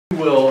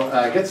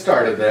get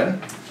started then.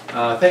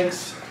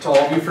 Thanks to all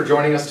of you for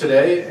joining us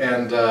today,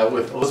 and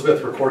with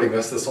Elizabeth recording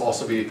this, this will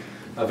also be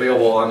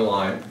available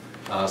online.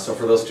 So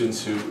for those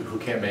students who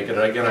can't make it,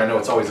 and again, I know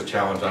it's always a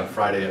challenge on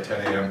Friday at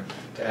 10 a.m.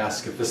 to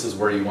ask if this is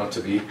where you want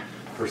to be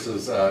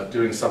versus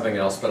doing something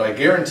else, but I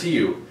guarantee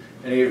you,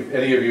 any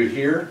of you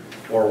here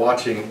or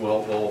watching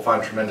will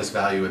find tremendous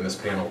value in this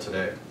panel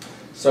today.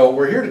 So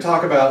we're here to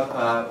talk about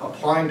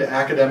applying to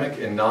academic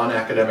and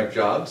non-academic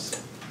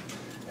jobs.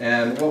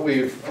 And what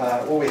we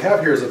have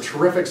here is a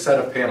terrific set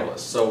of panelists.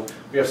 So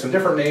we have some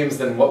different names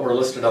than what were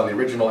listed on the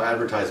original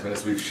advertisement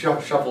as we've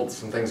shuffled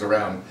some things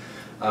around.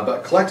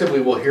 But collectively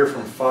we'll hear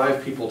from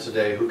 5 people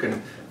today who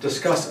can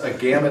discuss a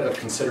gamut of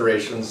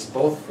considerations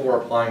both for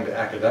applying to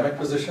academic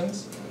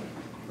positions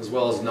as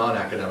well as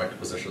non-academic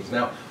positions.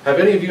 Now, have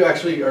any of you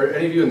actually, are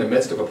any of you in the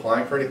midst of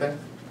applying for anything?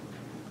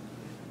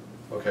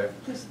 Okay.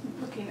 Just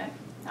looking at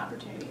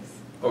opportunities.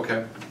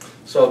 Okay.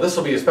 So this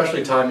will be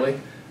especially timely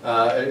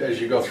as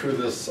you go through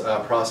this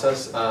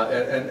process,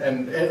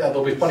 and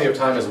there'll be plenty of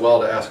time as well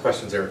to ask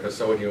questions, Erica.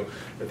 So when you,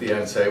 at the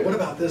end, say, what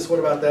about this, what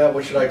about that,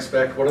 what should I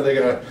expect, what are they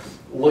going to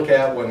look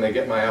at when they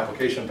get my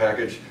application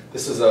package,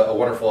 this is a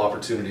wonderful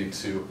opportunity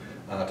to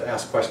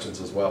ask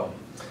questions as well.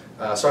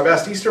 So I've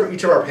asked each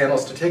of our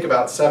panelists to take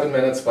about 7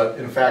 minutes, but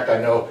in fact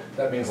I know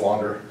that means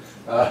longer.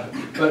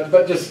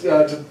 But just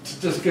to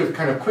just give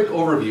kind of quick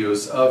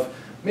overviews of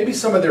maybe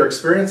some of their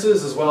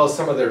experiences as well as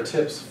some of their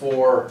tips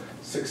for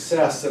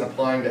success in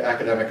applying to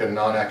academic and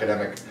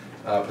non-academic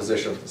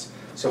positions.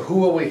 So who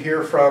will we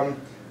hear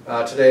from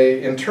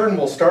today? In turn,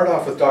 we'll start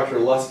off with Dr.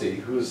 Lusty,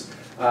 who's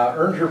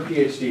earned her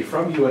PhD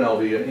from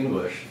UNLV in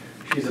English.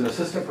 She's an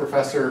assistant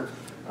professor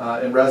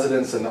in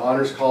residence in the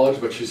Honors College,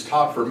 but she's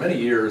taught for many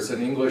years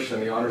in English in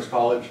the Honors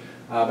College,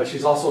 but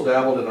she's also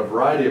dabbled in a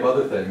variety of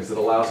other things that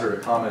allows her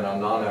to comment on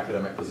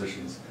non-academic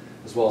positions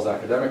as well as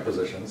academic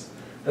positions.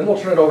 Then we'll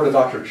turn it over to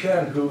Dr.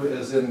 Chen, who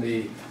is in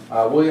the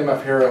William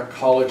F. Harrah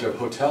College of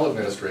Hotel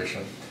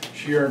Administration.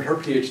 She earned her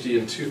PhD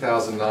in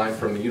 2009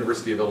 from the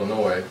University of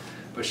Illinois,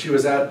 but she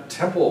was at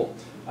Temple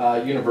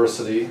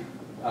University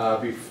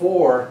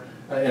before,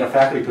 in a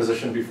faculty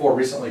position before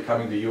recently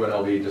coming to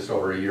UNLV just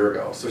over a year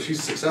ago. So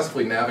she's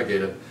successfully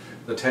navigated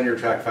the tenure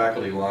track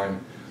faculty line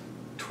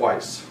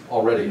twice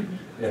already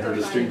in her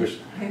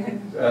distinguished.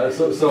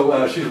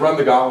 So she's run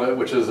the gauntlet,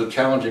 which is a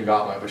challenging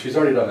gauntlet, but she's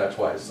already done that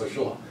twice. So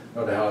she'll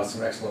know to have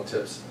some excellent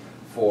tips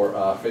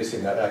for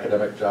facing that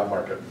academic job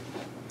market.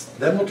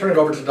 Then we'll turn it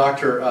over to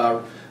Dr.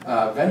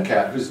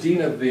 Venkat, who's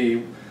Dean of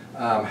the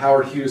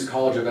Howard Hughes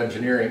College of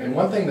Engineering. And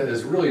one thing that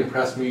has really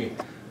impressed me,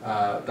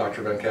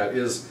 Dr. Venkat,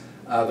 is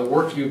the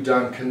work you've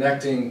done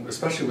connecting,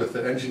 especially with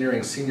the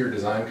engineering senior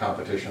design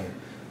competition,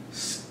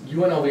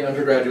 UNLV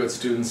undergraduate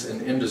students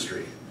in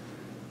industry.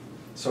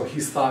 So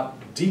he's thought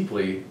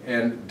deeply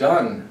and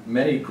done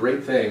many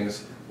great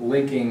things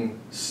linking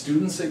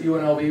students at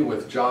UNLV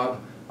with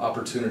job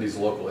opportunities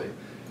locally.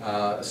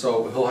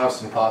 So he'll have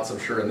some thoughts, I'm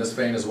sure, in this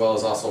vein, as well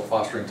as also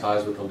fostering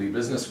ties with the Lee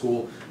Business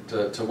School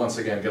to once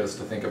again get us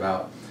to think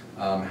about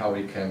how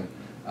we can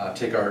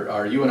take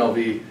our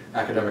UNLV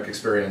academic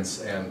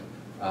experience and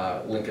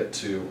link it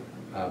to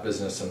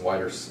business and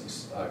wider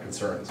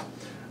concerns.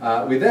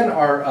 We then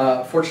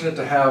are fortunate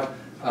to have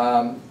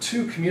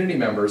 2 community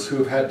members who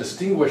have had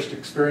distinguished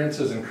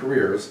experiences and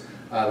careers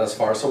thus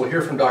far. So we'll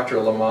hear from Dr.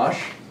 Lamash,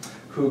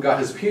 who got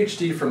his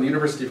PhD from the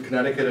University of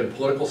Connecticut in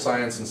political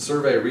science and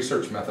survey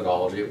research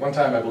methodology. At one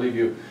time, I believe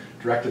you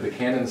directed the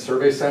Cannon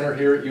Survey Center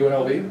here at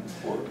UNLV?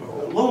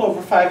 A little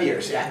over 5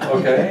 years, yeah.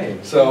 Okay,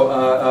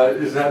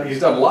 so he's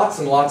done lots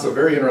and lots of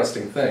very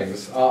interesting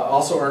things.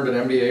 Also earned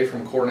an MBA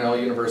from Cornell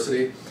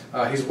University.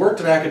 He's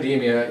worked in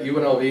academia at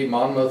UNLV,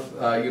 Monmouth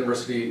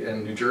University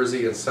in New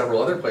Jersey, and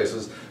several other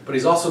places, but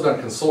he's also done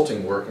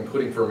consulting work,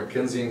 including for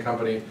McKinsey &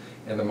 Company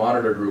and the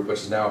Monitor Group, which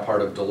is now a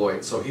part of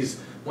Deloitte. So he's,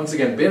 once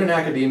again, been in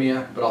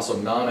academia, but also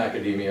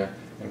non-academia,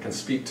 and can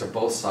speak to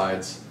both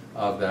sides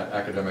of that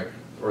academic,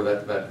 or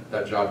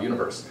that job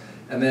universe.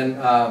 And then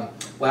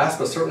last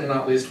but certainly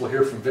not least, we'll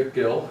hear from Vic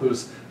Gill,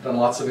 who's done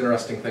lots of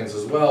interesting things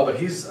as well, but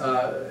he's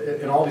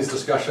in all these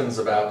discussions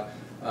about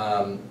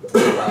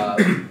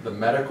the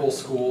medical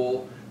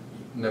school,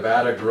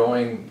 Nevada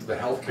growing the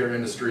healthcare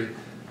industry.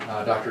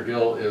 Dr.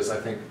 Gill is, I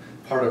think,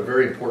 part of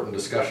very important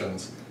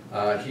discussions.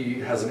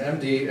 He has an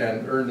MD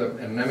and earned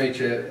an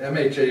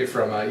MHA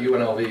from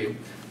UNLV,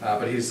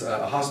 but he's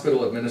a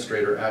hospital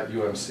administrator at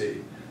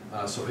UMC.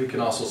 So he can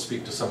also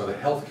speak to some of the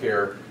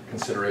healthcare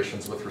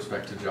considerations with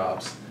respect to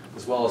jobs,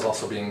 as well as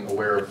also being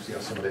aware of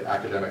some of the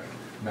academic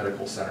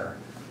medical center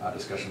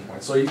discussion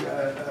points. So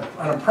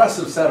an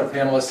impressive set of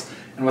panelists.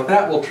 And with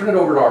that, we'll turn it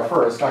over to our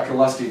first, Dr.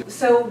 Lusty.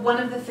 So one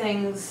of the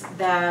things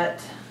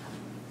that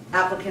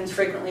applicants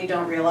frequently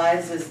don't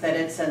realize is that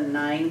it's a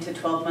 9 to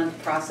 12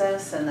 month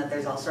process and that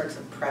there's all sorts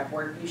of prep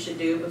work you should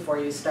do before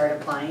you start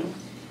applying.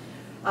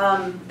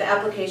 The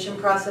application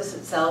process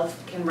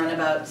itself can run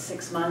about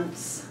 6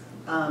 months.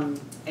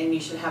 And you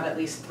should have at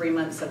least 3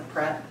 months of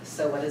prep.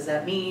 So what does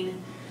that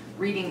mean?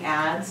 Reading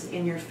ads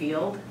in your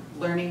field,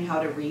 learning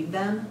how to read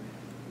them.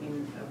 I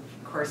mean,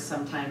 of course,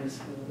 sometimes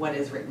what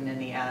is written in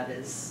the ad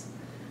is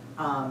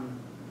not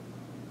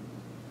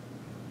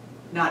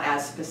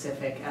as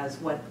specific as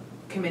what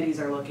committees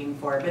are looking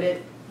for, but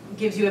it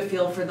gives you a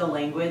feel for the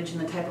language and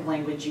the type of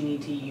language you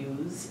need to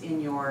use in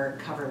your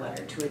cover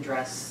letter to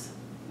address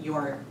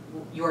your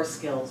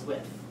skills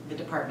with the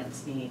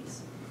department's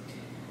needs.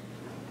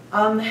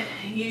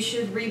 You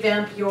should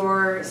revamp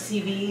your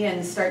CV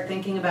and start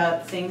thinking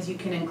about things you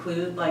can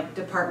include, like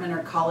department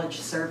or college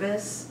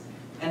service.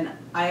 And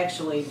I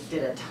actually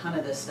did a ton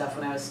of this stuff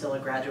when I was still a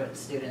graduate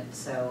student,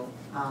 so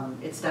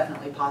it's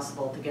definitely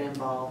possible to get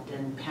involved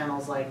in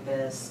panels like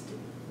this,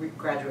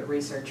 graduate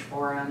research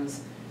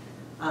forums,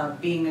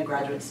 being a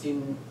graduate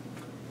student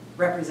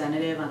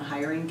representative on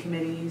hiring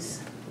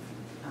committees,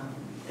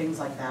 things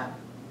like that.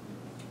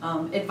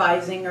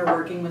 Advising or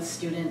working with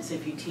students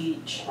if you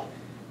teach,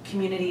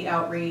 community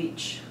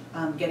outreach,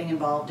 getting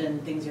involved in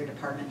things your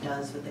department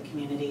does with the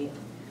community.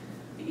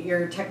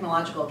 Your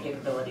technological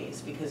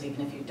capabilities, because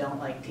even if you don't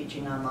like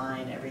teaching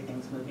online,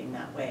 everything's moving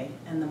that way,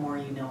 and the more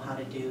you know how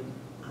to do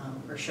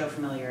or show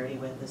familiarity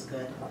with is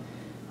good.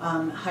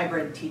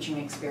 Hybrid teaching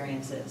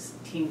experiences.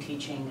 Team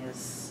teaching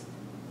is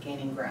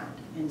gaining ground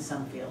in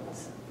some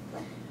fields.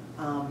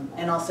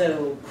 And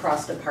also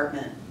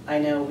cross-department. I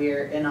know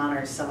we're in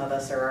honors, some of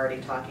us are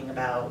already talking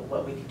about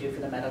what we could do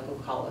for the medical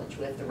college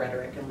with the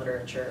rhetoric and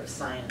literature of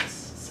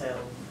science, so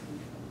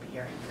you'll be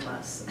hearing from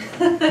us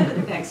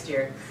next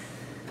year.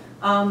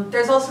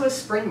 There's also a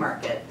spring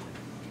market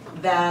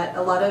that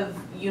a lot of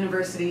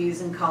universities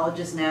and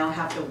colleges now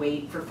have to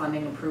wait for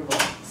funding approval,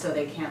 so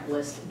they can't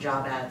list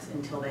job ads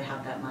until they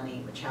have that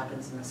money, which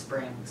happens in the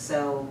spring.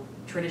 So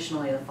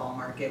traditionally the fall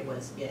market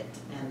was it,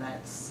 and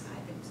that's, I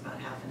think it's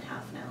about half and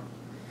half now.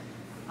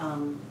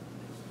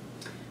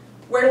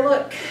 Where to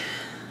look?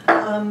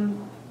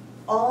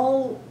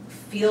 All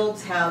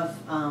fields have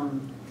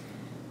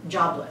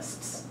job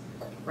lists,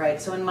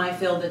 right? So in my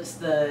field it's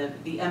the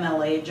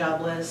MLA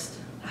job list.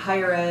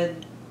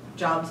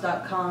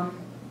 HigherEdJobs.com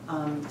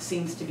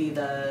seems to be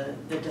the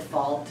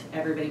default.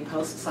 Everybody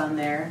posts on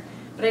there.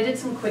 But I did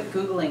some quick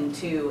Googling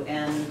too,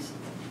 and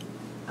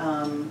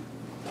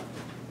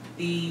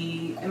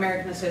the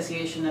American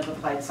Association of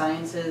Applied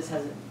Sciences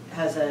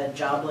has a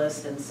job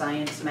list, and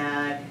Science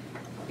Mag.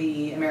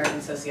 The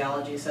American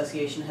Sociology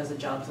Association has a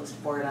jobs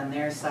list board on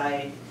their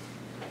site.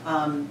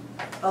 A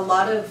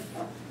lot of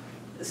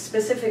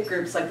specific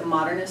groups like the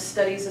Modernist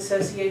Studies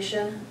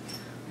Association,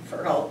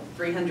 for all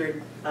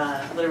 300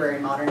 literary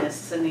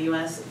modernists in the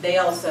US, they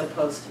also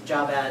post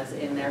job ads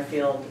in their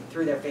field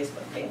through their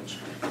Facebook page.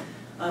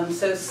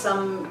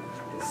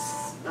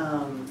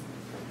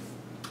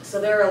 So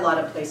there are a lot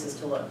of places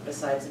to look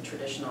besides a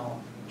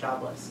traditional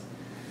job list.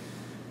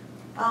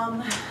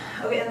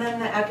 Okay, and then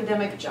the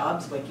Academic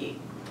Jobs Wiki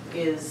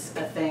is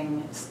a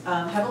thing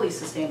heavily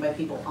sustained by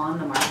people on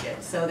the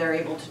market. So they're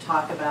able to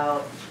talk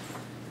about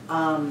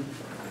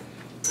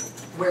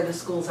where the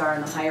schools are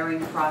in the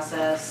hiring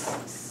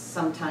process.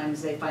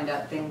 Sometimes they find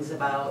out things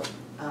about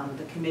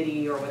the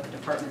committee or what the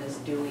department is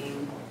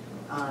doing.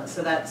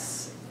 So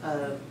that's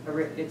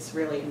it's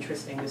really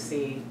interesting to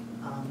see.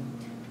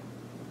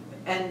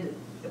 And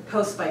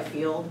posts by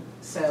field.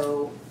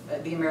 So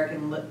the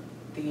 20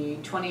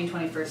 and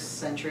 21st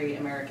century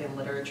American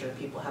literature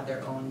people have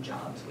their own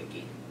jobs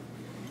wiki.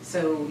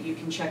 So you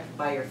can check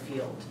by your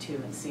field too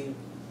and see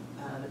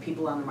the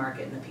people on the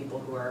market and the people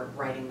who are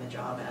writing the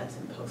job ads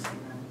and posting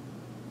them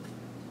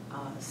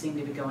seem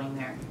to be going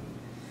there.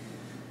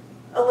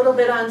 A little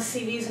bit on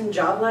CVs and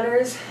job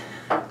letters.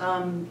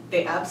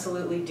 They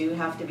absolutely do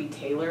have to be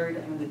tailored.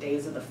 I mean, the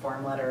days of the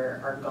form letter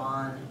are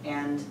gone,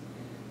 and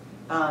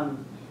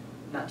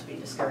not to be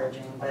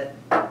discouraging, but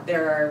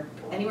there are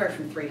anywhere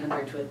from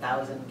 300 to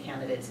 1,000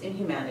 candidates in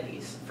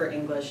humanities for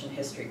English and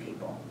history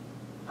people.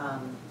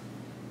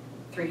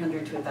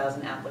 300 to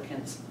 1,000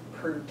 applicants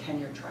per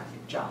tenure track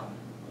job.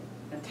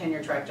 And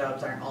tenure track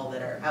jobs aren't all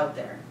that are out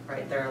there,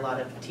 right? There are a lot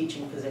of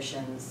teaching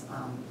positions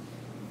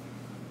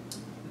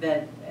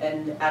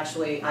and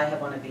actually I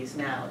have one of these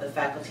now, the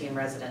faculty and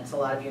residents. A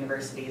lot of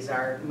universities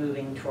are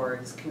moving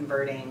towards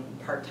converting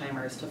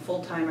part-timers to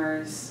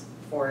full-timers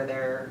for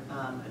their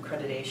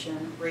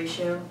accreditation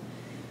ratio.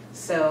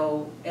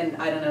 So, and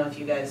I don't know if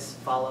you guys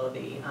follow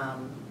the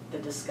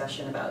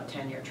discussion about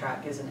tenure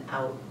track as an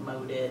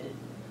outmoded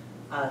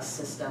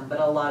system, but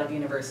a lot of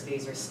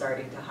universities are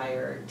starting to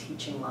hire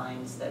teaching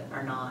lines that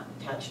are not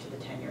attached to the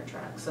tenure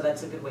track. So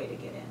that's a good way to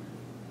get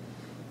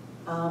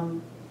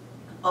in.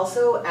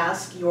 Also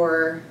ask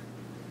your,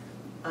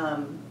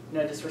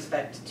 no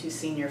disrespect to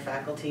senior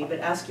faculty, but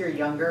ask your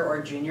younger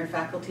or junior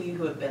faculty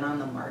who have been on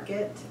the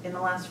market in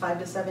the last 5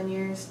 to 7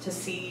 years to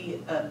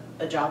see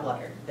a job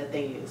letter that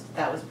they used.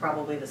 That was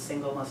probably the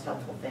single most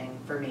helpful thing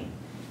for me,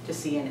 to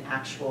see an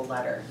actual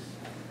letter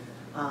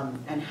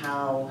and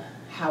how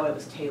it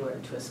was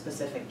tailored to a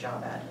specific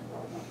job ad.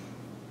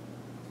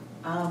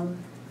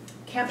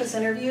 Campus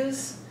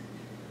interviews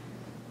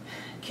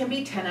can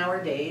be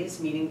 10-hour days,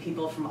 meeting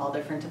people from all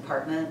different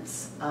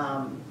departments.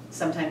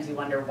 Sometimes you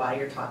wonder why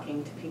you're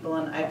talking to people,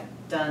 and I've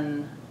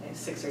done,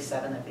 6 or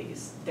 7 of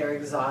these. They're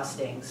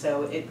exhausting,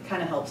 so it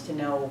kind of helps to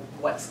know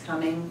what's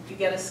coming. If you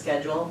get a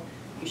schedule,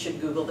 you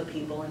should Google the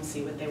people and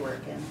see what they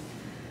work in.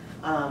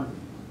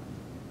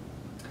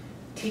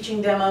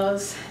 Teaching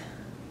demos.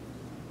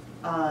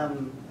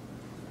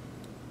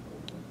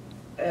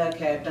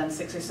 Okay, I've done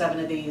 6 or 7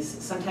 of these.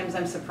 Sometimes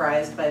I'm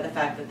surprised by the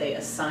fact that they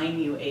assign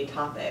you a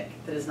topic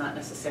that is not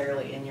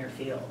necessarily in your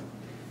field.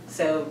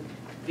 So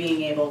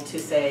being able to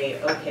say,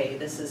 okay,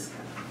 this is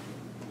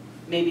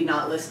maybe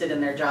not listed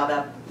in their job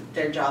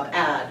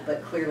ad,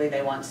 but clearly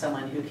they want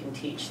someone who can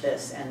teach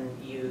this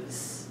and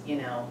use, you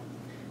know,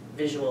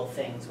 visual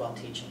things while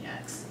teaching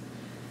X.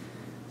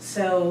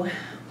 So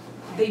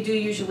they do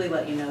usually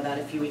let you know that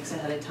a few weeks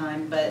ahead of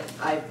time, but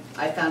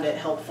I found it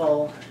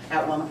helpful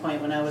at one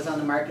point when I was on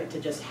the market to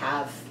just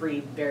have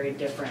 3 very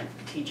different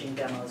teaching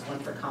demos, one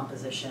for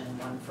composition,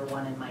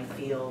 one in my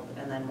field,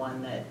 and then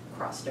one that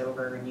crossed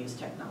over and used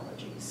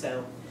technology.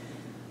 So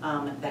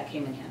that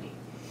came in handy.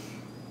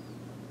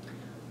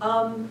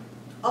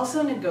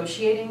 Also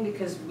negotiating,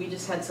 because we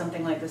just had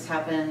something like this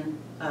happen,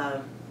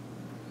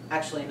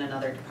 actually in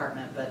another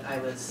department, but I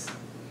was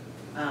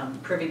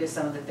privy to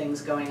some of the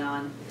things going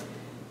on.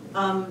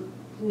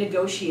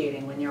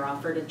 Negotiating when you're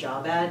offered a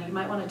job ad, you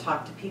might want to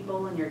talk to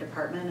people in your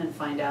department and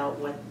find out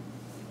what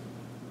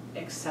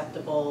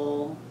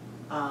acceptable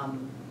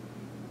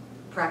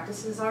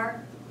practices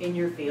are in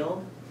your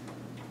field.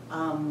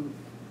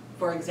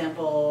 For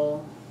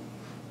example,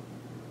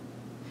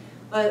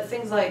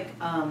 things like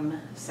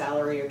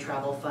salary or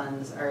travel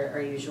funds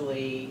are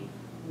usually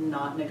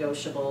not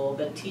negotiable,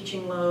 but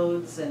teaching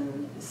loads,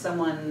 and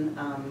someone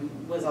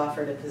was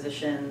offered a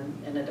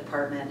position in a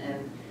department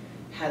and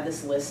had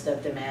this list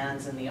of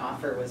demands and the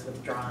offer was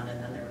withdrawn,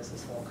 and then there was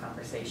this whole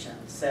conversation.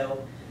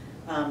 So,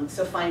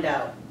 so find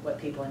out what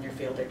people in your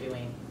field are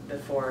doing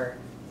before,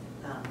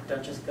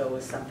 don't just go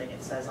with something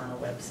it says on a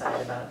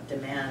website about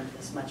demand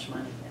this much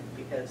money,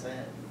 because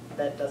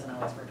that doesn't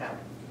always work out.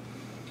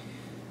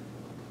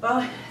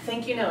 Well,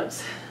 thank you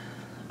notes.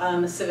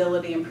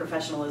 Civility and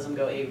professionalism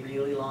go a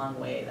really long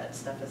way. That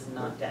stuff is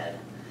not dead.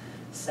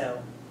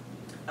 So,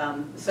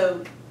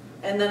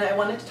 and then I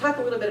wanted to talk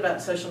a little bit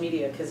about social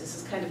media, because this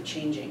is kind of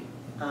changing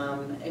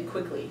and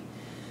quickly.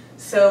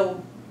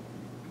 So,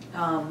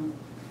 and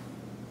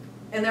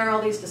there are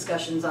all these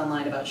discussions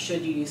online about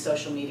should you use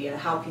social media,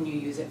 how can you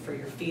use it for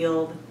your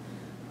field.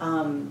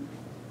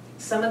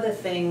 Some of the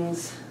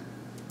things,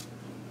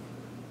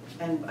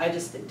 and I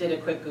just did a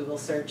quick Google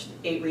search,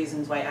 8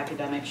 reasons why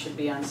academics should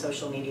be on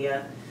social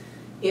media.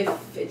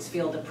 If it's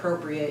field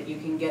appropriate, you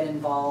can get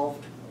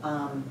involved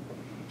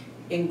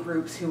in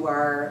groups who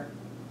are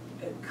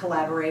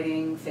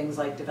collaborating, things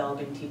like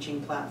developing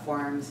teaching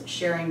platforms,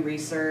 sharing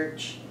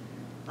research,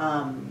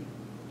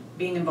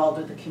 being involved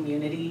with the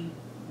community,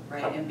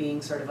 right, and being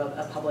sort of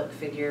a public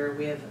figure.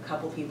 We have a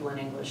couple people in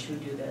English who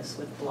do this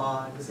with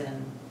blogs,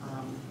 and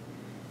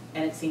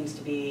it seems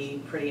to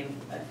be pretty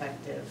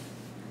effective.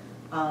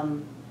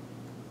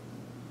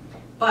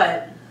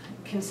 But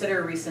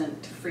consider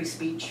recent free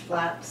speech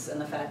flaps and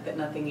the fact that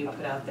nothing you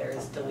put out there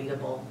is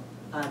deletable.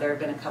 There have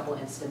been a couple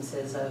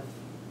instances of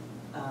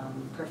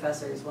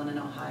professors, one in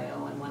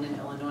Ohio and one in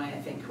Illinois,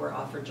 I think, who were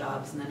offered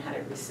jobs and then had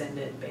it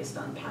rescinded based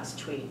on past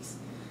tweets.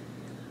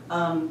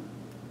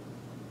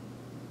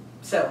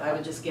 So I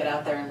would just get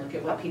out there and look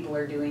at what people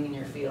are doing in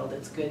your field.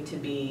 It's good to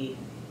be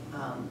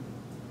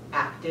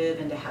active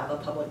and to have a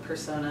public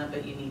persona,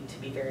 but you need to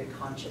be very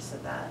conscious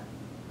of that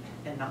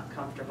and not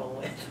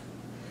comfortable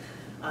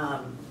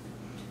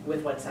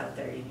with what's out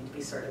there. You need to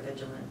be sort of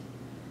vigilant.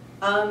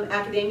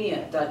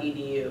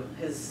 Academia.edu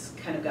has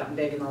kind of gotten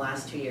big in the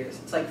last 2 years.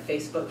 It's like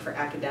Facebook for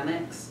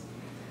academics,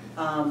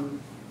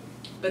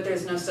 but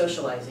there's no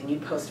socializing. You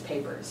post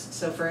papers.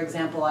 So for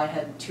example, I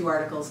had 2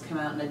 articles come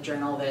out in a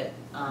journal that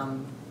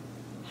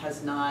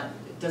does not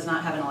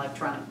have an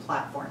electronic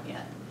platform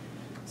yet.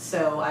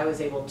 So I was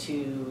able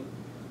to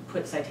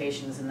put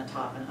citations in the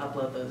top and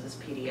upload those as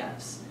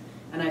PDFs.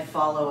 And I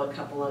follow a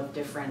couple of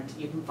different,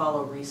 you can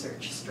follow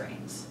research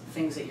strains,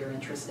 things that you're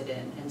interested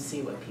in, and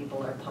see what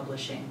people are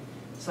publishing.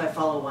 So I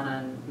follow one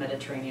on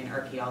Mediterranean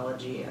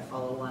archaeology, I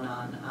follow one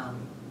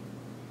on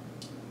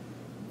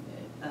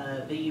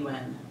the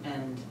UN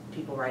and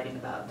people writing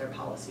about their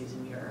policies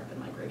in Europe and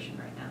migration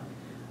right now.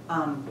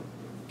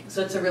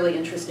 So it's a really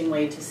interesting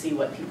way to see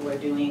what people are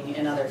doing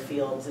in other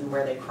fields and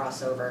where they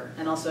cross over,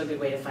 and also a good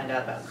way to find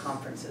out about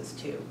conferences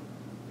too.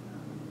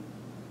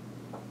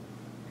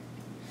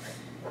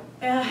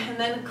 And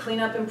then clean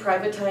up and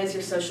privatize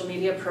your social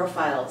media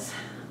profiles.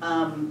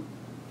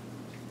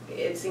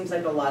 It seems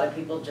like a lot of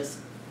people just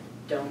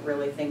don't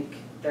really think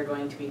they're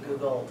going to be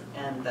Googled,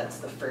 and that's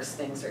the first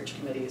thing search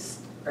committees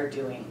are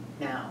doing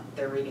now.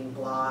 They're reading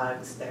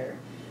blogs, they're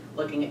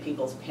looking at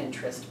people's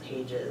Pinterest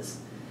pages.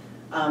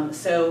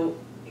 So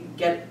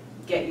get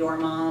your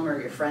mom or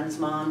your friend's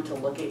mom to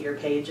look at your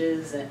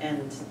pages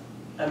and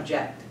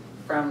object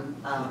from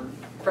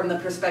the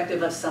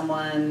perspective of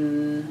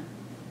someone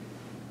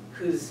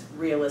who's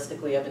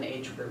realistically of an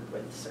age group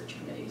with search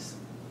committees.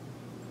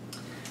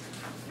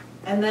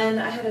 And then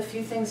I had a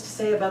few things to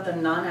say about the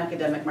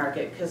non-academic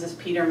market, because as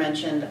Peter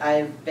mentioned,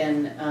 I've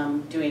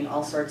been doing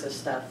all sorts of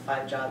stuff,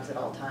 5 jobs at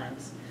all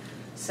times.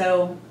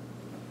 So,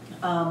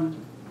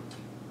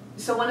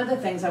 so one of the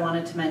things I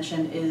wanted to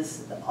mention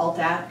is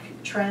alt-ac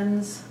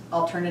trends,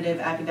 alternative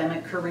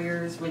academic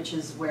careers, which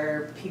is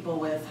where people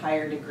with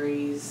higher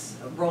degrees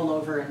roll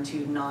over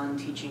into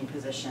non-teaching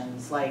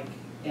positions, like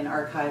in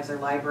archives or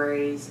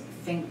libraries,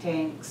 think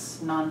tanks,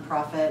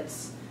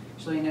 nonprofits.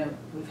 Actually, you know,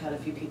 we've had a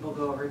few people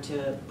go over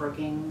to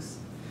Brookings,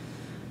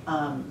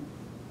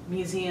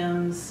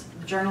 museums,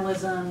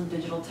 journalism,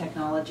 digital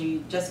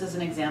technology. Just as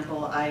an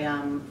example, I,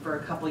 for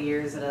a couple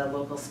years at a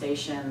local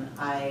station,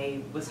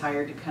 I was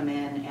hired to come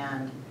in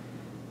and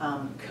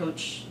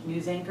coach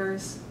news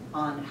anchors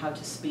on how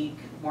to speak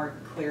more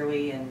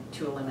clearly and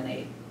to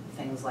eliminate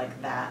things like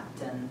that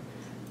and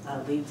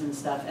leads and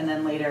stuff. And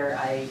then later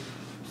I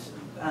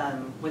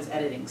was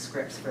editing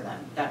scripts for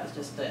them. That was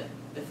just a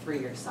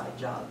 3-year side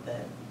job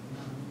that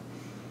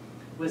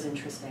was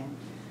interesting.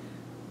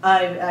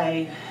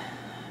 I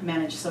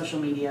manage social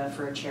media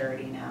for a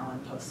charity now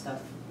and post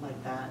stuff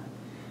like that.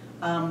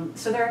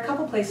 So there are a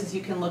couple places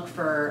you can look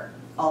for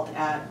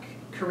alt-ac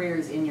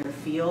careers in your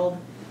field.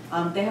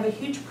 They have a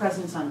huge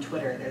presence on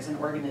Twitter. There's an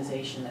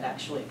organization that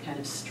actually kind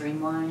of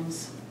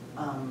streamlines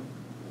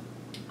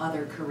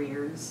other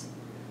careers.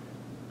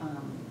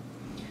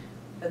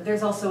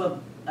 There's also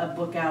a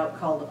book out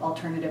called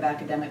Alternative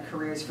Academic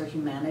Careers for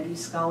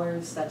Humanities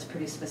Scholars. That's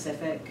pretty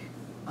specific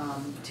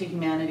to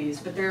humanities.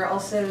 But there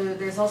have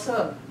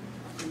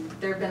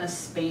been a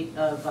spate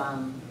of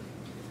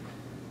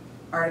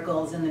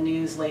articles in the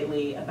news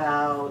lately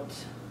about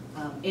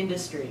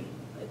industry,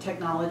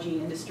 technology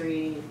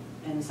industry,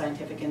 and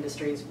scientific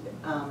industries,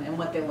 and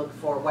what they look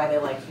for, why they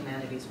like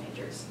humanities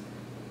majors.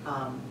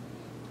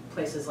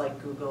 Places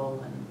like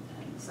Google and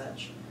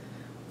such.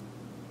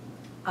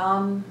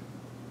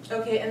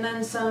 Okay, and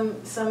then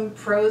some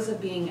pros of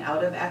being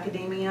out of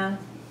academia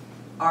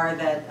are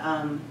that,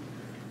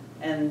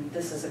 and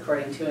this is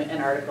according to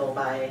an article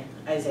by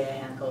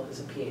Isaiah Hankel, who's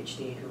a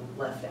PhD who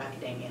left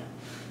academia.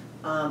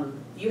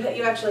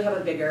 You actually have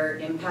a bigger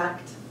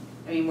impact.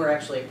 I mean, we're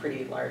actually a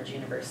pretty large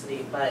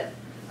university, but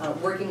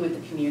working with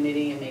the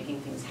community and making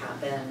things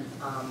happen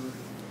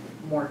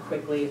more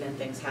quickly than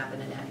things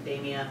happen in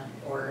academia,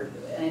 or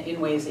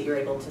in ways that you're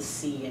able to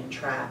see and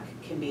track,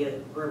 can be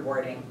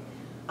rewarding.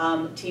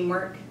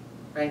 Teamwork,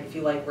 right? If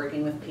you like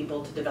working with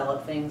people to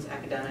develop things,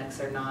 academics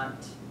are not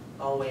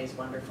always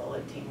wonderful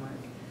at teamwork.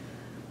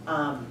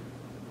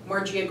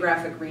 More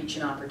geographic reach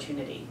and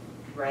opportunity,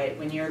 right?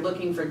 When you're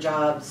looking for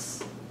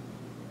jobs,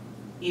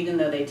 even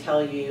though they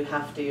tell you you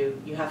have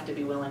to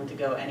be willing to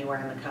go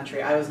anywhere in the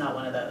country. I was not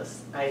one of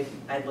those. I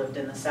lived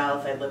in the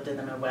South, I lived in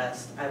the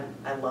Midwest.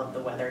 I love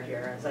the weather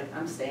here. I was like,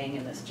 I'm staying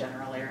in this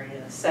general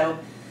area. So,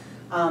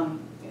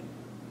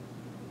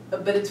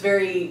 but it's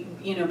very,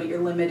 you know, but you're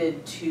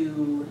limited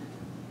to,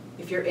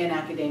 if you're in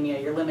academia,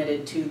 you're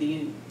limited to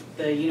the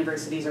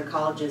universities or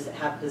colleges that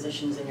have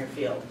positions in your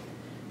field.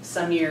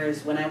 Some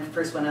years, when I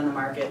first went on the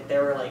market,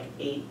 there were like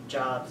 8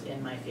 jobs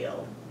in my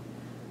field.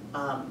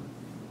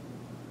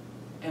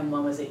 And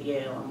one was at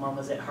Yale, and one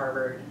was at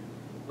Harvard,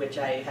 which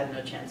I had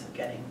no chance of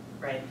getting,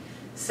 right?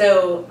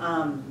 So,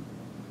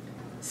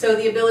 so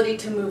the ability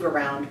to move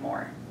around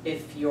more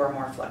if you're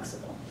more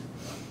flexible.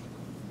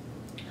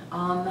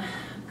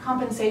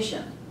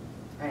 Compensation,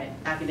 right?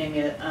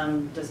 Academia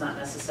does not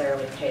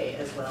necessarily pay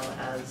as well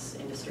as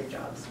industry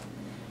jobs.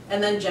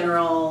 And then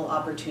general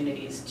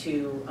opportunities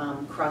to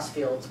cross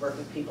fields, work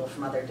with people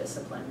from other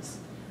disciplines.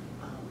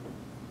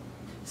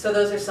 So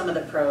those are some of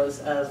the pros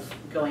of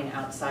going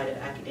outside of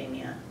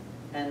academia.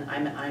 And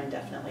I'm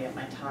definitely at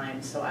my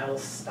time, so I will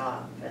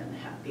stop and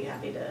be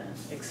happy to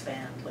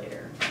expand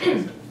later.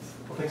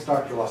 Well, thanks,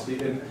 Dr. Lusty.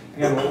 And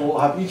again, we'll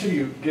have each of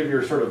you give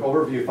your sort of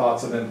overview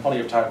thoughts and then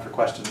plenty of time for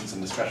questions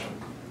and discussion.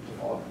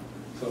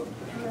 So,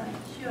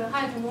 sure.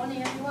 Hi, good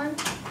morning, everyone.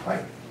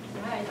 Hi.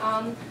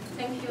 Hi.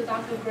 Thank you,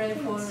 Dr. Gray,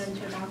 for the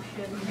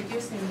introduction,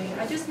 introducing me.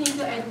 I just need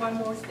to add one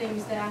more thing,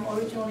 is that I'm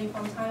originally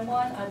from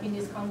Taiwan. I've been in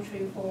this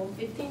country for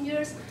 15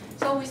 years.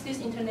 So with this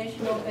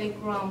international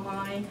background,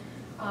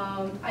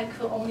 I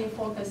could only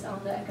focus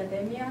on the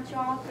academia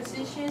job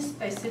positions,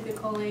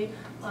 specifically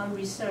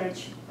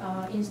research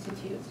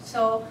institute.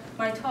 So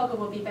my talk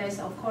will be based,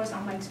 of course,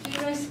 on my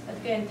experience.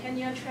 Again,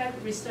 tenure track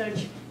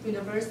research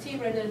university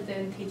rather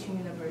than teaching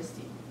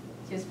university.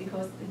 Just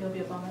because it will be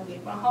about my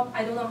background.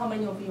 I don't know how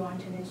many of you are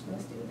international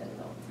students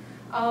though.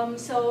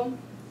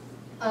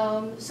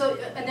 And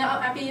then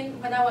I've been,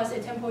 when I was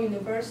at Temple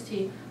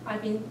University, I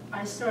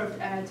served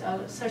at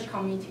a search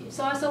committee.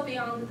 So I also be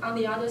on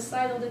the other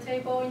side of the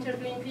table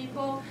interviewing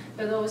people,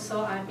 but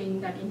also I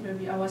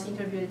was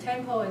interviewed at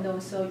Temple and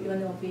also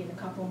UNLV and a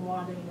couple more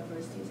other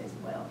universities as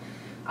well.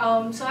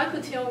 So I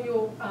could tell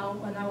you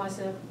when I was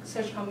a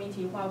search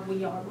committee what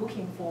we are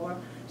looking for.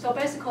 So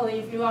basically,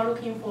 if you are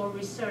looking for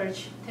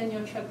research,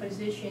 tenure track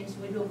positions,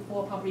 we look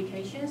for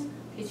publications,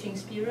 teaching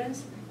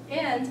experience,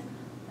 and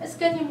it's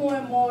getting more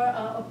and more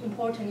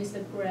important is the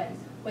grant,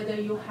 whether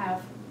you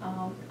have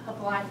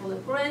apply for the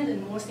grant,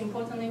 and most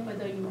importantly,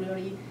 whether you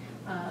really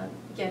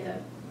get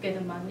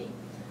the money.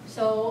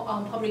 So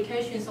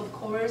publications, of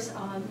course,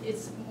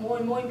 it's more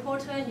and more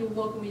important. You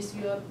work with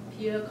your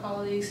peer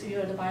colleagues,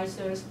 your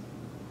advisors,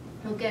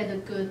 to get a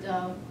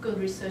good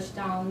research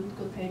done,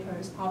 good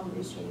papers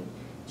published in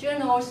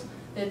journals.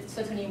 That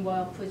certainly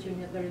will put you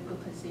in a very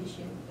good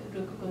position to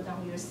go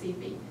down your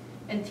CV.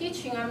 And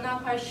teaching, I'm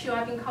not quite sure.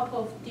 I've been a couple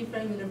of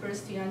different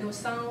universities. I know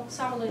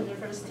some of the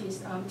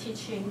universities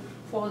teaching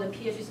for the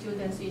PhD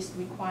students is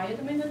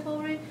required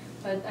mandatory,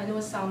 but I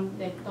know some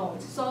that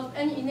don't. So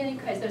in any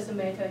case, doesn't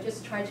matter.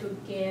 Just try to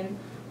gain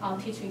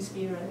teaching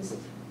experience.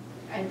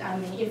 And I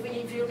mean,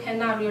 if you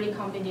cannot really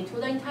commit it to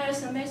the entire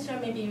semester,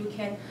 maybe you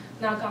can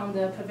knock on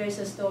the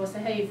professor's door, say,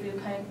 hey,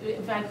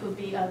 if I could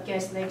be a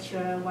guest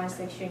lecturer, one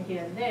section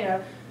here and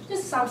there,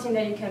 just something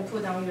that you can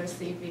put on your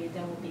CV,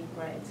 that would be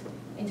great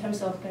in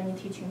terms of gaining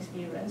teaching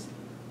experience.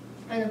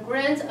 And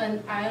grants,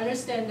 and I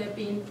understand that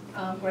being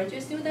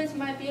graduate students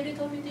might be a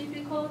little bit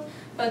difficult,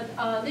 but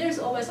there's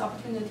always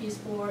opportunities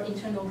for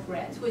internal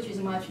grants, which is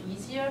much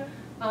easier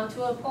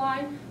to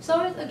apply.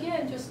 So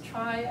again, just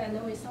try. I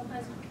know it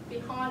sometimes can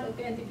be hard,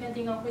 again,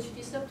 depending on which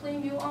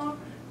discipline you are,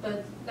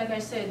 but like I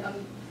said,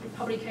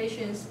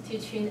 publications,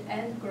 teaching,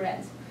 and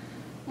grants.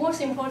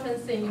 Most important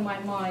thing in my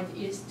mind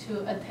is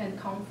to attend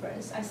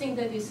conference. I think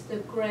that is the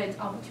great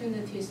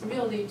opportunities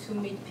really to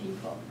meet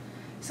people.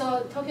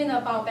 So talking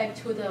about back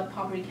to the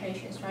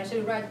publications, right? So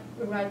you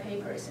write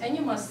papers, and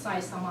you must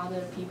cite some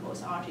other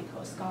people's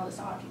articles, scholars'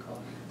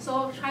 article.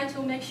 So try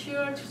to make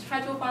sure to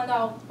try to find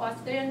out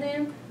what's their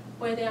name,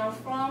 where they are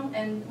from,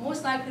 and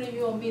most likely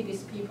you will meet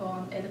these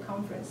people at the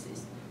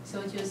conferences.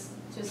 So just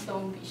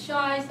don't be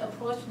shy.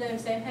 Approach them,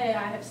 say, hey,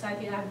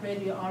 I've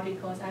read your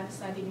articles, I've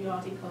cited your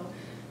article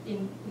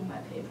in my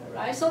paper,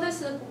 right? So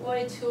that's a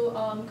way to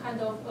kind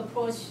of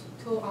approach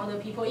to other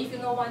people. If you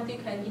know one, they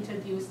can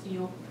introduce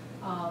you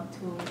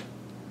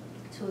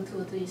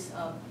to these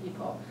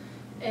people.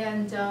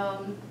 And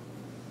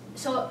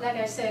so, like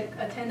I said,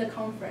 attend the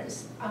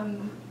conference.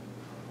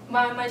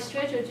 My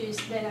strategy is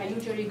that I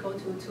usually go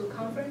to 2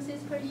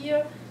 conferences per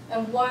year,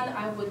 and one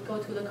I would go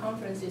to the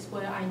conferences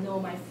where I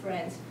know my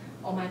friends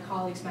or my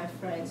colleagues, my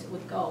friends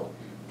would go.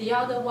 The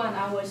other one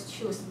I always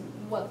choose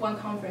one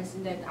conference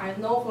that I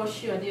know for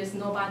sure there's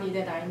nobody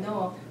that I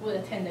know will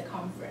attend the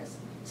conference.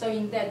 So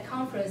in that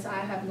conference, I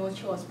have no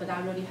choice, but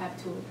I really have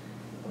to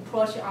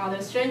approach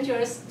other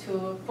strangers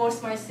to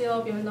force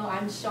myself, even though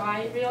I'm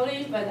shy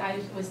really, but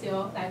I will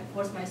still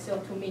force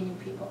myself to meet new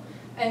people.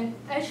 And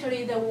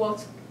actually that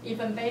works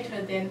even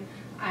better than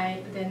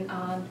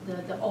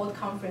the old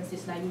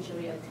conferences I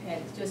usually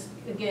attend. Just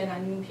again, I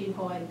knew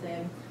people, and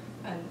then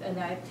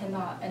I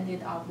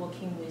ended up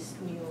working with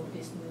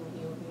these new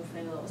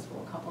fellows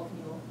for a couple of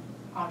new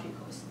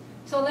articles.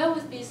 So that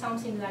would be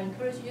something that I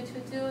encourage you to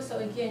do. So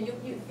again,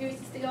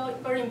 it's still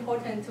very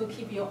important to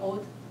keep your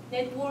old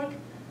network,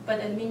 but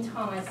in the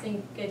meantime, I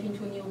think getting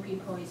to new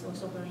people is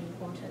also very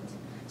important.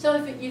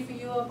 So if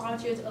your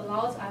budget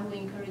allows, I will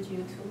encourage you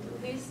to do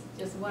this.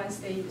 Just one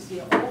stay with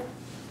your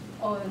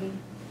own,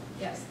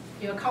 yes,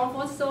 your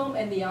comfort zone,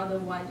 and the other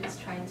one is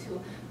trying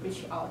to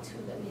reach out to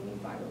the new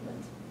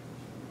environment.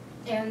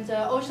 And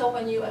also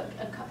when you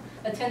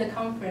attend a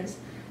conference,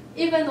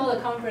 even though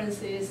the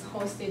conference is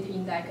hosted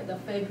in like the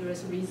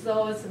fabulous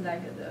resorts,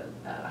 like the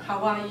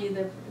Hawaii,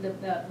 the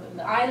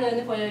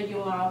island where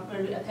you are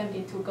very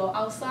attempting to go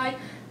outside,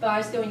 but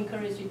I still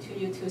encourage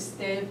you to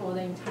stay for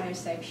the entire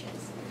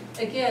sections.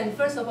 Again,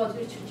 first of all,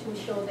 to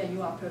show that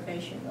you are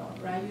professional,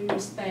 right?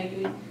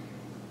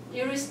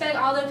 You respect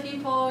other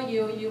people,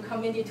 you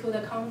committed to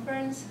the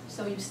conference,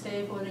 so you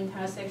stay for the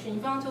entire section. If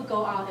you want to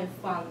go out and have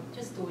fun,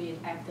 just do it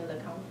after the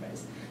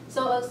conference.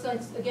 So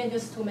it's, again,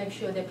 just to make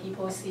sure that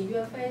people see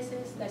your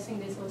faces. I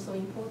think that's also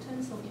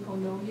important, so people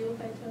know you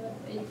better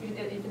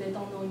if they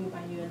don't know you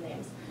by your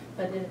names.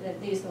 But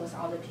at least those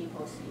other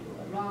people see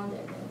you around,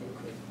 and then they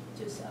could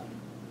just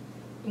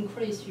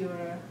increase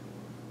your,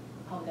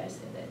 how would I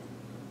say that?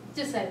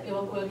 Just that it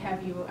will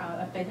have you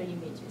a better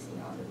images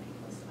in other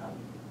people's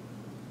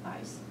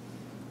eyes.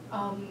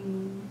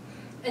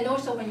 And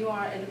also when you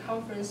are at a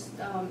conference,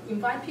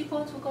 invite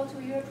people to go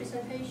to your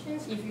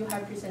presentations if you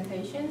have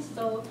presentations.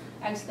 So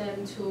ask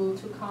them to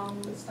come,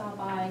 stop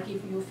by,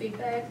 give you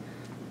feedback.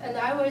 And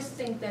I always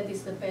think that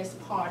is the best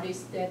part,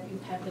 is that you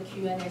have the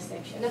Q&A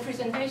section. The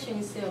presentation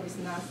itself is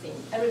nothing.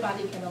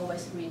 Everybody can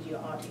always read your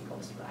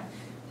articles, right?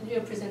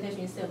 Your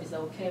presentation itself is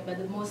okay, but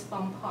the most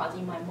fun part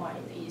in my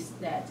mind is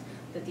that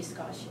the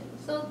discussion.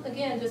 So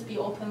again, just be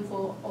open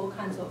for all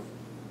kinds of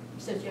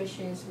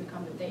suggestions,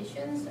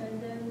 recommendations,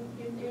 and then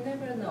you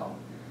never know.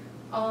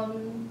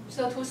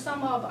 So to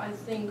sum up, I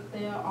think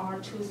there are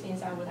 2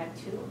 things I would like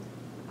to,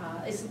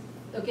 it's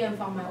again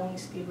from my own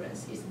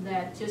experience, is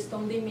that just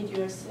don't limit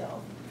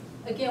yourself.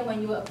 Again,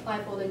 when you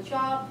apply for the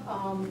job,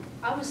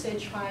 I would say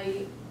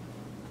try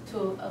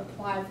to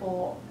apply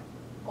for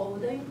all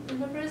the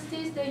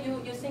universities that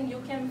you think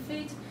you can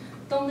fit.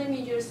 don't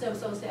limit yourself,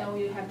 so say, oh,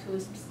 you have to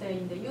stay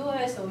in the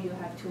US, or you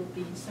have to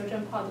be in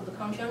certain part of the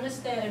country.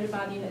 Understand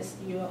everybody has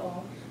your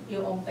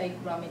own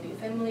background, maybe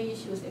family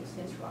issues,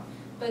 etc.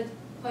 But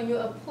when you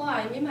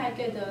apply, you might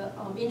get the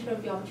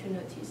interview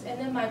opportunities, and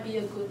there might be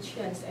a good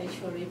chance,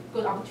 actually,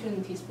 good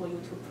opportunities for you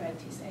to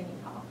practice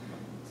anyhow.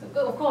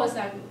 So of course,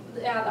 there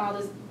are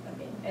other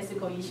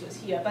ethical issues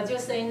here, but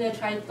just saying that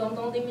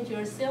don't limit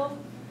yourself.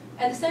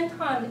 At the same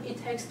time, it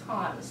takes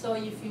time. So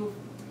if you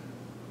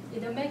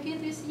didn't make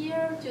it this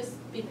year, just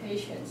be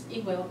patient.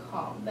 It will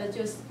come, but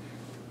just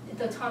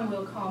the time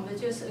will come.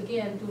 But just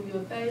again, do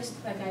your best.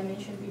 Like I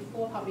mentioned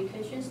before,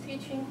 publications,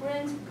 teaching,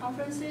 grants,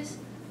 conferences,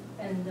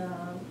 and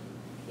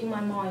in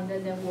my mind,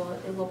 that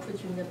it will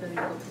put you in a very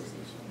good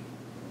position.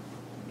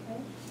 Okay,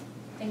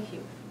 thank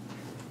you.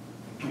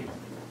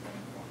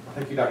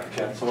 Thank you, Dr.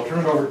 Chen. So we'll turn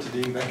it over to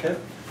Dean Benkett.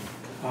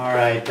 All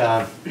right.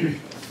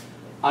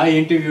 I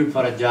interviewed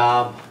for a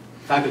job,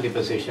 faculty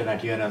position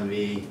at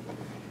UNLV,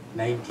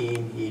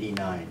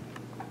 1989.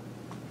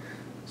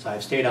 So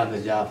I've stayed on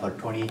this job for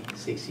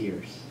 26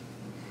 years.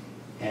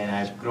 And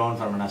I've grown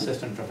from an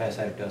assistant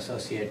professor to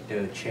associate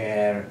to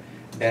chair,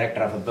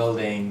 director of a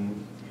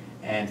building,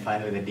 and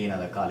finally the dean of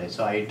the college.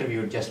 So I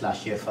interviewed just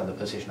last year for the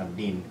position of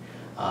dean.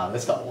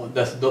 Those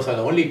are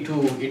the only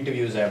 2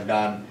 interviews I've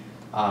done,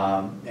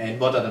 and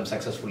both of them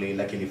successfully,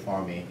 luckily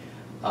for me.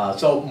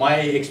 So my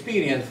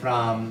experience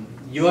from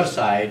your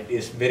side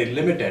is very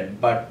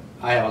limited, but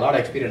I have a lot of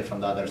experience from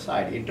the other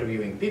side,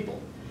 interviewing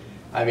people.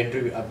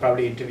 I've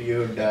probably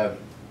interviewed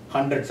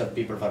hundreds of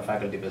people for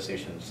faculty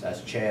positions,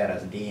 as chair,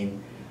 as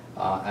dean,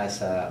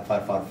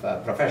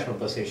 for professional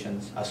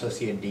positions,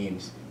 associate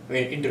deans. I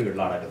mean, interviewed a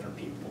lot of different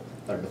people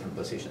for different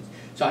positions.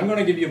 So I'm going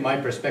to give you my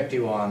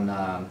perspective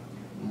on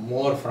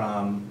more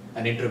from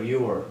an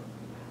interviewer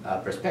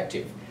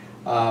perspective.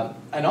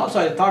 And also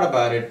I thought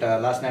about it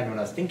last night when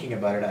I was thinking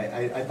about it,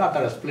 I thought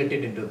that I split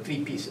it into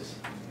 3 pieces.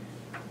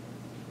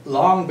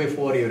 Long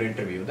before your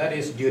interview, that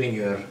is during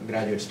your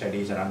graduate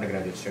studies or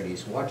undergraduate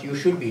studies, what you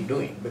should be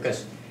doing,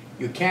 because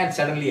you can't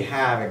suddenly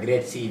have a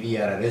great CV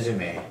or a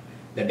resume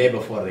the day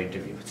before the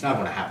interview. It's not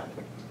going to happen.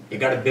 You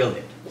got to build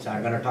it. So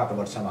I'm going to talk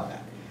about some of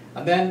that.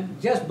 And then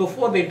just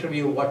before the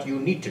interview, what you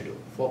need to do,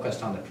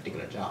 focused on the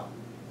particular job.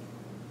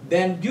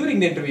 Then during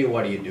the interview,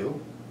 what do you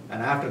do?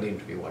 And after the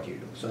interview, what do you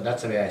do? So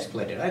that's the way I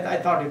split it. I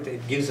thought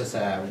it gives us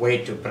a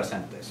way to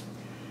present this.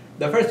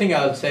 The first thing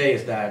I would say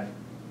is that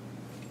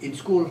in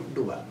school,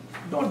 do well.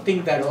 Don't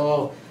think that,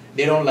 oh,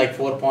 they don't like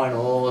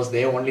 4.0s,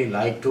 they only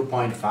like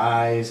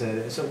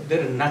 2.5s. So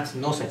there is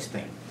no such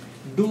thing.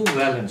 Do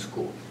well in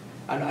school.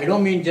 And I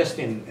don't mean just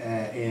in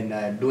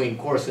doing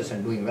courses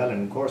and doing well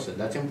in courses.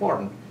 That's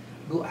important.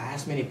 Do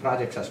as many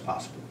projects as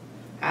possible.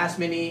 As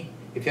many,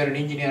 if you're an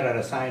engineer or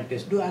a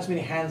scientist, do as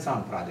many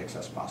hands-on projects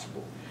as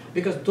possible.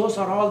 Because those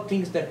are all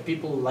things that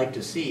people like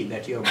to see,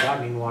 that you've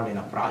gotten involved in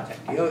a project.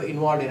 You're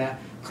involved in a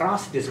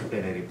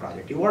cross-disciplinary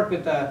project. You work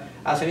with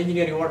as an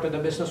engineer, you work with a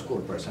business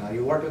school person, or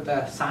you work with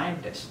a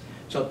scientist.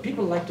 So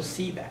people like to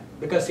see that.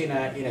 Because in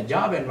a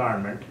job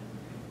environment,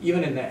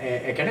 even in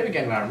an academic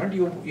environment,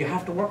 you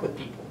have to work with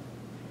people.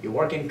 You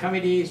work in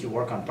committees, you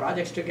work on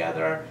projects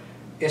together.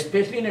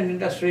 Especially in an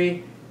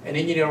industry, an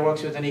engineer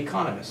works with an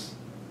economist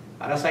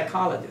or a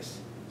psychologist.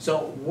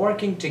 So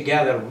working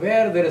together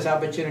where there is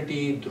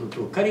opportunity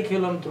through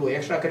curriculum, through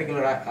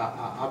extracurricular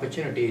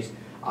opportunities,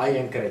 I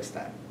encourage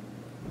that.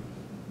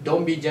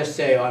 Don't be just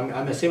say, oh,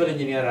 I'm a civil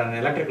engineer or an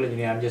electrical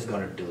engineer, I'm just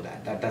going to do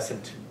that. That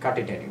doesn't cut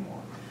it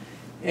anymore.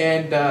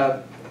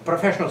 And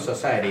professional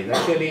societies.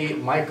 Actually,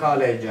 my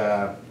college,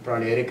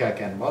 probably Erica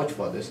can vouch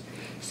for this,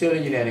 civil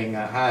engineering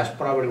has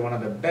probably one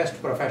of the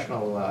best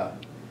professional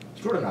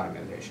student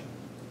organizations.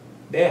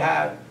 They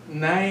have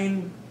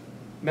 9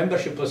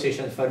 membership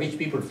positions for which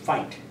people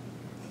fight.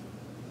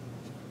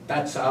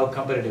 That's how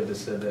competitive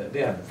this is.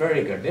 They are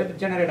very good. They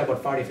generate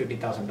about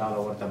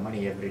 $40,000–$50,000 worth of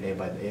money every day,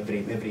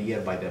 every year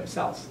by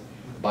themselves,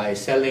 by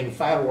selling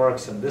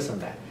fireworks and this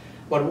and that.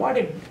 But what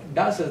it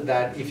does is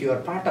that if you are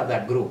part of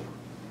that group,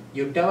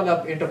 you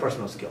develop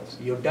interpersonal skills,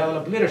 you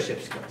develop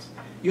leadership skills,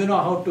 you know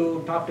how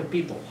to talk to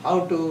people,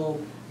 how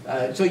to,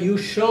 so you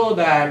show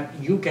that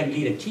you can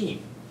lead a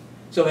team.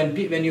 So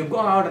when you go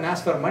out and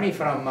ask for money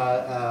from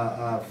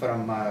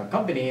a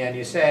company and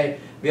you say,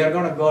 we are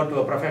going to go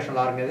to a professional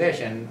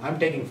organization, I'm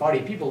taking 40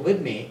 people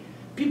with me,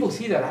 people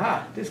see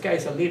that, this guy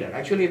is a leader.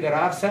 Actually, there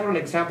are several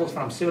examples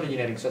from Civil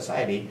Engineering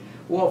Society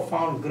who have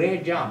found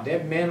great jobs. They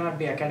may not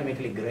be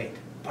academically great,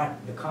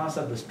 but because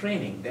of this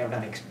training, they have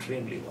done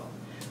extremely well.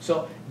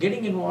 So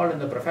getting involved in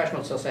the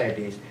professional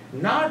societies,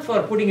 not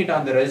for putting it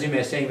on the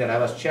resume saying that I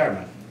was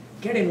chairman,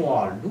 get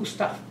involved, do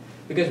stuff.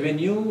 Because when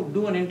you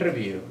do an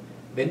interview,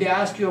 when they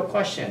ask you a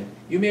question,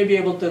 you may be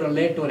able to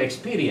relate to an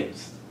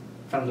experience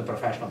from the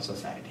professional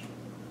society.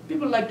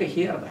 People like to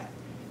hear that.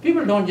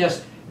 People don't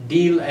just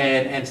deal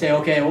and say,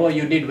 okay, oh,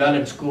 you did well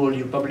in school,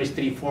 you published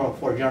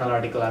 4 journal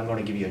articles, I'm going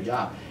to give you a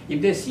job.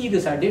 If they see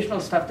this additional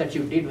stuff that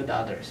you did with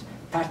others,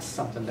 that's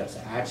something that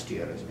adds to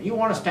your resume. You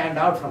want to stand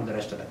out from the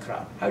rest of the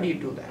crowd. How do you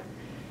do that?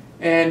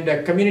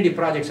 And community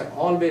projects are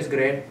always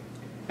great.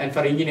 And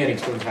for engineering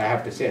students, I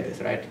have to say this,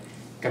 right?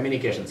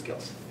 Communication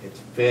skills, it's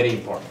very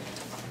important.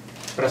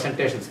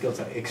 Presentation skills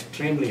are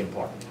extremely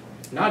important.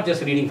 Not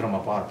just reading from a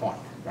PowerPoint,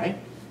 right?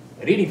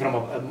 Reading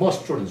from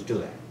most students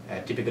do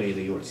that. Typically,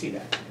 you will see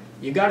that.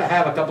 You got to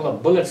have a couple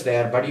of bullets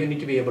there, but you need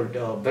to be able to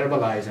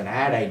verbalize and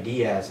add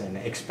ideas and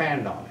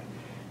expand on it.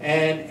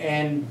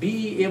 And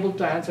be able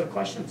to answer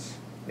questions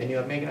when you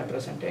are making a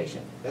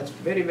presentation. That's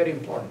very, very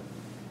important.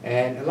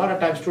 And a lot of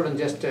times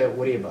students just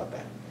worry about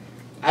that.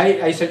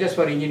 I suggest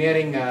for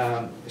engineering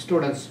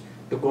students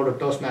to go to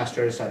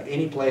Toastmasters or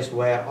any place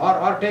where,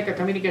 or take a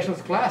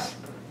communications class.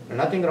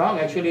 Nothing wrong.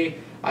 Actually,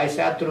 I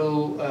sat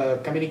through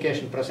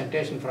communication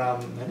presentation from,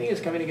 I think it's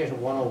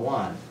Communication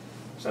 101.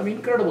 Some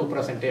incredible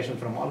presentation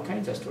from all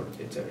kinds of students.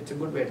 It's a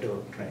good way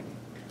to train.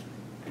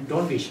 And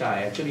don't be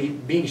shy. Actually,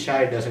 being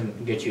shy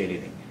doesn't get you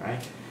anything,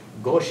 right?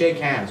 Go shake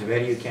hands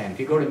where you can. If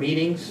you go to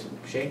meetings,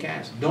 shake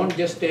hands. Don't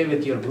just stay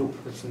with your group.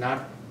 It's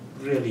not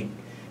really,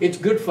 it's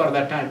good for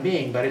that time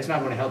being, but it's not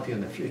going to help you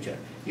in the future.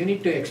 You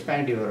need to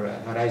expand your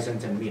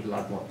horizons and meet a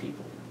lot more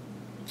people.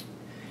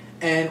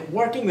 And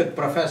working with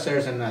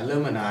professors and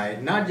alumni,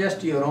 not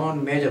just your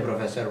own major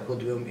professor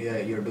with whom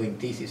you're doing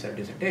thesis or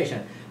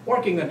dissertation,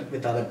 working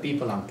with other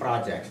people on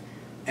projects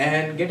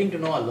and getting to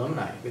know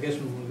alumni, because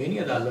many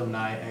of the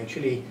alumni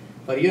actually,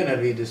 for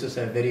UNLV, this is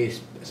a very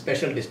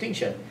special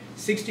distinction.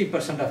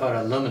 60% of our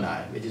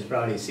alumni, which is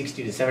probably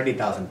 60 to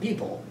 70,000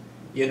 people,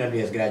 UNLV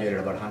has graduated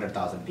about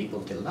 100,000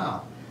 people till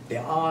now, they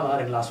all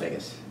are in Las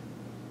Vegas.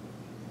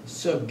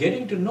 So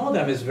getting to know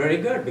them is very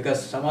good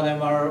because some of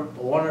them are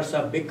owners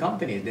of big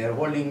companies. They're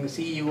holding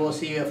CEO,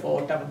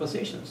 CFO type of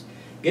positions.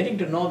 Getting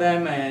to know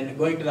them and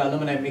going to the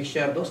alumni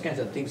mixture, those kinds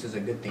of things is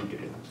a good thing to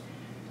do.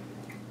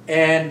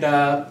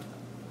 And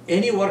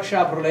any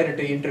workshop related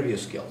to interview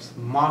skills,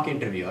 mock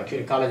interview.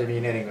 Actually, College of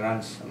Engineering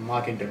runs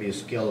mock interview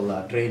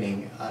skill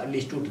training at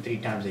least 2 to 3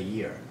 times a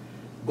year.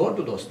 Go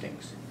to those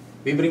things.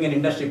 We bring in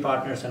industry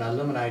partners and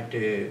alumni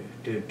to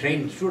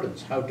train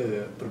students how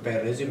to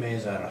prepare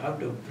resumes or how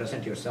to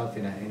present yourself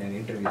in an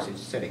interview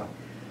setting.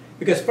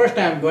 Because first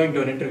time going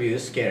to an interview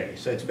is scary,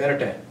 so it's better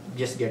to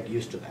just get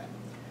used to that.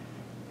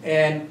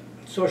 And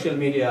social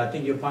media, I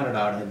think you pointed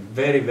out, is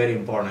very, very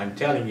important. I'm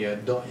telling you,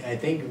 I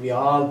think we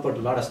all put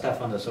a lot of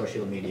stuff on the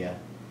social media.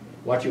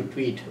 What you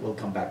tweet will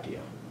come back to you.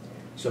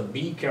 So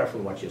be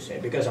careful what you say,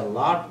 because a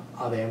lot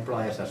of the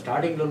employers are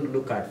starting to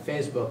look at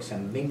Facebooks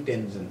and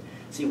LinkedIn's and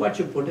see what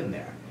you put in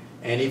there.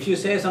 And if you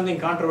say something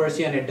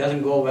controversial and it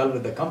doesn't go well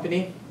with the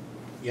company,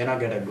 you're not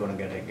going to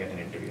get an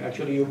interview.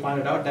 Actually, you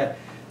pointed out that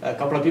a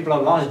couple of people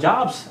have lost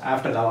jobs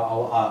after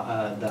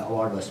the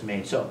award was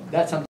made. So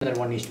that's something that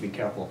one needs to be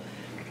careful.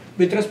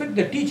 With respect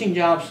to the teaching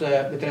jobs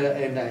in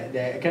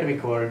the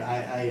academic world,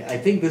 I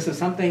think this is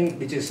something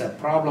which is a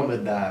problem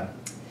with the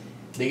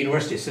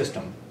university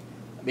system.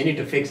 We need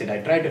to fix it. I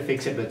tried to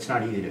fix it, but it's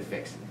not easy to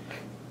fix.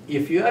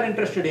 If you are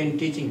interested in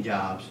teaching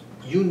jobs,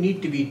 you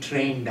need to be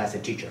trained as a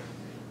teacher.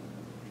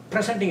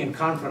 Presenting in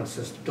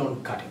conferences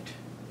don't cut it.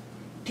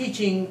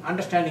 Teaching,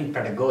 understanding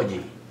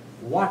pedagogy,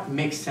 what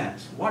makes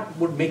sense? What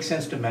would make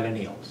sense to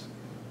millennials?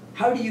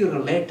 How do you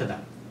relate to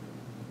them?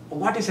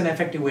 What is an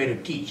effective way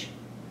to teach?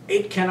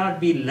 It cannot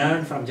be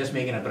learned from just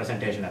making a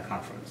presentation at a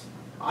conference.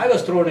 I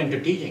was thrown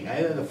into teaching.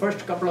 The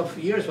first couple of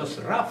years was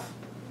rough.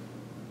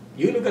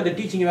 You look at the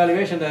teaching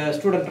evaluation, the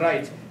student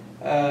writes,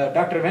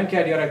 Dr.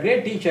 Venkat, you're a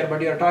great teacher,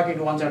 but you're talking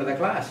to one side of the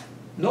class.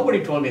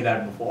 Nobody told me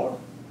that before.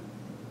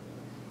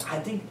 I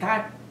think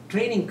that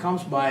training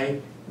comes by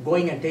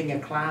going and taking a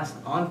class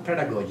on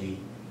pedagogy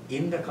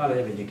in the College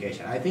of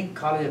Education. I think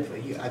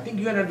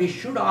UNLV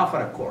should offer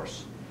a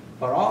course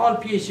for all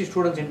PhD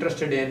students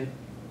interested in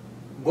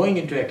going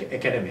into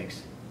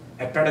academics,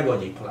 a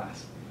pedagogy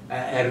class.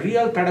 A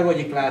real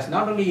pedagogy class,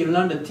 not only you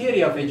learn the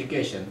theory of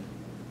education,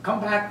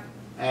 come back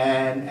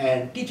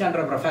and teach under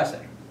a professor.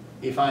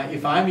 If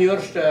I'm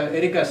yours,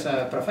 Erica's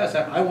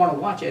professor, I want to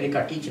watch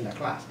Erica teach in the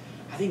class.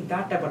 I think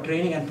that type of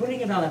training and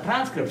putting it on a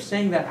transcript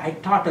saying that I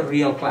taught a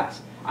real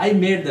class. I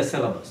made the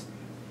syllabus.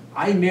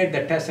 I made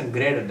the test and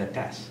graded the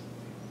test.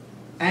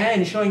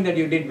 And showing that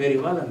you did very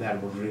well in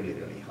that would really,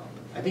 really help.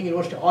 I think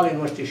all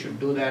universities should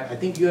do that. I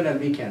think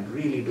UNLV can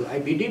really do.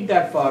 We did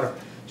that for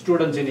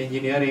students in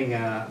engineering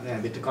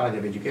with the College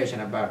of Education.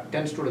 About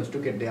 10 students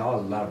took it. They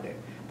all loved it.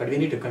 But we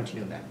need to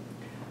continue that.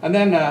 And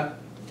then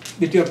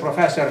with your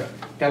professor,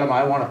 tell them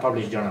I want to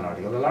publish journal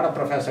article. A lot of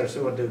professors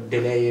would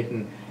delay it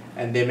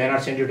and they may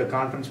not send you to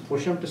conference.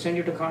 Push them to send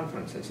you to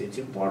conferences. It's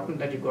important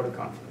that you go to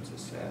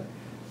conferences.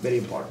 Very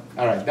important.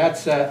 All right,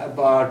 that's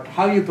about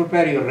how you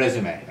prepare your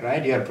resume,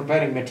 right? You're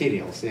preparing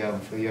materials.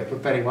 You're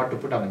preparing what to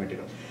put on the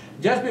material.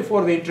 Just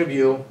before the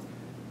interview,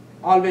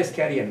 always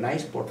carry a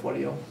nice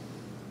portfolio.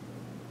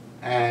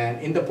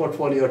 And in the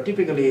portfolio,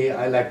 typically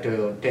I like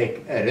to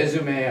take a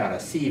resume or a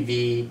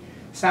CV,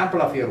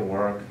 sample of your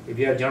work. If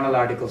you have journal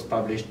articles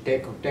published,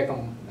 take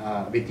them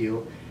with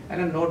you,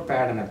 and a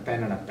notepad and a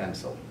pen and a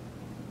pencil.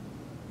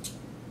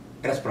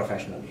 Dress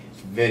professionally.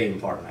 It's very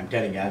important. I'm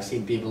telling you, I've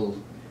seen people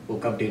who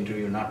come to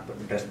interview not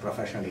dressed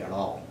professionally at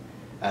all.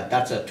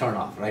 That's a turn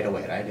off right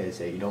away, right?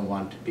 You don't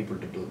want people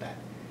to do that.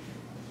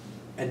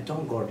 And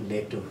don't go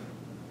late to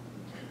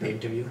the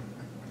interview.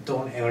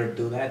 Don't ever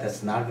do that.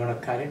 That's not going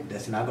to cut it.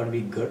 That's not going to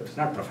be good. It's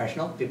not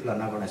professional. People are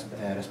not going to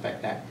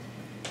respect that.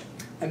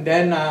 And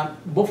then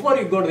before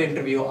you go to the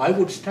interview, I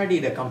would study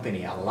the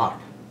company a lot.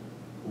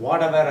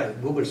 Whatever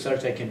Google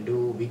search I can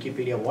do,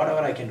 Wikipedia, whatever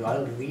I can do,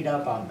 I'll read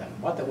up on them.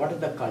 What is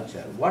the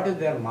culture? What is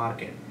their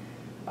market?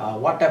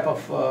 What type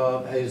of,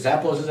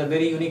 Zappos is a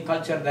very unique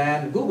culture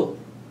than Google.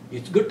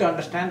 It's good to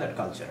understand that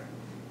culture.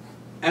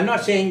 I'm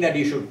not saying that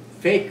you should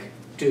fake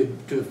to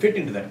fit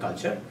into that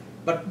culture,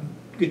 but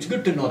it's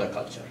good to know the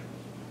culture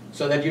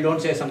so that you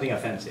don't say something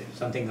offensive,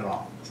 something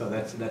wrong. So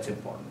that's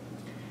important.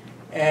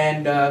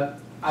 And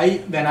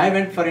when I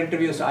went for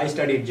interviews, I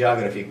studied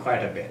geography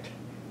quite a bit.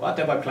 What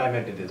type of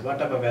climate it is, what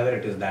type of weather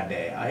it is that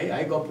day.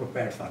 I go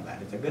prepared for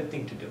that. It's a good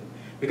thing to do.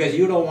 Because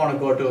you don't want to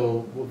go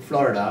to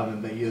Florida,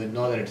 but you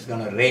know that it's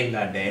going to rain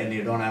that day and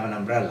you don't have an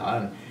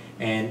umbrella,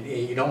 and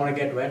you don't want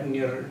to get wet and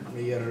your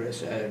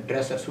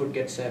dress or suit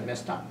gets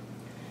messed up.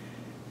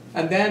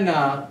 And then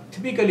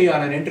typically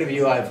on an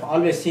interview, I've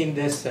always seen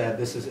this,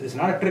 it's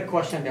not a trick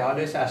question. They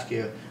always ask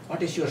you,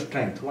 what is your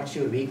strength? What's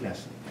your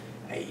weakness?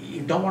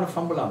 You don't want to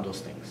fumble on those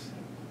things.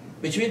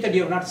 Which means that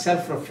you have not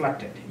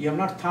self-reflected. You have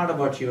not thought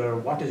about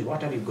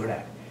what are you good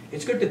at.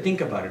 It's good to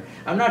think about it.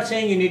 I'm not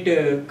saying you need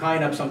to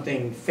kind up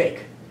something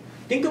fake.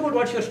 Think about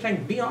what's your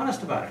strength. Be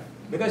honest about it.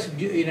 Because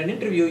in an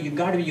interview, you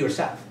got to be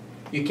yourself.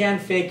 You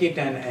can't fake it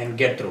and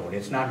get through it.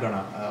 It's not going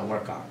to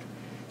work out.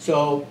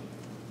 So,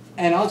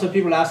 and also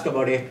people ask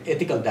about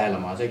ethical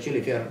dilemmas. Actually,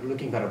 if you're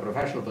looking for a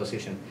professional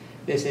position,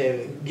 they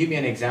say, give me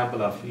an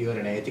example of you're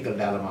in an ethical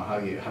dilemma, how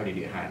did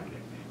you handle it?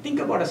 Think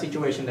about a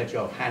situation that you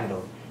have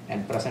handled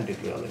and present it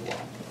really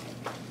well.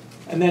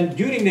 And then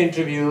during the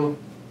interview,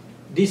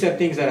 these are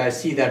things that I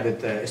see that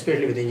with,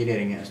 especially with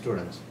engineering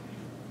students.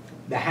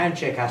 The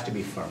handshake has to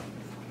be firm.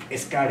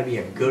 It's got to be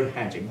a good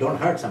handshake. Don't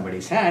hurt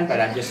somebody's hand, but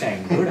I'm just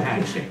saying good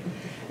handshake.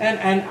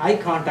 And eye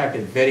contact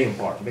is very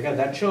important because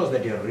that shows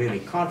that you're really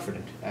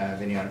confident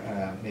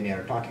when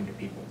you're talking to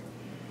people.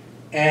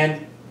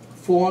 And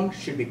phone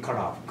should be cut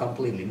off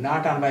completely,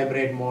 not on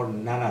vibrate mode,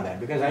 none of that.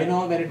 Because I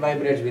know when it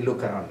vibrates, we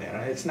look around there.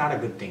 It's not a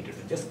good thing to do.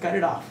 Just cut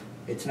it off.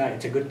 It's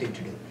a good thing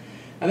to do.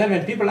 And then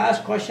when people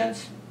ask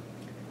questions,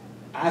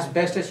 as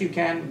best as you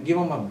can, give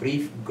them a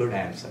brief, good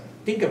answer.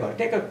 Think about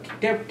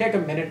it. Take a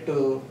minute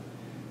to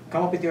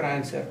come up with your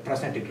answer,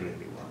 present it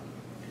really well.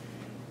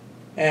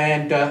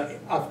 And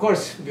of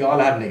course, we all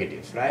have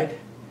negatives, right?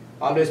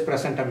 Always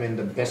present them in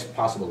the best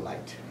possible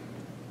light.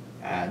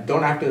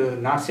 Don't have to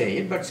not say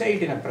it, but say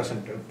it in a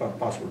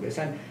possible way.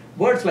 And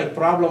words like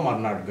problem are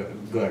not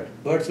good.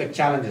 Words like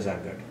challenges are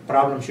good.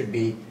 Problem should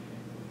be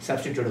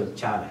substituted with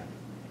challenge.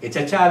 It's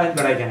a challenge,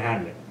 but I can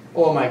handle it.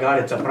 Oh my God,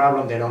 it's a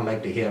problem, they don't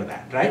like to hear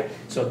that, right?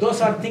 So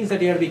those are things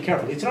that you have to be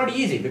careful. It's not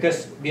easy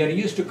because we are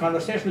used to,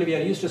 conversationally, we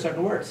are used to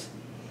certain words.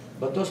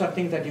 But those are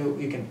things that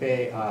you can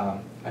pay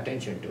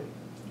attention to.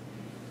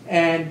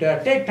 And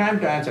take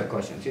time to answer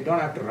questions. You don't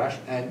have to rush.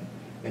 And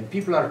when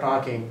people are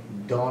talking,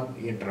 don't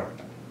interrupt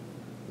them.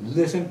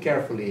 Listen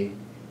carefully,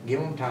 give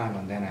them time,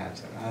 and then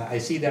answer. I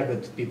see that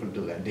with people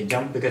do that. They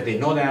jump because they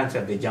know the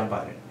answer, they jump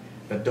at it.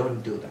 But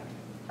don't do that.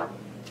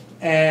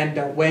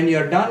 And when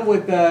you're done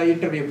with the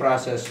interview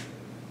process,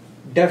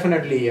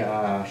 definitely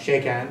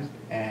shake hands.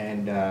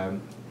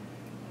 And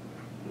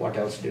what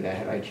else did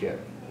I write here?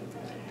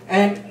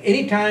 And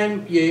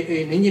anytime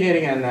in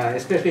engineering, and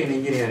especially in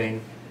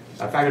engineering,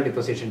 faculty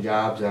position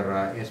jobs, or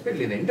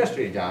especially in the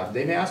industry jobs,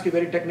 they may ask you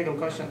very technical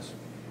questions.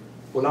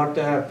 Pull out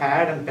the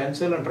pad and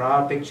pencil and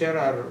draw a picture,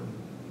 or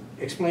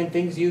explain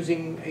things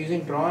using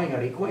drawing or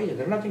equation.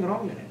 There's nothing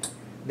wrong in it.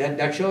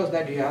 That shows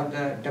that you have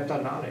the depth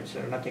of knowledge.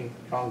 There's nothing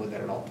wrong with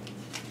that at all.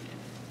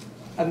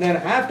 And then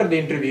after the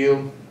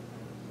interview,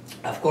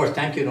 of course,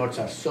 thank you notes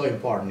are so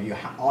important. You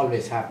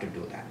always have to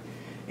do that.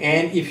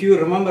 And if you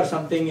remember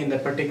something in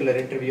that particular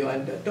interview,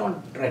 and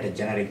don't write a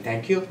generic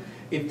thank you.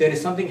 If there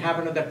is something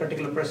happened to that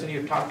particular person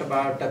you talked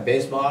about,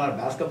 baseball or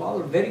basketball,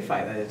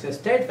 verify that. It's a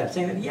state that,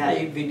 saying that, yeah,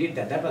 we did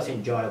that. That was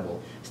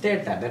enjoyable.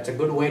 State that. That's a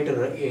good way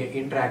to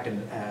interact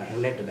and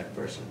relate to that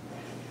person.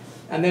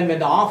 And then when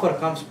the offer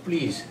comes,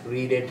 please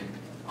read it,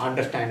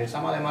 understand it.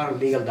 Some of them are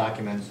legal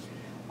documents.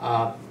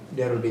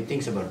 There will be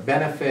things about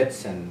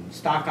benefits and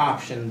stock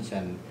options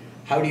and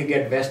how do you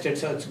get vested.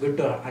 So it's good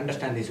to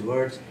understand these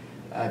words.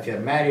 If you're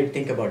married,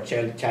 think about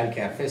child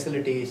care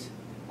facilities.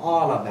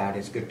 All of that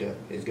is good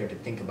to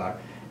think about.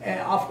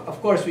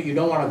 Of course, you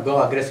don't want to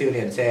go aggressively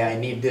and say, I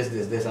need this,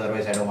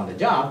 otherwise I don't want the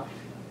job.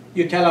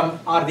 You tell them,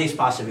 are these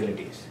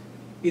possibilities?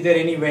 Is there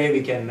any way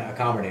we can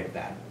accommodate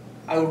that?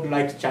 I would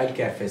like child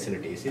care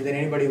facilities. Is there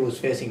anybody who's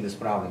facing this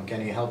problem?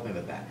 Can you help me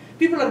with that?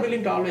 People are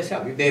willing to always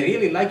help. If they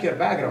really like your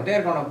background,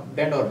 they're going to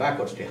bend over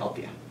backwards to help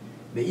you.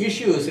 The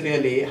issue is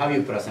really how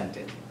you present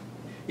it.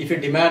 If you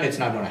demand, it's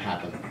not going to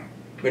happen.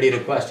 But you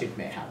request, it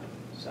may happen.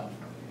 So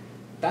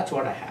that's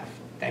what I have.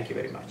 Thank you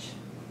very much.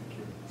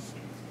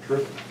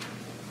 Terrific.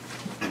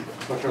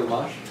 Dr.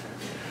 Lamash?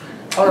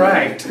 All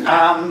right.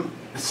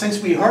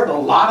 since we heard a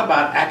lot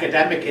about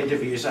academic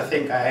interviews, I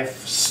think I've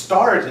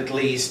started at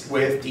least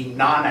with the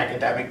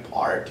non-academic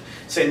part,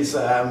 since,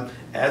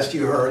 as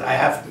you heard, I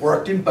have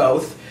worked in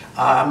both.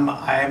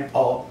 I'm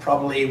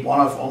probably one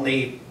of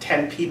only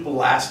 10 people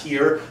last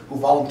year who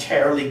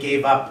voluntarily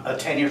gave up a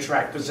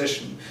tenure-track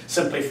position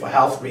simply for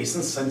health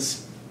reasons,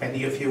 since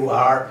many of you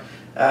are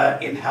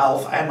in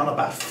health. I'm on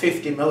about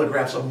 50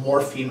 milligrams of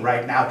morphine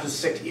right now to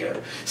sit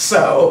here.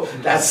 So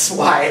that's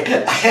why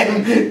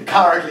I'm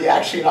currently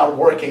actually not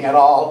working at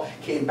all.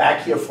 Came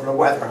back here for the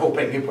weather,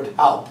 hoping it would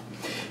help.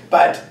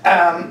 But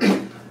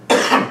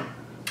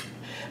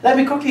let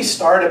me quickly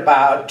start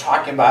about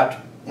talking about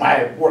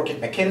my work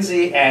at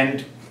McKinsey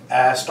and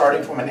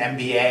starting from an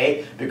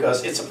MBA,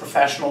 because it's a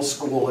professional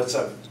school. It's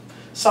a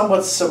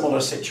somewhat similar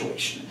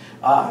situation.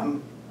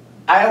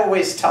 I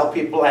always tell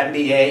people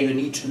MBA, you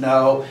need to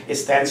know, it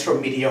stands for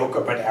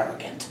mediocre but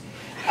arrogant.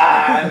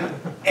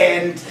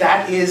 And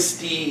that is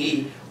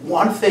the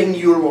one thing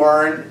you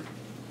learn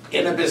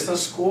in a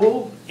business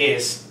school,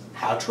 is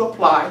how to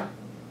apply,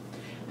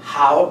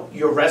 how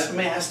your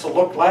resume has to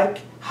look like,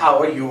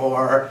 how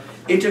your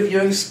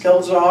interviewing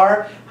skills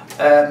are,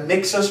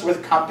 mixes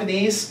with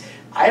companies.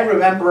 I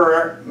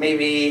remember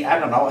maybe, I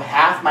don't know,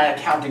 half my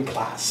accounting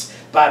class,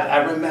 but I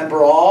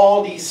remember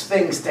all these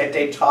things that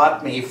they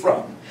taught me,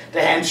 from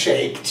the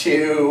handshake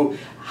to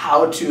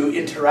how to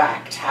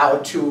interact, how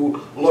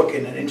to look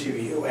in an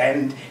interview.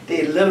 And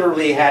they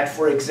literally had,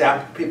 for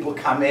example, people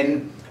come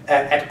in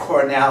at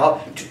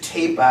Cornell to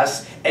tape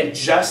us and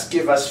just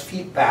give us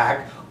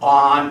feedback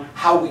on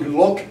how we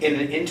look in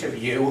an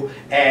interview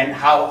and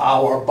how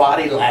our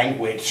body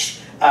language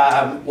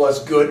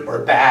was good or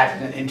bad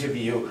in an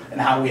interview,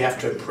 and how we have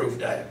to improve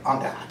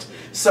on that.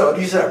 So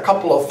these are a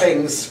couple of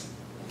things,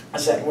 I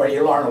said, where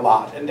you learn a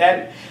lot. And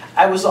then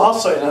I was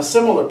also in a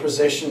similar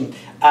position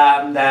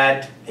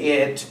that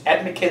at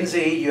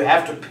McKinsey you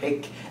have to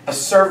pick a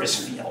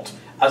service field.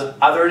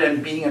 Other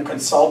than being a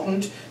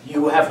consultant,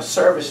 you have a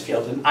service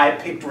field, and I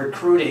picked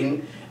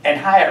recruiting and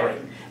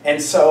hiring.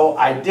 And so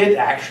I did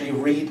actually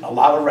read a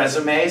lot of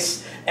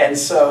resumes, and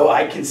so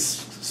I can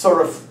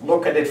sort of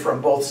look at it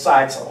from both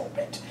sides a little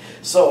bit.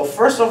 So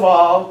first of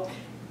all,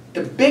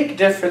 the big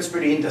difference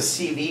between the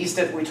CVs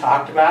that we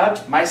talked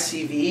about, my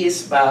CV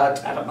is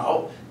about, I don't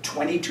know,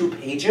 22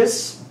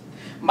 pages.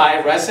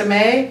 My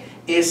resume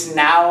is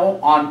now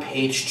on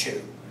page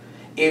 2.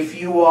 If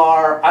you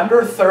are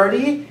under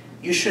 30,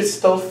 you should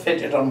still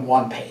fit it on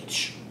 1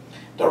 page.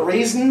 The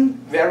reason,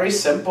 very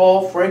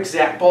simple. For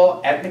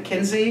example, at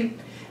McKinsey,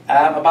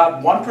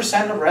 about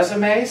 1% of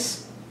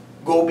resumes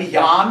go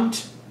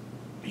beyond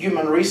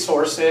human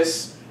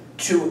resources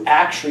to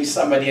actually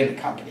somebody in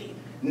the company.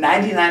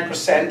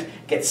 99%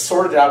 gets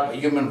sorted out by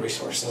human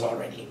resources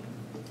already.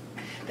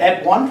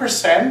 That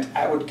 1%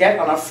 I would get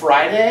on a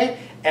Friday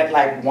at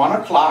like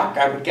 1 o'clock.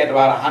 I would get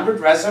about 100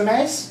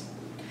 resumes,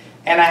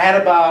 and I had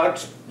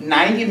about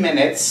 90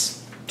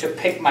 minutes to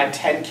pick my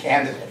 10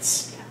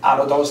 candidates out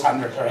of those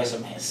 100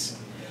 resumes.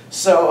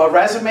 So a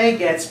resume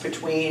gets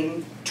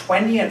between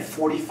 20 and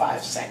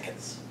 45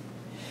 seconds.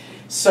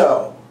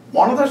 So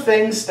one of the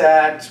things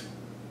that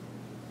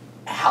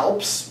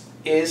helps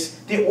is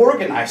they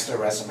organize their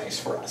resumes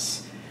for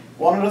us.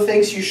 One of the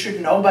things you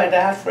should know by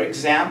that, for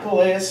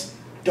example, is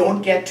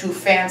don't get too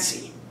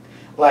fancy.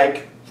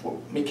 Like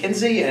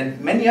McKinsey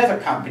and many other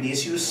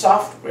companies use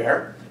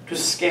software to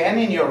scan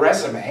in your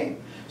resume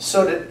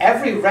so that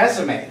every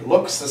resume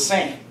looks the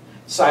same.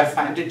 So I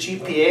find the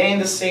GPA in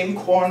the same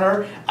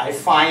corner, I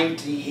find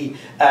the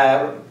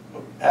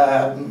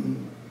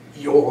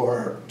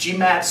your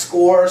GMAT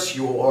scores,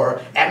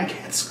 your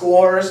MCAT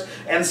scores,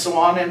 and so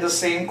on in the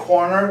same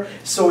corner,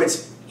 so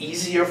it's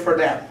easier for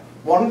them.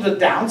 One of the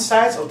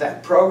downsides of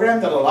that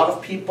program that a lot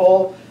of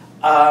people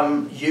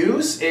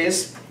use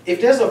is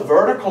if there's a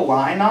vertical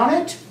line on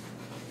it,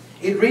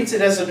 it reads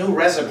it as a new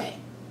resume.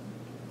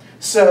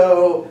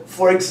 So,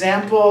 for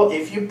example,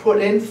 if you put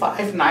in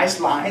 5 nice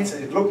lines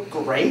and it looked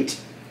great,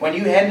 when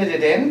you handed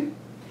it in,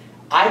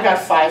 I got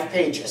 5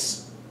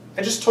 pages.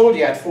 I just told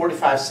you I had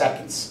 45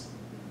 seconds.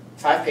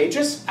 5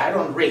 pages? I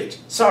don't read.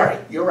 Sorry,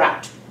 you're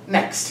out.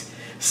 Next.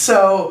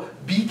 So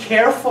be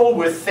careful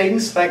with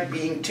things like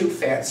being too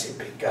fancy.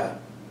 Pick a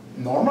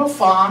normal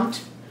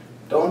font.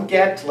 Don't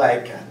get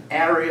like an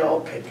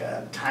Arial. Pick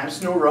a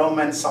Times New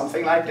Roman,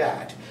 something like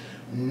that.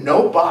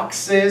 No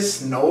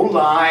boxes, no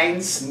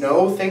lines,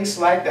 no things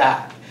like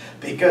that.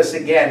 Because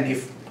again,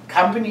 if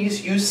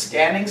companies use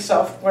scanning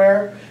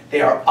software,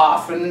 they are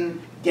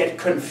often get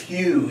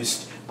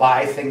confused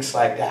by things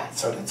like that.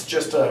 So that's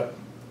just a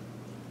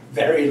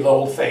very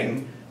low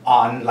thing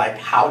on like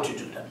how to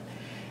do them.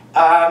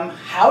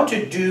 How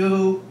to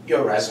do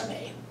your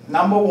resume.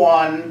 Number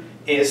 1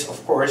 is,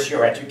 of course,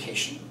 your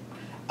education.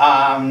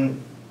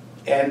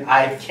 And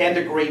I can't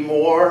agree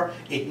more.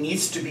 It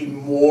needs to be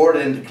more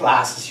than the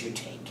classes you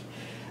take.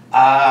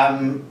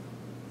 I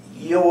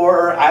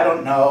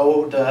don't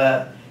know,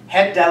 the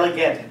head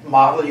delegate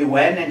Model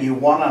UN and you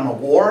won an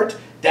award,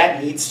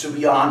 that needs to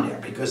be on there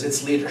because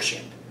it's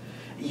leadership.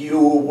 You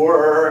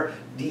were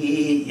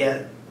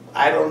the,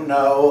 I don't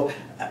know,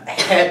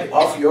 head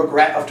of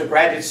the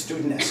Graduate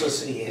Student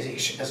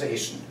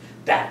Association.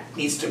 That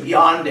needs to be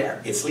on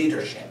there. It's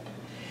leadership.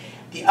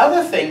 The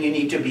other thing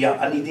needs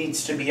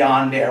to be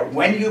on there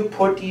when you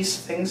put these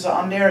things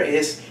on there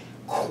is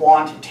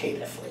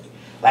quantitatively.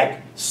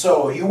 Like,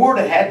 so you were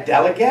the head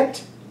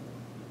delegate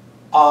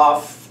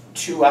of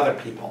 2 other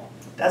people.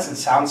 Doesn't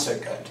sound so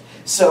good.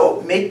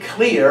 So make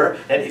clear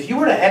that if you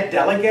were the head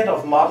delegate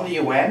of Model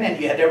UN and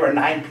there were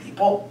 9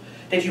 people,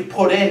 that you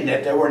put in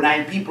that there were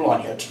 9 people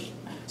on your team.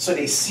 So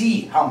they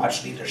see how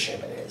much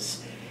leadership it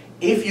is.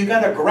 If you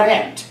got a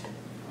grant,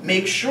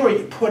 make sure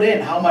you put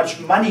in how much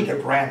money the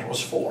grant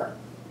was for.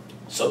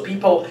 So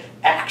people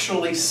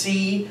actually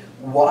see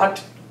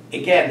what,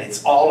 again,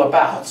 it's all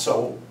about.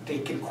 So they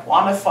can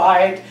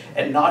quantify it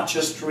and not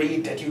just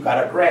read that you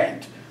got a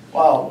grant.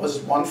 Well, was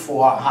one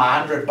for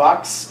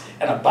 $100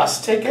 and a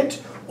bus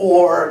ticket?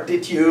 Or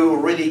did you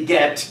really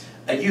get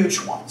a huge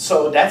one?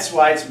 So that's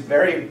why it's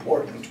very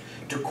important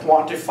to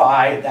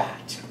quantify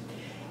that.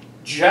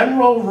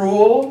 General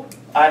rule,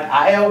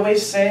 I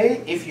always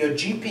say, if your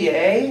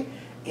GPA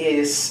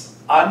is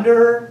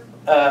under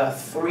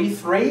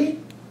 3.3,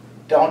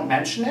 don't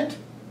mention it.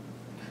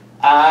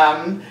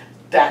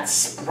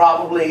 That's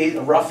probably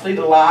roughly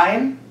the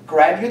line.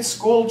 Graduate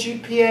school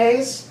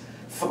GPAs,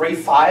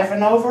 3.5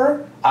 and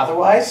over.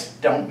 Otherwise,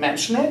 don't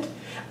mention it.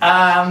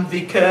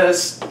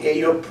 Because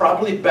you're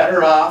probably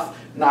better off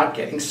not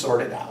getting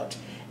sorted out.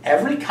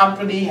 Every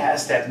company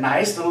has that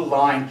nice little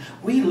line,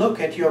 we look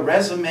at your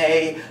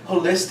resume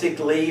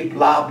holistically,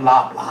 blah,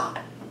 blah, blah.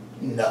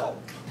 No,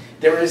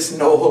 there is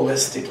no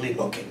holistically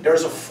looking.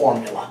 There's a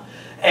formula.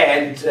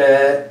 And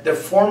the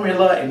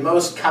formula in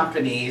most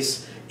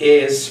companies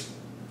is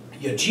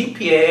your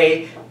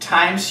GPA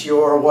times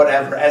your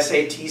whatever,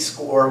 SAT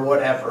score,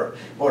 whatever.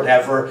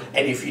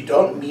 And if you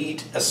don't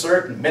meet a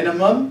certain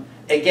minimum,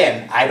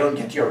 again, I don't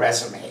get your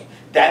resume.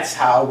 That's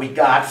how we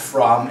got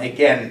from,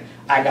 again,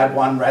 I got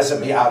 1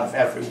 resume out of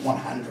every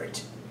 100.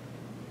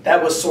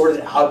 That was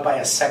sorted out by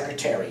a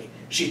secretary.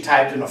 She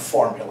typed in a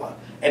formula.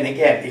 And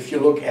again, if you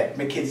look at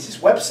McKinsey's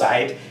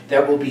website,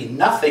 there will be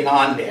nothing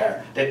on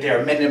there that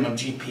there are minimum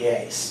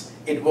GPAs.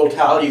 It will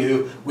tell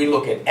you, we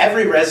look at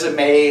every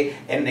resume,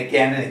 and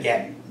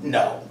again,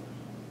 no.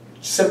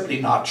 Simply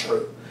not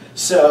true.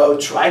 So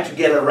try to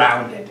get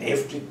around it.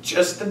 If it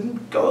just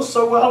didn't go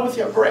so well with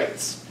your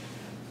grades,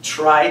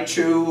 try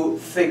to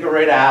figure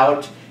it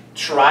out.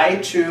 Try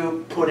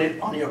to put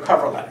it on your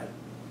cover letter.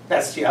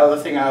 That's the other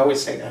thing I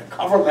always say. The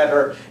cover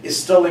letter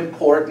is still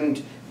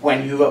important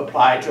when you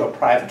apply to a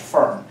private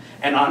firm.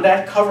 And on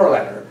that cover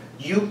letter,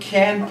 you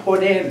can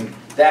put in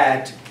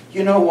that,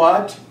 you know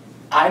what,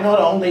 I not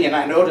only, and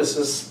I know this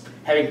is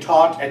having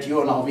taught at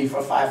UNLV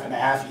for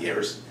 5.5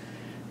 years,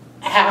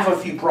 half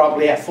of you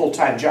probably have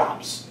full-time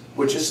jobs,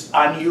 which is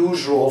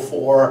unusual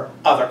for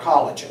other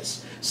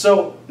colleges.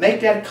 So make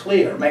that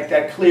clear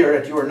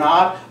that you are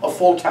not a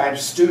full-time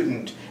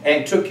student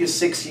and it took you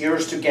 6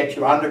 years to get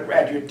your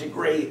undergraduate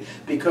degree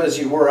because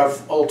you were a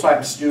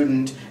full-time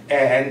student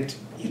and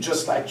you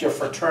just liked your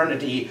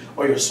fraternity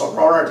or your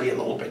sorority a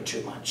little bit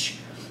too much.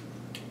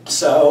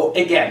 So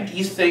again,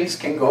 these things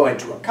can go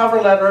into a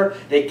cover letter,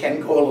 they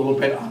can go a little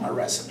bit on a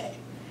resume.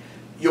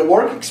 Your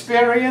work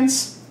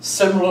experience,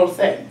 similar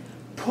thing.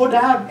 Put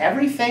out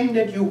everything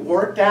that you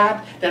worked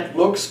at that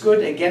looks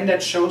good, again,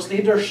 that shows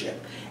leadership.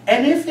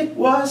 And if it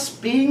was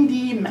being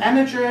the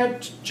manager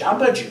at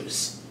Jamba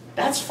Juice,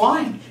 that's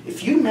fine.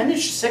 If you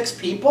managed 6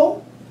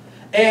 people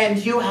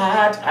and you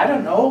had, I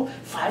don't know,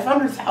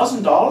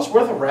 $500,000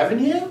 worth of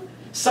revenue,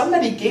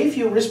 somebody gave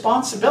you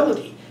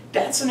responsibility.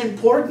 That's an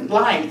important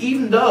line,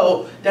 even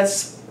though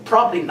that's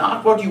probably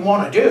not what you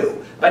want to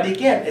do. But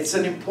again, it's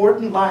an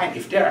important line.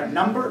 If there are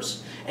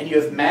numbers and you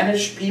have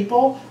managed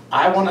people,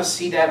 I want to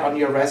see that on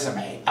your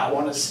resume. I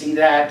want to see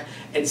that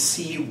and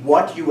see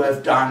what you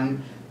have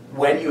done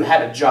when you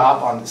had a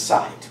job on the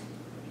side.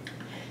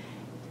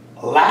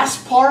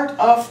 Last part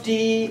of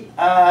the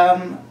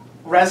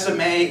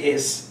resume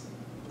is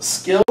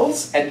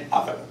skills and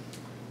other.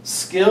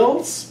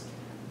 Skills,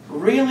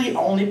 really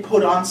only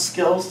put on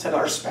skills that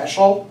are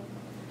special.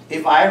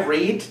 If I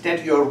read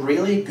that you're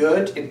really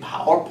good in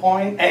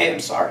PowerPoint,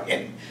 in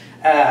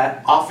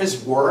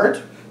Office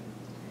Word,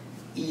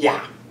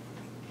 yeah,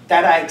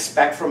 that I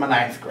expect from a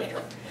 9th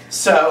grader.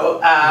 So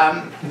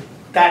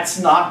that's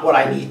not what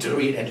I need to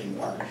read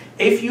anymore.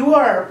 If you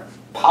are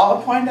a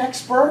PowerPoint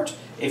expert,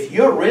 if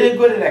you're really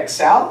good at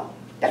Excel,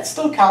 that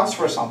still counts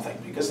for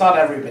something because not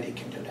everybody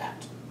can do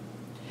that.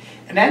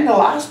 And then the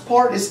last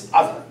part is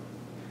other.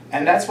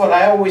 And that's what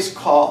I always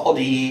call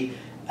the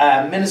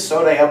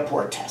Minnesota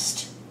airport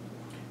test.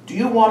 Do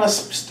you want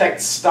to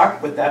get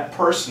stuck with that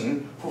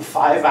person for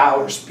 5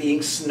 hours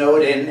being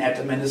snowed in at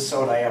the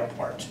Minnesota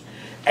airport?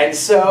 And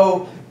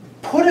so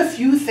put a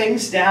few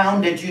things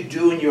down that you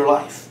do in your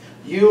life.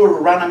 You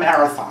run a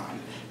marathon.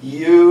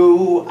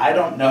 You, I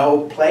don't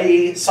know,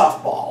 play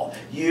softball.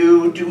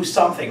 You do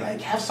something,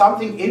 like have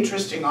something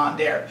interesting on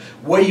there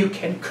where you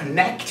can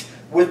connect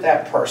with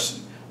that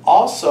person.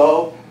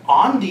 Also,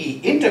 on the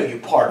interview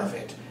part of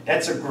it,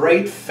 that's a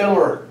great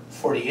filler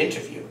for the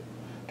interview.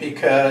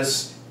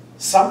 because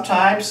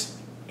sometimes,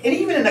 and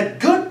even in a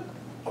good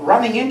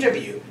running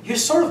interview, you're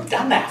sort of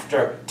done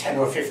after 10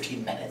 or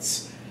 15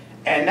 minutes.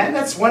 And then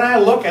that's when I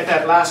look at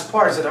that last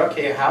part, I said,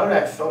 okay, how did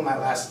I fill my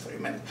last 3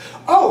 minutes?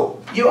 Oh,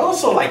 you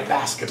also like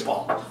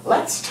basketball.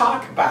 Let's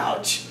talk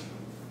about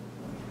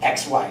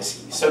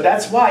XYZ. So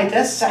that's why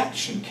this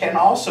section can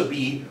also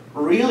be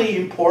really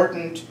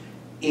important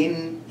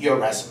in your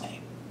resume.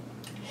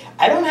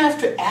 I don't have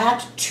to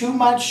add too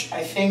much.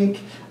 I think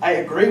I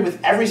agree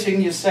with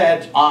everything you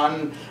said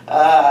on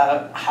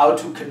how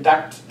to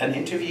conduct an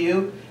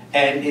interview,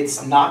 and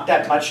it's not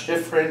that much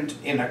different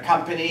in a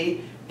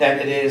company than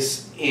it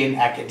is in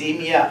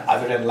academia,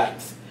 other than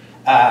length.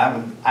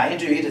 I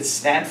interviewed at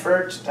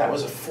Stanford. That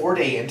was a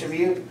 4-day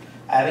interview.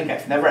 I think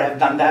I've never have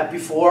done that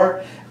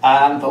before.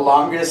 The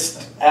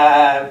longest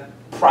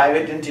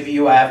private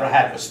interview I ever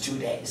had was 2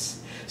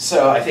 days.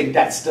 So I think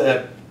that's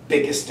the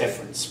biggest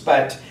difference.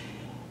 But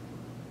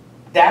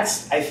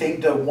that's, I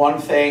think, the one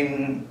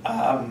thing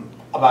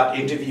about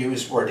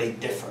interviews where they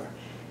differ.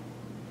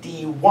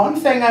 The one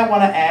thing I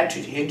want to add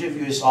to the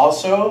interviews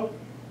also,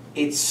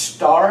 it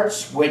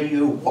starts when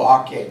you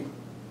walk in.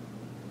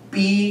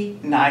 Be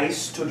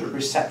nice to the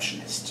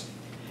receptionist.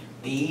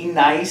 Be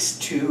nice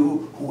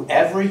to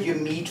whoever you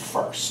meet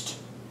first.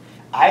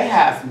 I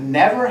have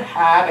never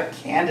had a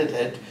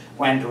candidate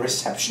when the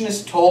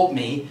receptionist told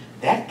me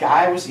that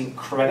guy was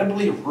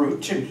incredibly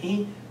rude to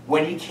me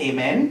when he came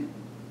in,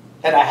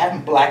 that I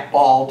haven't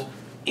blackballed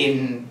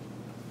in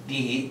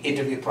the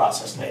interview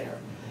process later.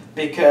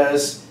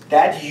 Because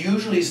that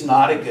usually is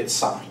not a good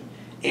sign.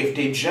 If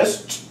they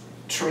just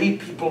treat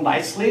people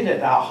nicely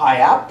that are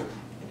high up,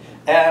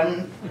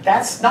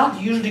 that's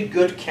not usually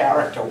good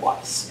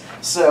character-wise.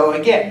 So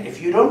again, if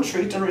you don't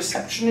treat the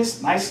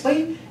receptionist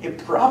nicely, it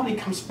probably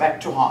comes back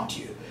to haunt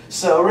you.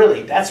 So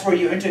really, that's where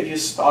your interview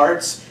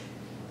starts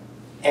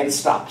and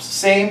stops.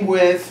 Same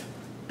with,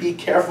 be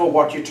careful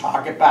what you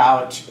talk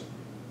about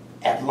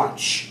at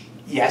lunch.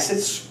 Yes,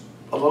 it's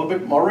a little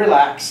bit more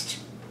relaxed.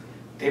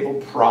 They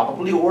will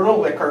probably order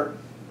liquor.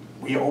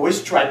 We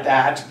always dread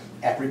that.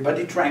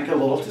 Everybody drank a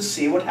little to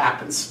see what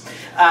happens.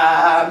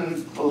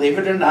 Believe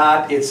it or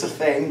not, it's a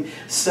thing.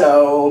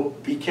 So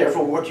be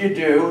careful what you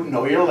do,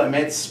 know your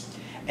limits.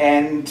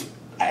 And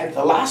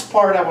the last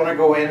part I want to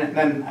go in, and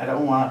then I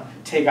don't want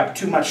to take up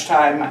too much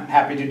time, I'm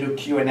happy to do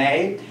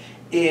Q&A,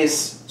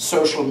 is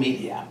social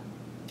media.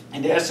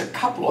 And there's a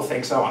couple of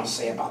things I want to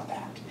say about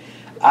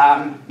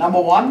that.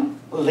 Number one,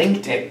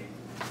 LinkedIn.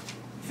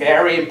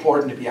 Very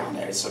important to be on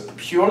there. It's a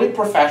purely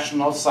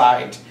professional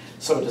site.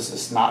 So this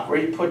is not where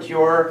you put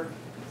your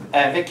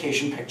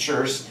vacation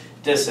pictures.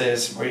 This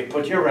is where you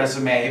put your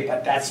resume,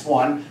 but that's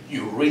one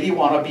you really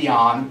want to be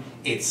on.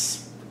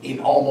 It's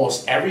in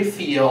almost every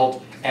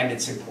field, and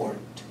it's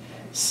important.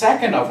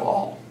 Second of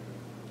all,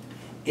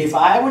 if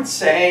I would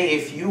say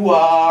if you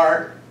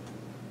are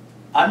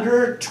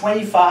under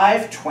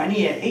 25,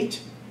 28,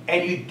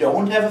 and you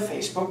don't have a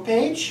Facebook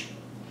page,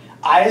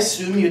 I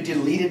assume you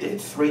deleted it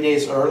 3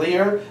 days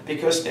earlier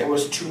because there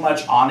was too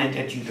much on it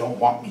that you don't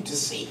want me to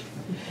see.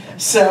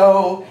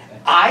 So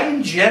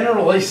I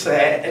generally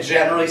say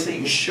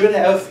you should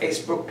have a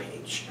Facebook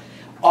page.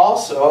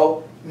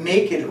 Also,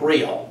 make it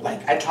real.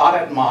 Like I taught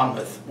at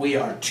Monmouth, we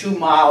are 2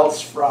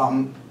 miles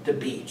from the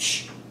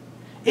beach.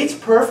 It's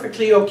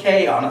perfectly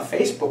okay on a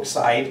Facebook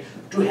site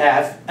to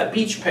have a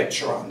beach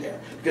picture on there.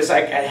 Because I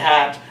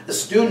had a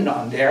student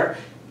on there,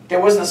 there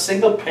wasn't a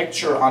single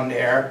picture on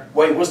there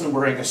where he wasn't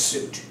wearing a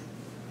suit.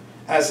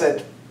 And I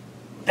said,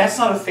 that's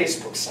not a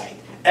Facebook site.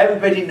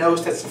 Everybody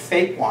knows that's a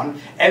fake one.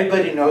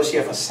 Everybody knows you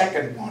have a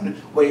second one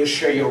where you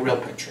share your real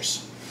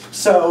pictures.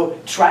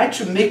 So try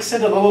to mix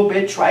it a little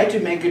bit, try to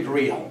make it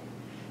real.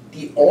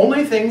 The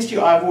only things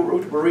I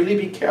would really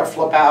be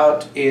careful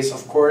about is,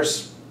 of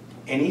course,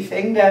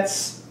 anything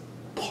that's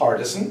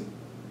partisan,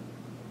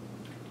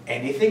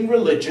 anything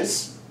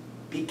religious.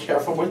 Be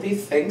careful with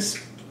these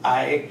things.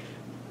 I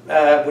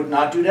would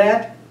not do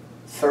that.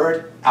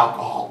 Third,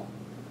 alcohol.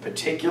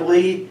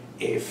 Particularly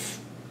if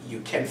you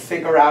can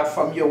figure out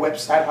from your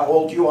website how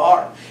old you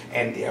are.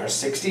 And there are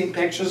 16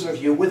 pictures of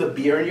you with a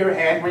beer in your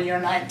hand when you're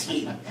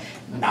 19.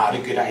 Not a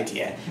good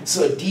idea.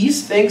 So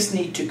these things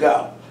need to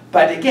go.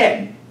 But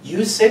again,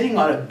 you sitting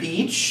on a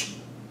beach,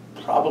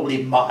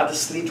 probably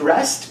modestly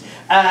dressed,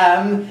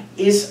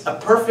 is a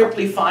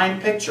perfectly fine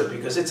picture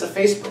because it's a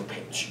Facebook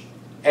page.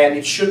 And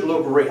it should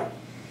look real.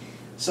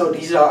 So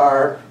these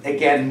are,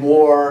 again,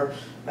 more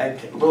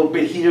like a little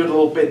bit here, a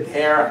little bit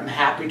there. I'm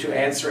happy to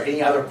answer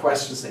any other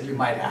questions that you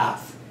might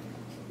have.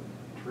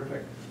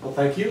 Terrific. Well,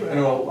 thank you. And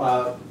we'll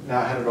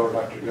now hand it over to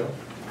Dr. Gill.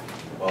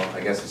 Well,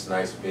 I guess it's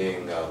nice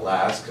being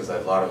last because a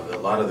lot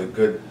of the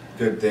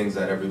good things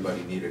that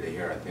everybody needed to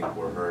hear, I think,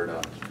 were heard.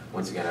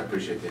 Once again, I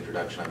appreciate the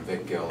introduction. I'm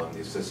Vic Gill. I'm the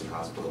Assistant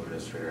Hospital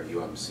Administrator at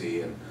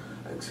UMC, and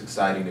it's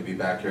exciting to be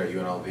back here at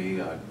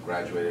UNLV. I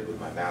graduated with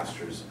my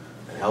master's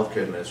in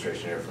healthcare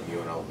administration here from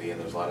UNLV,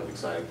 and there's a lot of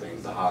exciting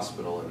things the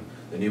hospital and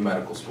the new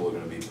medical school are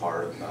going to be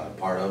part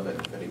of. And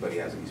if anybody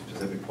has any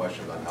specific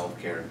questions on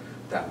healthcare,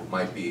 that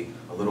might be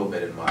a little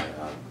bit in my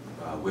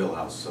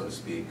wheelhouse, so to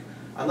speak.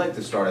 I'd like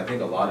to start. I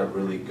think a lot of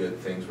really good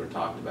things were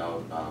talked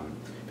about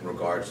in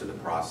regards to the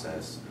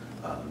process,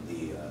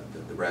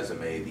 the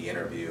resume, the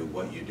interview,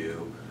 what you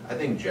do. I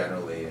think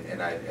generally, and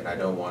I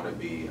don't want to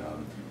be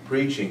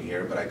preaching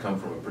here, but I come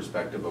from a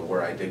perspective of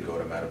where I did go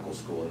to medical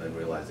school and then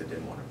realized I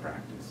didn't want to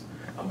practice.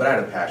 But I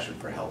had a passion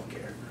for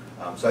healthcare.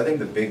 So I think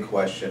the big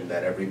question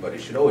that everybody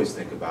should always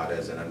think about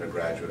as an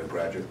undergraduate or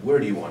graduate, where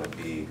do you want to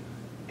be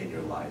in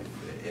your life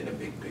in a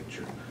big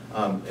picture?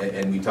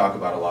 And we talk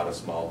about a lot of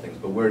small things,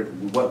 but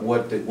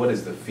what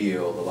is the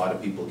field? A lot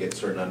of people get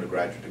certain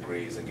undergraduate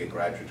degrees and get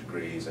graduate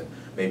degrees and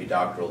maybe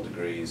doctoral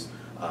degrees,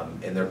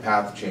 and their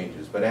path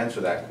changes. But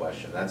answer that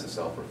question. That's a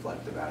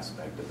self-reflective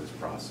aspect of this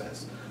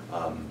process.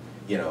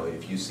 You know,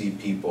 if you see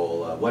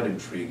people, what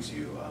intrigues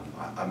you?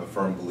 I'm a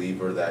firm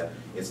believer that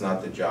it's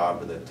not the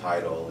job or the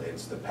title,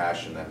 it's the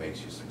passion that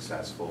makes you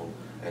successful.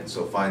 And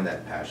so find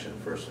that passion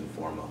first and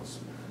foremost.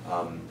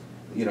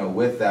 You know,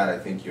 with that, I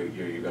think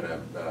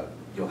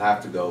you'll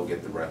have to go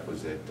get the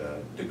requisite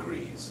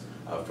degrees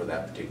for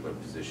that particular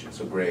position.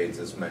 So grades,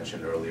 as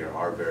mentioned earlier,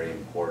 are very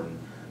important.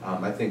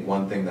 I think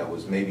one thing that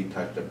was maybe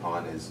touched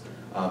upon is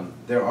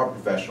there are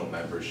professional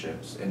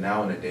memberships, and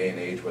now in a day and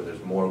age where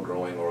there's more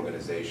growing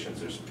organizations,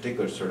 there's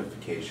particular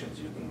certifications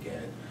you can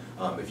get.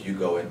 If you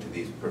go into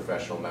these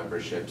professional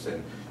memberships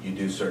and you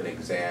do certain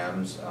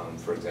exams,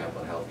 for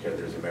example in healthcare,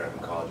 there's American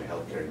College of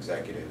Healthcare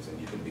Executives, and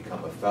you can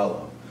become a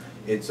fellow.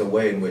 It's a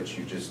way in which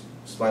you just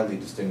slightly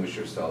distinguish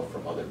yourself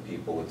from other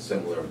people with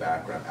similar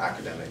background,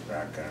 academic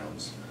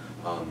backgrounds.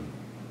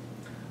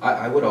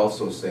 I would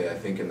also say, I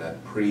think in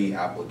that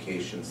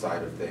pre-application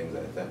side of things,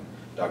 I think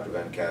Dr.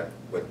 Venkat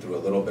went through a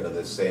little bit of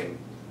the same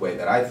way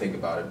that I think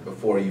about it.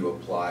 Before you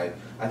apply,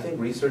 I think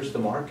research the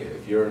market.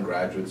 If you're in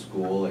graduate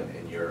school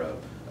and you're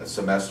a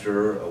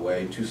semester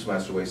away, 2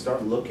 semesters away,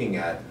 start looking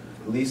at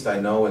least I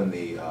know in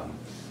the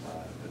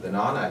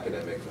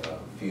non-academic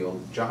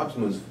field, jobs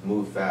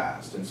move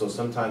fast, and so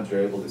sometimes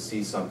you're able to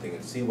see something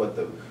and see what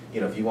the,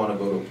 you know, if you want to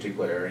go to a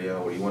particular area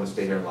or you want to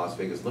stay here in Las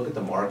Vegas, look at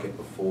the market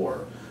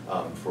before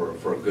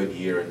for a good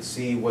year and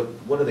see what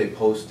are they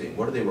posting,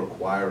 what are they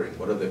requiring,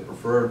 what are the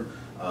preferred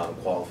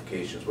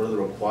qualifications, what are the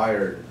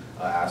required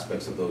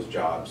aspects of those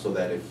jobs, so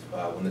that if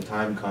when the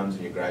time comes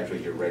and you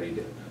graduate, you're ready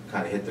to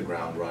kind of hit the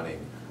ground running.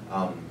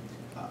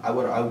 I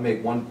would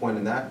make one point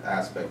in that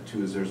aspect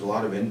too, is there's a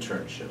lot of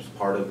internships.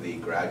 Part of the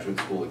graduate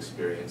school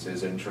experience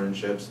is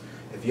internships.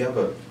 If you have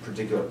a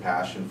particular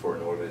passion for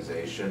an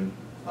organization,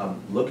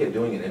 look at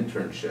doing an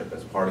internship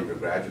as part of your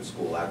graduate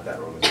school at that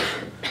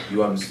organization.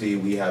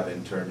 UMC, we have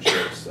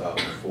internships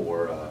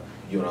for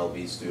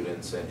UNLV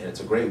students, and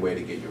it's a great way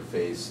to get your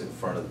face in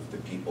front of the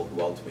people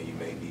who ultimately you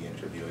may be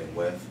interviewing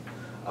with.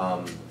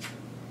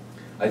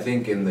 I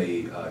think in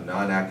the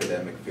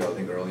non-academic field, I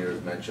think earlier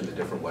as mentioned the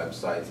different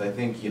websites, I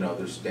think, you know,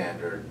 there's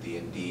standard, the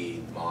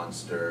Indeed,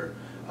 Monster,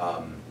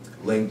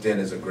 LinkedIn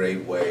is a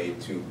great way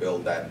to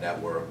build that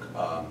network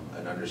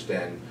and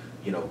understand,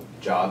 you know,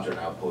 jobs are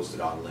now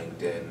posted on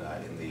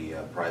LinkedIn in the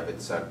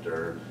private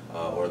sector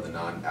or the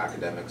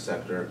non-academic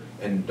sector,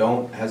 and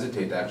don't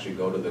hesitate to actually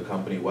go to the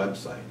company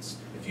websites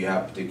if you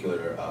have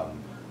particular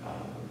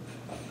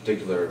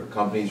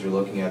companies you're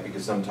looking at,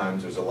 because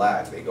sometimes there's a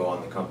lag. They go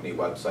on the company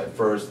website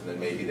first, and then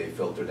maybe they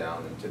filter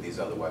down into these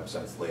other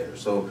websites later.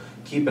 So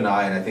keep an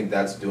eye, and I think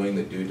that's doing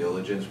the due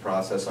diligence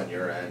process on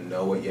your end.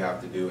 Know what you have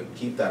to do, and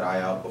keep that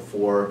eye out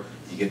before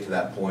you get to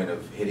that point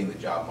of hitting the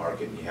job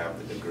market and you have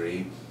the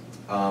degree.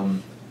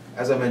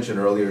 As I mentioned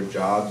earlier,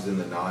 jobs in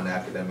the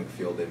non-academic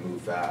field, they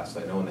move fast.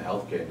 I know in the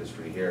healthcare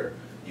industry here,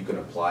 you can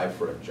apply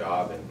for a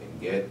job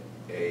and get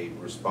a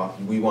response.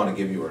 We want to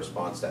give you a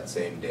response that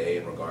same day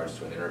in regards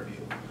to an interview.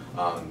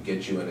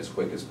 Get you in as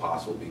quick as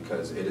possible,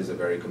 because it is a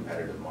very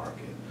competitive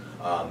market.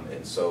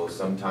 And so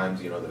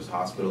sometimes, you know, there's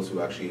hospitals who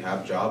actually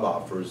have job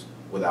offers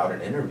without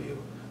an interview,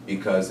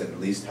 because in at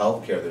least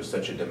healthcare, there's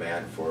such a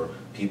demand for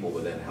people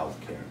within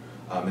healthcare.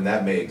 And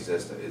that may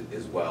exist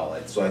as well.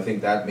 And so I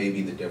think that may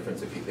be the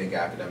difference if you think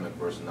academic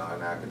versus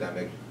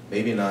non-academic.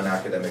 Maybe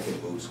non-academic,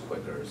 it moves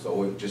quicker.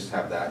 So just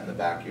have that in the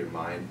back of your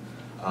mind.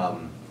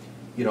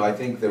 You know, I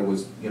think there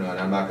was, you know, and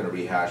I'm not going to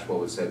rehash what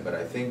was said, but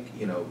I think,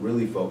 you know,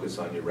 really focus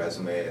on your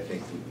resume. I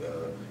think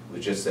we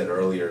just said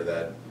earlier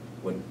that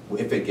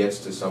if it gets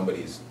to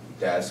somebody's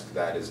desk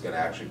that is going to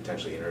actually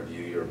potentially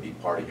interview you or be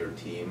part of your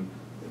team,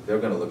 they're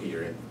going to look at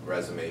your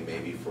resume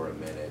maybe for a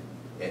minute.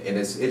 And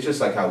it's just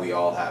like how we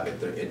all have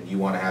it, and you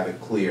want to have it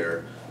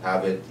clear,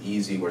 have it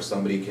easy where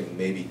somebody can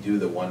maybe do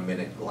the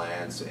 1-minute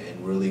glance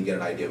and really get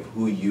an idea of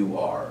who you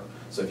are.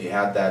 So if you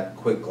have that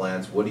quick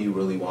glance, what do you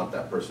really want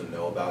that person to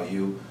know about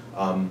you?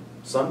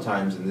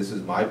 Sometimes, and this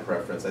is my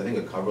preference, I think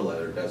a cover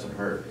letter doesn't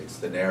hurt. It's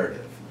the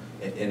narrative,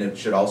 and it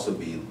should also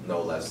be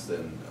no less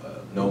than,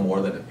 no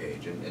more than a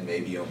page, and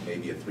maybe a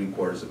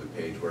 3/4 of a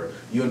page where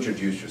you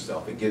introduce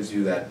yourself. It gives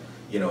you that,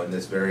 you know, in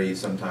this very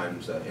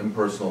sometimes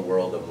impersonal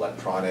world of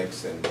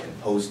electronics and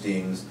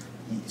postings,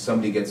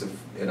 somebody gets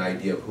an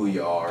idea of who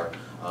you are.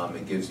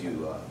 It gives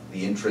you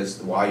the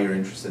interest, why you're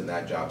interested in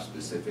that job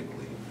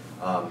specifically.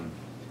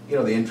 You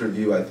know, the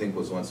interview, I think,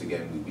 was once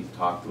again, we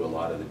talked through a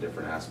lot of the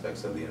different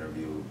aspects of the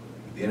interview.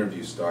 the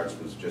interview starts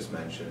was just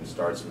mentioned,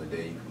 starts from the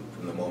day,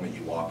 from the moment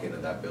you walk into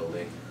that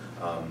building.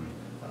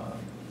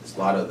 A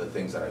lot of the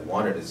things that I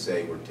wanted to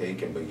say were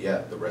taken, but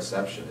yet the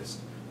receptionist,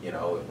 you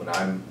know,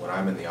 when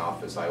I'm in the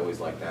office, I always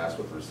like to ask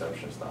what the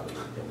receptionist thought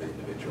of the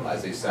individual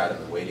as they sat in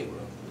the waiting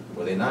room.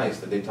 Were they nice?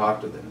 Did they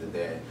talk to them? Did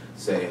they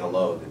say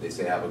hello? Did they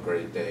say have a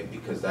great day?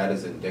 Because that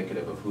is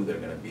indicative of who they're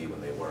going to be when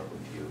they work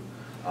with you.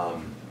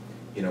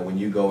 You know, when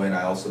you go in,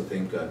 I also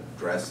think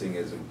dressing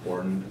is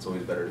important. It's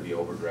always better to be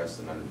overdressed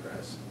than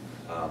underdressed.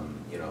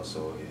 You know,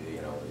 so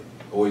you know,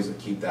 always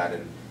keep that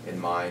in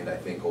mind. I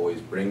think always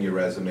bring your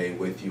resume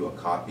with you, a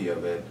copy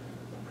of it,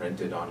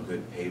 printed on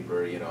good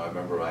paper. You know, I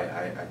remember I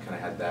kind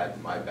of had that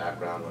in my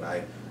background when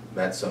I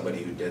met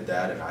somebody who did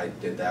that, and I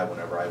did that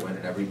whenever I went,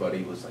 and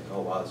everybody was like,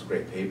 oh wow, this is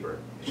great paper.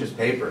 It's just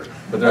paper.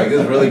 But they're like,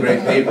 this is really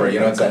great paper, you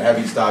know, it's that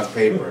heavy stock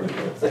paper.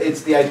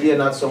 It's the idea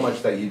not so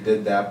much that you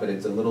did that, but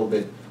it's a little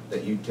bit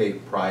that you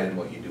take pride in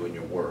what you do in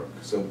your work.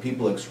 So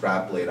people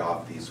extrapolate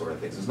off these sort of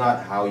things. It's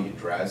not how you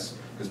dress,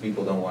 because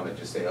people don't want to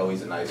just say, oh,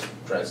 he's a nice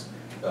dressed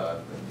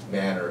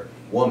man or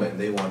woman.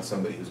 They want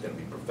somebody who's going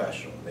to be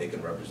professional. They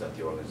can represent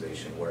the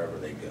organization wherever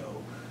they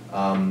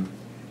go.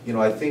 You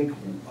know, I think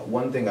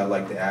one thing I'd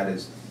like to add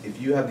is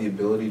if you have the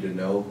ability to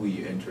know who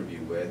you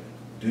interview with,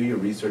 do your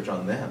research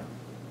on them.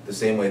 The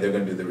same way they're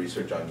going to do the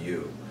research on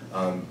you.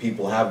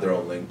 People have their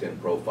own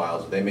LinkedIn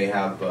profiles. They may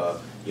have,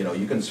 you know,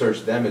 you can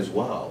search them as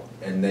well,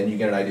 and then you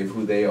get an idea of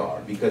who they are.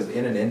 Because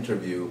in an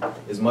interview,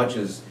 as much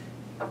as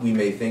we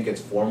may think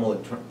it's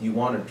formal, you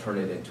want to turn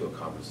it into a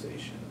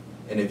conversation.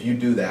 And if you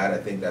do that, I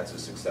think that's a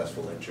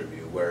successful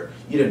interview, where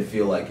you didn't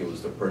feel like it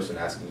was the person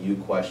asking you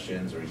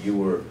questions, or you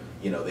were,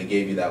 you know, they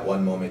gave you that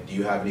one moment, do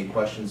you have any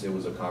questions? It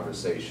was a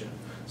conversation.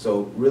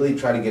 So really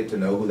try to get to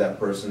know who that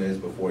person is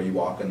before you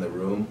walk in the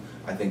room.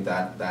 I think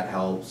that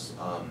helps.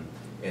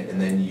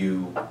 And then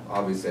you,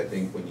 obviously, I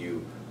think when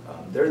you,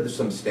 there's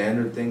some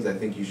standard things I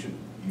think you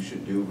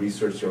should do.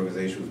 Research the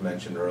organization was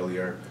mentioned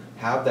earlier.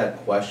 Have that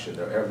question.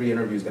 Every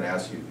interview is going to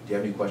ask you, do you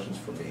have any questions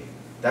for me?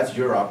 That's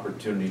your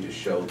opportunity to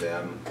show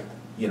them.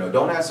 You know,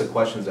 don't ask the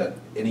questions that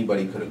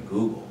anybody could have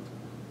Googled.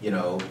 You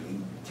know,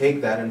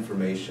 take that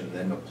information and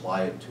then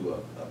apply it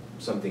to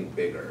something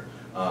bigger.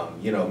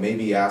 You know,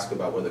 maybe ask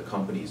about where the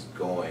company's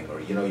going, or,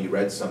 you know, you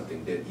read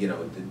something,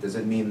 does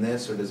it mean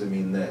this or does it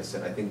mean this?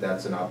 And I think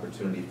that's an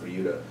opportunity for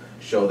you to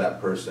show that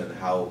person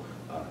how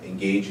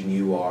engaging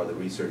you are, the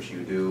research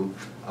you do.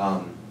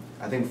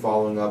 I think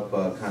following up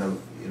kind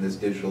of in this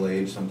digital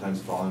age,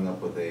 sometimes following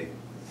up with a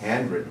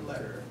handwritten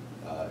letter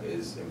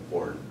is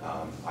important.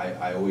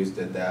 I always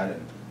did that,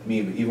 and I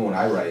mean, even when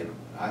I write,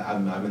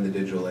 I'm in the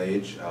digital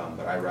age,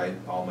 but I write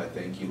all my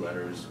thank you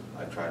letters.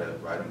 I try to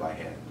write them by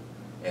hand.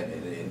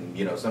 And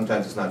you know,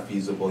 sometimes it's not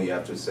feasible, you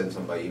have to send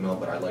some by email,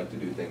 but I like to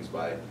do things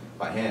by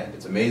hand.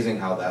 It's amazing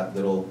how that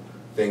little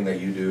thing that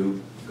you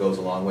do goes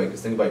a long way,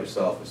 because think about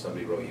yourself, if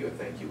somebody wrote you a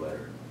thank you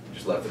letter, you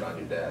just left it on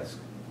your desk.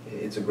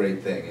 It's a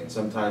great thing, and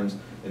sometimes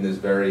in this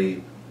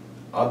very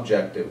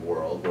objective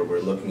world where we're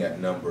looking at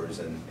numbers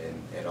and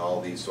all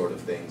these sort of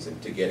things,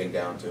 and to getting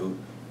down to,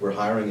 we're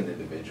hiring an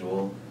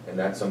individual, and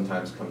that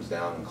sometimes comes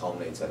down and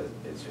culminates at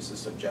it's just a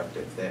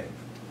subjective thing.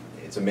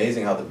 It's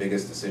amazing how the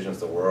biggest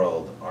decisions in the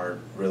world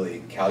aren't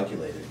really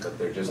calculated, but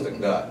they're just a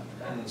gut.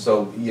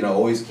 So, you know,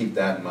 always keep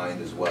that in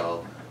mind as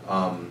well.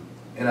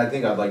 And I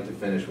think I'd like to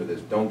finish with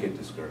this: don't get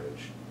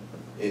discouraged.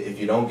 If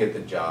you don't get the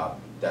job,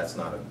 that's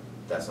not a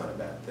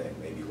bad thing.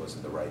 Maybe it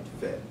wasn't the right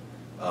fit.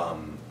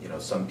 You know,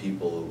 some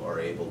people are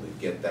able to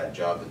get that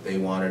job that they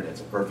wanted.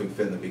 It's a perfect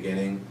fit in the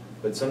beginning,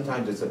 but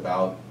sometimes it's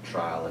about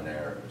trial and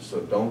error. So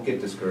don't get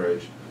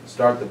discouraged.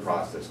 Start the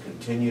process.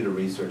 Continue to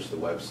research the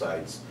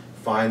websites.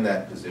 Find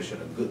that position.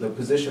 The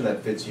position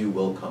that fits you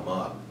will come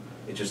up.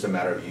 It's just a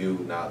matter of you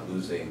not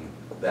losing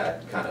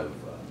that kind of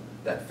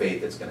that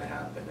faith that's going to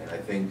happen. And I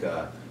think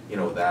you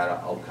know, that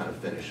I'll kind of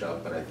finish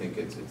up. But I think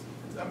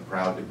I'm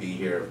proud to be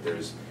here. If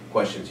there's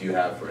questions you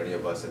have for any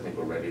of us, I think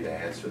we're ready to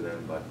answer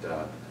them. But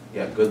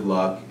yeah, good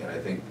luck. And I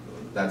think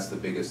that's the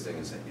biggest thing,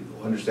 is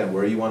understand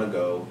where you want to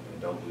go,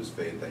 and don't lose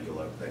faith that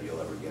you'll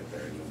ever get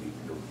there, and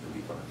you'll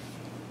be fine.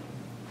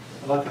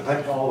 I'd like to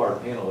thank all of our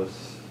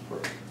panelists for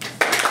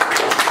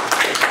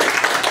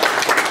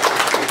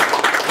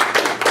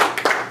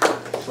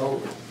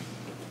so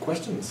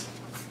questions.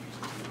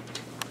 I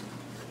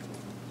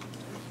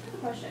have a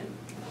question.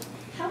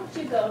 How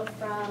did you go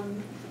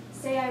from,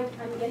 say I'm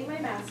getting my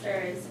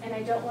master's and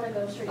I don't want to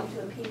go straight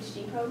into a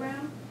PhD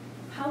program,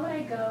 how would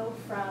I go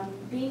from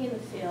being in the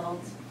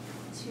field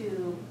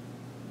to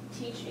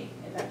teaching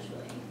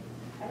eventually?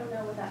 I don't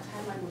know what that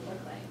timeline would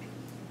look like.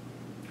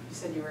 You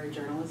said you were a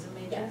journalism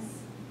major? Yes.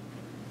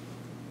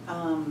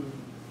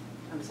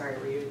 I'm sorry,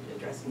 were you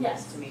addressing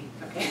Yes. this to me?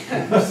 Okay.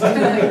 I'm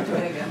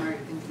already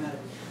thinking about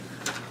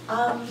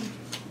it.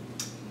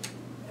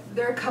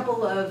 There are a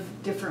couple of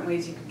different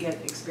ways you could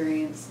get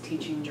experience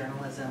teaching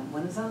journalism.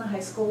 One is on the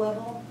high school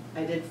level.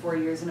 I did 4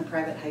 years in a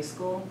private high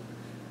school.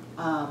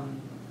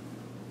 And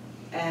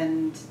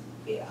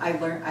I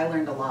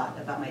learned a lot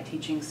about my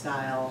teaching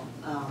style.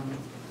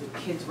 The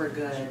kids were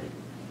good.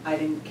 I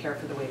didn't care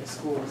for the way the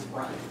school was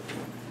run.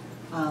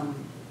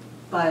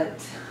 But,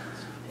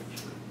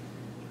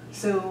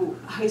 so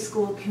high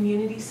school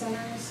community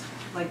centers,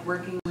 like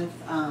working with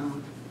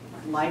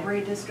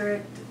library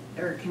district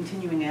or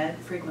continuing ed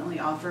frequently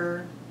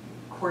offer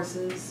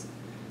courses.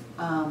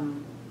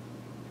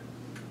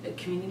 At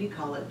community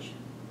college,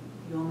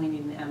 you only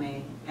need an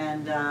MA,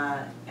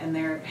 and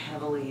they're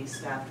heavily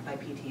staffed by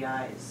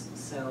PTIs.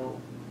 So,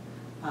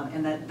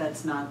 and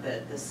that's not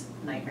this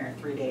nightmare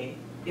 3-day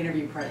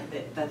interview part.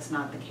 That's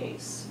not the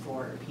case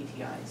for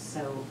PTIs.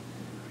 So,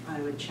 I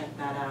would check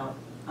that out.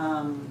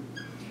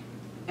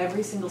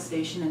 Every single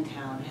station in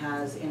town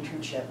has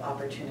internship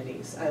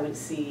opportunities. I would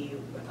see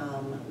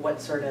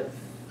what sort of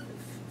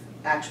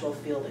actual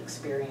field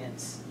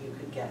experience you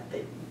could get.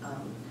 That,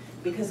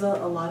 because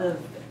a lot of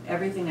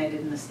everything I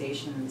did in the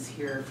stations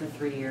here for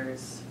 3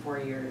 years, 4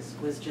 years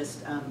was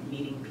just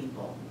meeting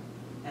people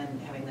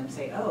and having them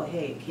say, oh,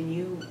 hey, can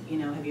you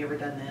have you ever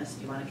done this?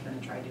 Do you want to come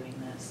and try doing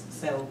this?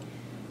 So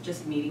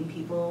just meeting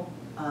people,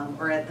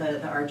 or at the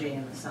RJ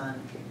in the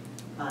Sun,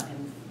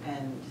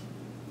 and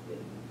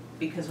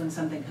because when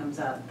something comes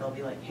up, they'll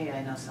be like, hey,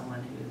 I know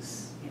someone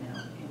who's,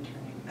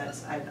 interning.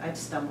 I've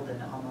stumbled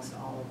into almost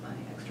all of my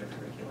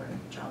extracurricular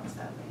jobs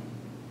that way.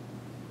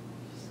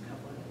 Just a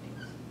couple of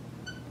ideas.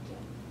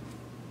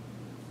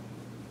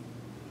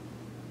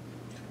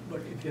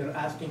 But if you're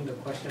asking the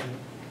question,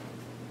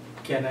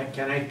 can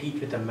I teach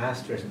with a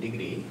master's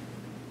degree?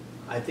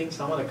 I think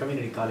some of the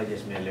community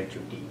colleges may let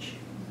you teach.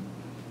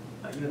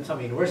 Even some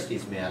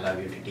universities may allow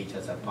you to teach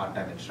as a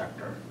part-time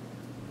instructor.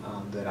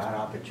 There are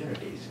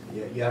opportunities.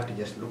 You have to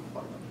just look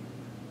for them.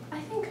 I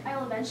think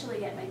I'll eventually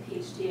get my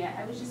PhD.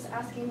 I was just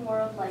asking more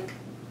of like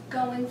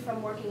going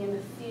from working in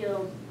the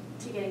field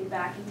to getting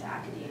back into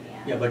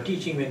academia. Yeah, but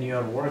teaching when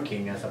you're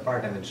working as a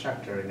part-time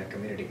instructor in a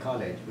community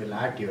college will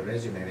add to your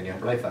resume when you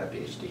apply for a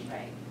PhD.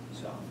 Right.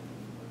 So.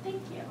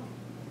 Thank you.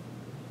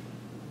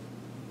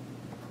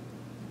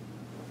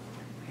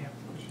 I have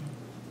a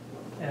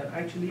question.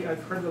 Actually,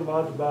 I've heard a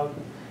lot about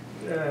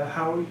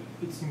how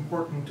it's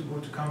important to go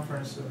to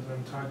conferences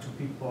and talk to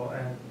people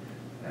and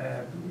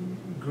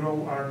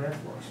grow our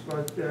networks.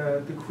 But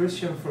the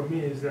question for me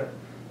is that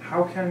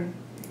how can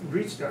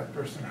reach that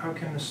person? How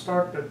can I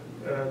start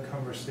that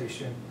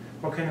conversation?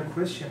 What kind of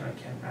question I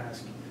can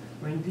ask?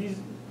 I mean,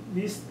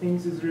 these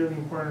things is really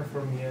important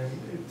for me, and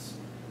it's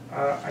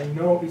I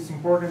know it's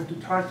important to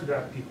talk to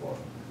that people.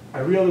 I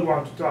really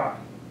want to talk,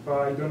 but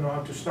I don't know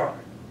how to start.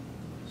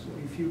 So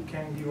if you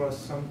can give us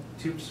some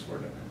tips for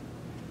that.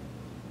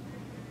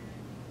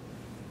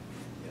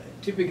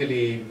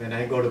 Typically, when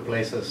I go to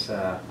places,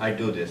 I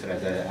do this.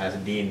 As a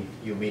dean,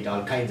 you meet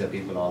all kinds of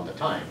people all the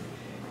time.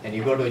 And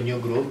you go to a new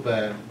group,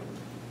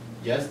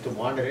 just to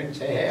wander in and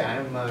say, hey,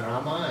 I'm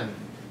Rama,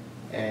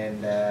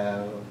 and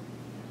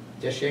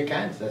just shake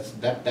hands.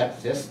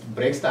 That just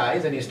breaks the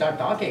ice, and you start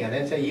talking. And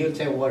then you'll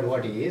say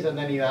what he is, and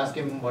then you ask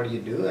him, what do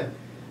you do?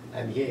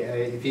 And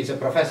if he's a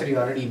professor, you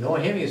already know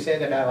him. You say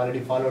that I've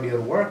already followed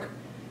your work,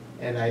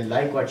 and I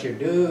like what you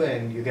do,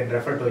 and you can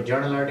refer to a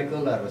journal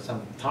article or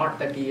some thought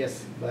that he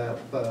has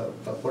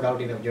put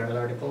out in a journal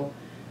article.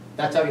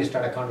 That's how you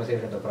start a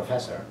conversation with the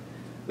professor.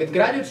 With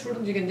graduate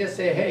students, you can just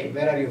say, hey,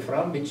 where are you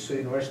from, which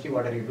university,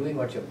 what are you doing,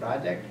 what's your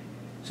project?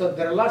 So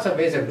there are lots of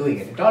ways of doing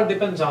it. It all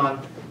depends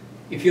on,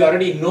 if you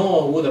already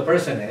know who the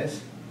person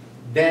is,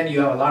 then you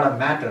have a lot of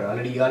matter.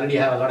 You already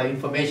have a lot of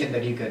information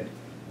that you could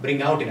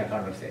bring out in a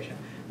conversation.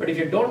 But if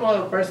you don't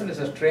know the person, is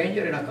a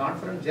stranger in a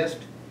conference, just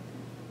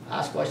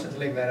ask questions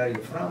like, where are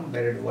you from,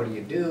 what do you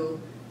do?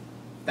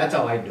 That's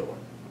how I do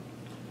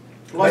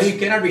it. But you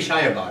cannot be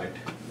shy about it.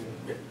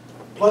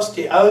 Plus,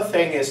 the other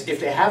thing is, if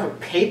they have a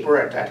paper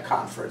at that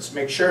conference,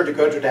 make sure to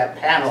go to that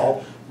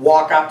panel,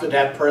 walk up to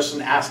that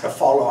person, ask a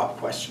follow-up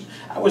question.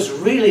 I was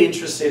really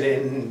interested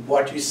in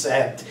what you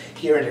said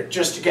here and there,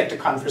 just to get the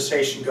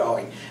conversation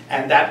going,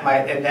 and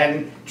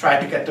then try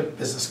to get the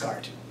business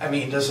card. I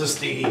mean, this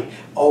is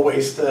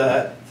always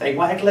the thing.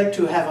 Well, I'd like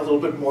to have a little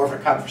bit more of a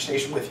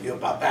conversation with you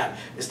about that.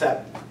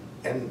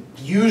 And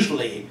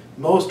usually,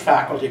 most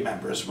faculty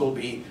members will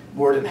be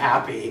more than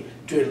happy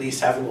to at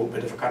least have a little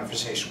bit of a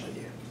conversation with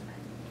you.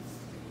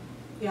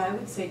 Yeah, I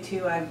would say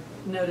too, I've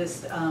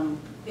noticed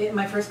in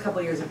my first couple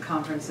of years of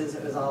conferences,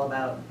 it was all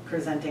about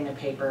presenting a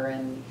paper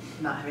and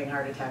not having a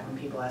heart attack when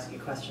people ask you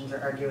questions or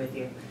argue with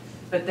you.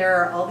 But there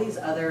are all these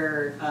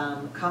other,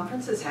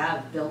 conferences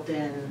have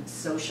built-in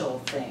social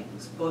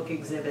things, book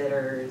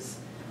exhibitors.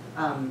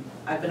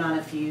 I've been on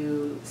a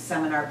few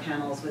seminar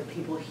panels with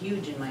people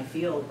huge in my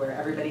field where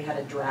everybody had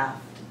a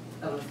draft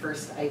of a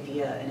first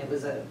idea, and it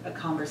was a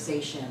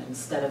conversation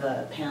instead of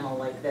a panel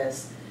like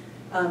this.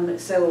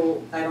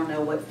 So I don't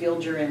know what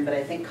field you're in, but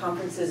I think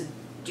conferences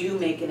do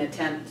make an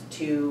attempt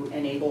to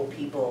enable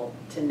people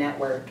to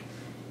network,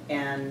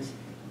 and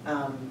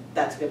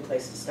that's a good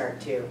place to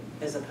start too,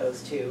 as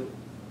opposed to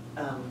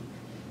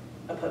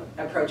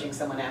approaching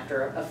someone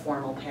after a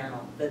formal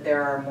panel. That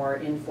there are more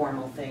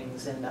informal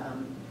things and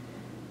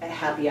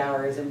happy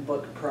hours and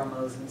book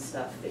promos and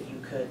stuff that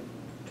you could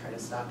try to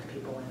stalk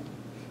people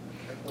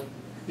in.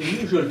 The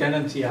usual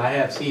tendency I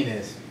have seen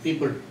is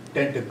people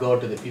tend to go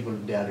to the people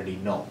they already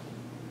know.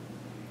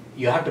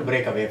 you have to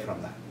break away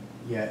from that.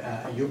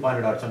 Yeah, you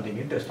pointed out something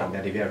interesting,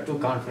 that if you have two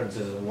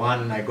conferences,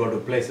 one I go to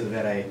places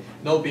where I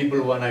know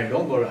people, one I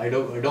don't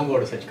go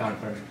to such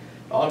conference.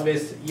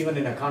 Always, even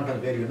in a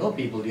conference where you know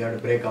people, you have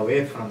to break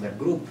away from that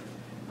group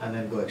and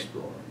then go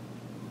explore.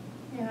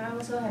 Yeah, I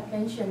also have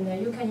mentioned that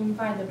you can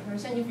invite the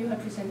person. If you have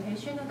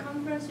presentation at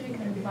conference, you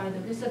can invite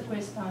them. This is a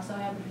great start. So I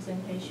have a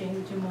presentation.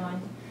 Would you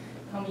mind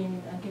come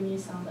in and give me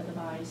some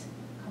advice,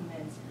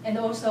 comments? And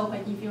also,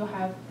 if you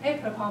have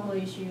paper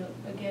published, you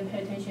again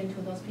pay attention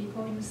to those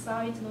people in the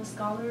site, those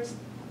scholars,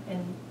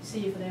 and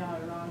see if they are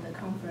around the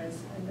conference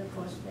and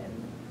approach them.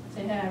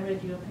 Say, hey, I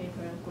read your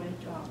paper,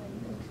 great job,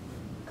 and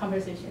the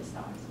conversation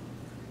starts.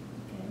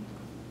 Okay,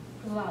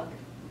 good luck.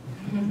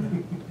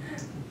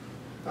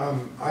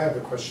 I have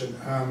a question.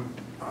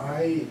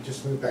 I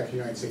just moved back to the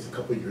United States a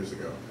couple of years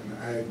ago,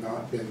 and I have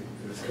not been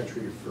in this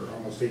country for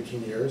almost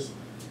 18 years.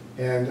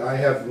 And I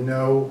have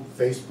no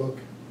Facebook.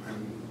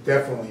 I'm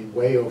definitely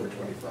way over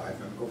 25.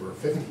 I'm over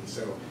 50,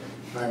 so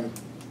I'm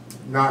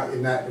not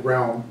in that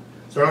realm.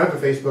 So I don't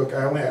have a Facebook.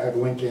 I only have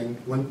LinkedIn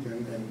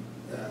and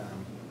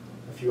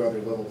a few other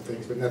little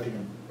things, but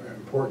nothing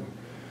important.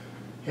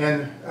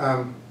 And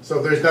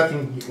so there's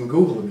nothing you can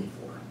Google me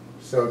for.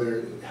 So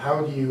there,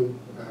 how do you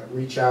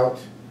reach out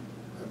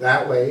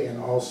that way?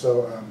 And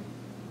also,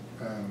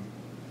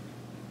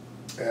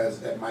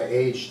 as at my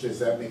age, does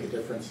that make a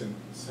difference in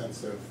the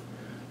sense of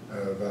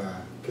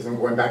because I'm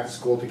going back to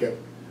school to get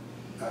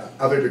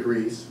other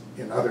degrees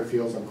in other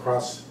fields. I'm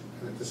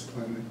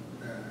cross-discipline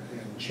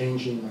and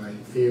changing my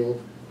field,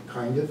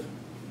 kind of.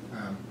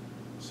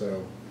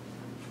 So.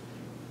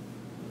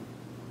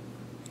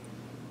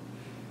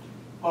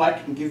 Well, I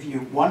can give you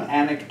one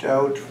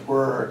anecdote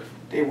where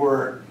they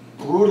were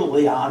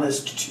brutally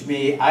honest to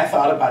me. I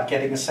thought about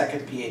getting a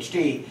second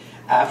PhD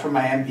after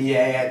my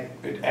MBA.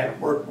 It had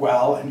worked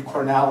well, and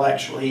Cornell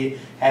actually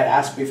had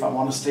asked me if I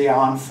want to stay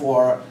on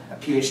for a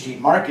PhD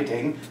in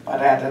marketing,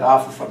 but I had that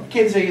offer from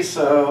McKinsey,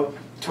 so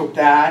took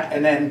that.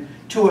 And then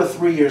 2 or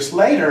 3 years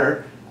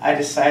later, I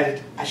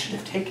decided I should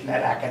have taken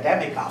that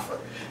academic offer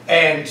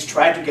and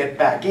tried to get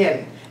back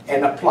in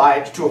and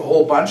applied to a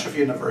whole bunch of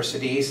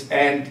universities.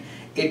 And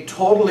it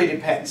totally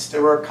depends.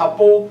 There were a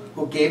couple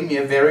who gave me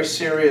a very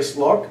serious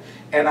look,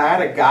 and I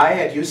had a guy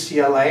at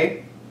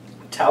UCLA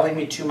telling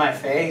me to my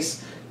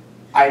face,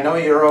 I know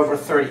you're over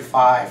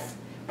 35.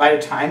 By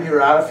the time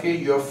you're out of here,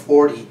 you're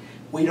 40.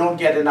 We don't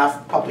get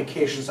enough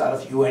publications out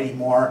of you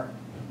anymore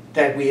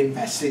that we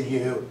invest in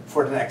you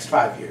for the next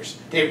 5 years.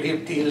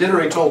 He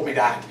literally told me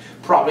that,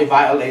 probably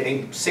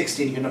violating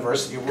 16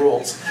 university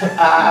rules.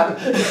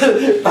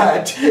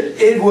 But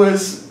it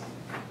was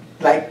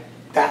like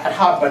that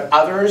hard, but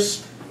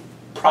others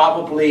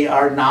probably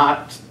are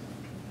not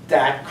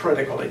that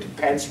critical. It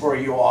depends where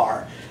you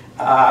are.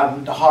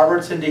 The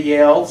Harvards and the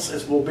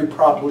Yales will be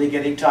probably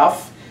getting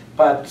tough,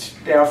 but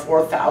there are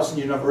 4,000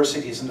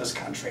 universities in this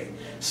country,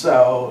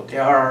 so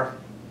there are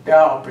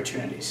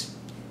opportunities.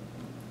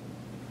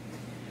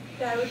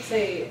 Yeah, I would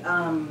say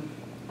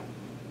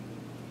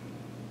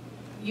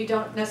you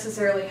don't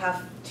necessarily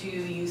have to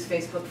use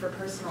Facebook for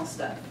personal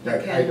stuff. I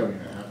don't even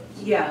have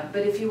it. Yeah,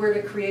 but if you were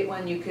to create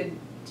one, you could,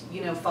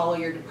 follow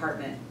your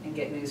department and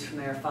get news from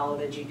there, follow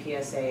the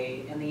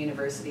GPSA and the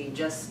university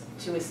just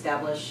to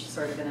establish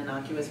sort of an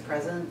innocuous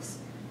presence.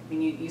 I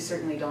mean, you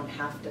certainly don't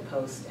have to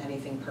post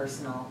anything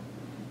personal.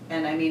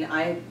 And I mean,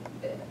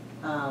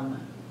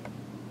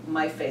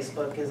 my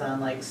Facebook is on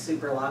like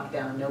super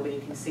lockdown. Nobody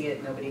can see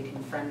it, nobody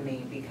can friend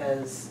me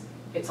because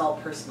it's all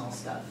personal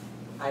stuff.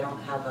 I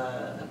don't have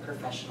a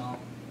professional,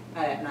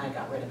 and I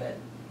got rid of it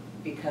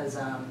because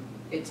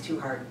it's too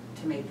hard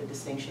to make the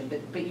distinction.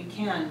 But you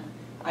can.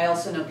 I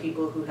also know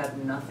people who have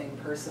nothing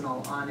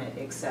personal on it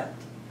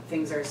except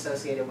things are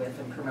associated with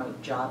and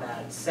promote job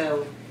ads.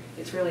 So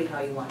it's really how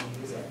you want to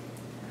use it.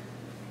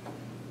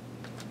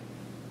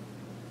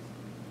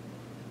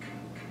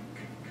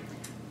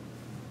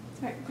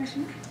 Sorry,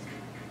 question?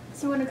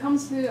 So when it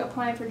comes to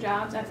applying for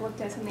jobs, I've looked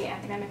at some of the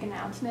academic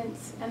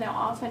announcements, and they'll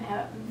often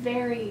have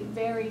very,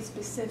 very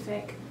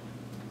specific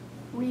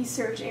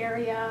research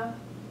area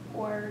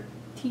or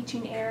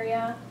teaching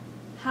area.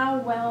 How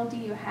well do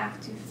you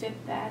have to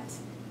fit that,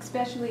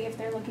 especially if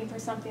they're looking for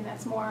something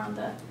that's more on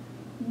the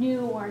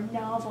new or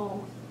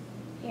novel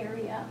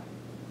area?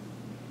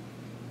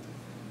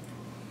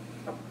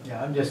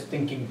 Yeah, I'm just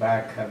thinking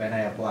back when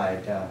I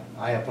applied.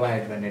 I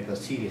applied when it was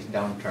serious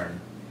downturn.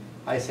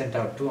 I sent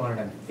out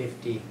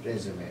 250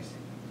 resumes,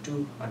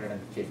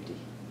 250.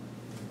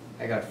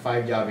 I got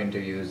 5 job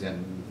interviews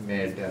and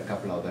made a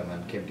couple of them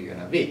and came to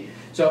UNLV.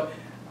 So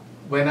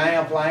when I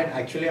applied,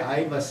 actually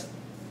I was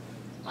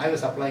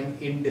applying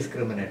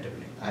indiscriminately.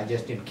 I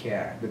just didn't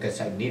care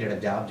because I needed a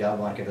job. Job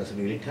market was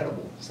really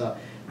terrible. So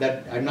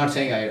that, I'm not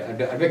saying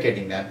I'm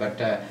advocating that, but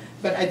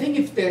I think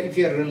if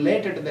you're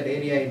related to that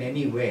area in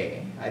any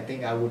way, I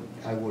think I would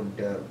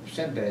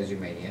send the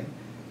resume in,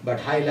 but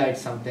highlight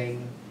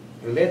something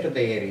related to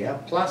the area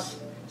plus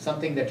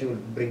something that you will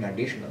bring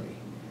additionally.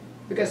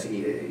 Because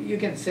you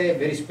can say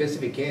very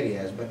specific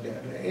areas, but the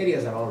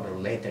areas are all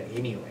related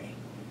anyway.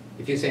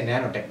 If you say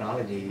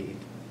nanotechnology,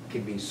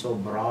 can be so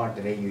broad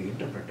the way you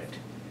interpret it.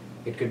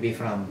 It could be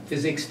from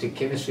physics to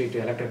chemistry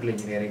to electrical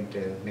engineering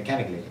to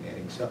mechanical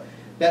engineering. So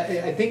that,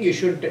 I think you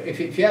should,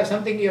 if you have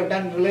something you have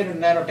done related to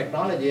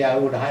nanotechnology, I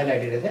would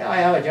highlight it and say, oh, I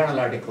have a journal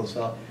article,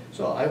 so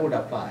I would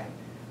apply.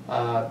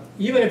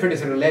 Even if it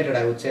is related,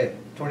 I would say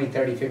 20,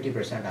 30,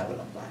 50% I will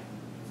apply.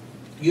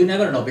 You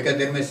never know, because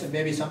there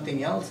may be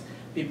something else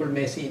people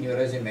may see in your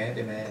resume,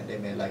 they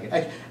may like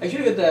it.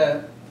 Actually, with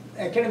the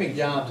academic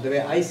jobs, the way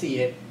I see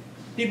it,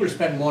 people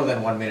spend more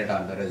than 1 minute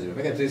on the resume,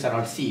 because these are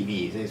not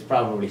CVs, it's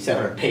probably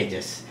several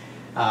pages.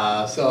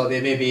 So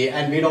they may be,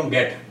 and we don't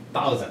get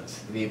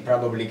thousands. We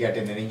probably get,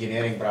 in an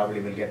engineering,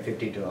 probably will get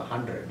 50 to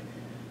 100.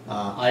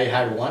 I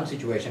had one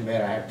situation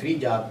where I had 3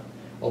 job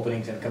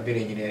openings in computer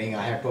engineering.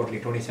 I had totally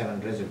 27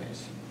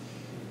 resumes.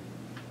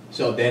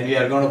 So then we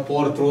are going to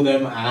pour through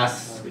them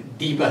as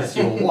deep as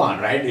you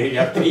want, right? You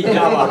have 3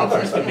 job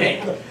offers to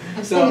make.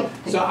 So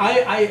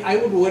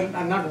I would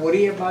not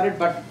worry about it,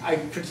 but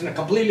if it's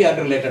completely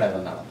unrelated, I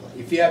will not apply.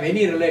 If you have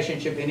any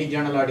relationship, any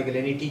journal article,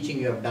 any teaching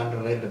you have done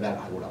related to that,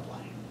 I would apply.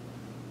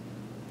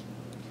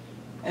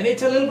 And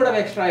it's a little bit of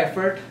extra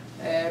effort,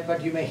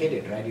 but you may hit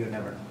it, right? You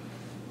never know.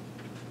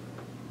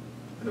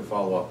 And to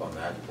follow up on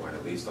that point,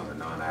 at least on the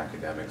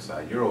non-academic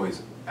side, you're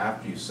always,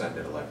 after you send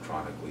it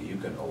electronically, you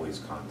can always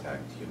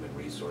contact human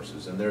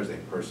resources, and there's a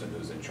person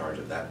who's in charge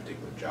of that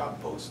particular job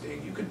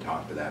posting. You can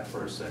talk to that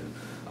person.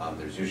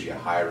 There's usually a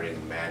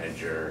hiring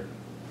manager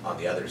on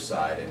the other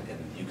side, and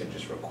you can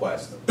just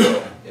request,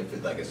 if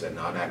it, like I said,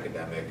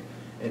 non-academic,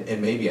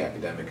 and maybe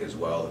academic as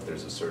well, if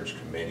there's a search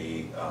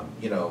committee.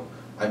 You know,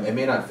 I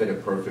may not fit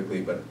it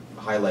perfectly, but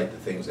highlight the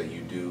things that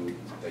you do,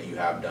 that you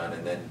have done,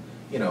 and then,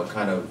 you know,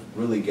 kind of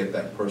really get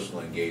that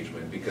personal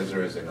engagement, because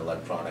there is an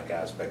electronic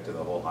aspect to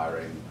the whole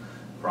hiring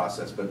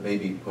process, but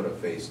maybe put a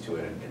face to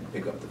it and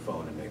pick up the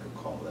phone and make a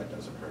call. That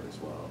doesn't hurt as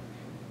well.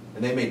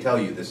 And they may tell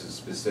you this is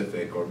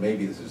specific, or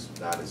maybe this is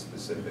not as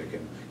specific,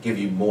 and give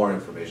you more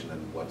information than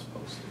what's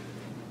posted.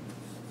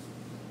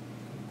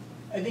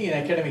 I think in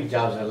academic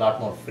jobs, a lot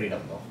more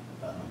freedom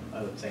though.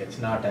 I would say it's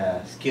not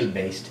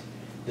skill-based.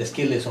 The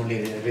skill is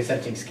only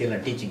researching skill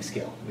and teaching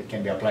skill, which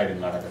can be applied in a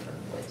lot of different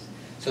ways.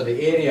 So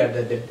the area,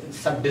 the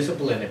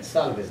sub-discipline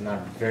itself is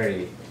not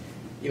very,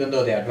 even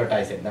though they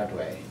advertise it that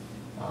way,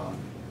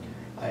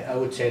 I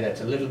would say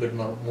that's a little bit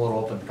more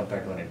open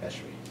compared to an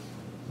industry.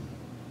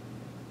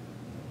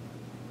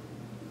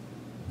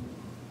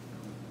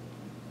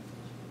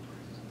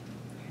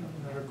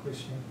 Another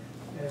question.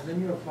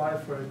 When you apply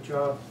for a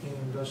job in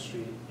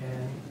industry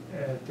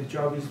and the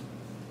job is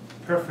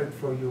perfect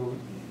for you,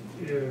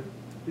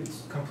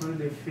 it's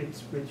completely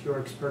fits with your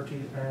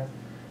expertise and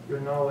your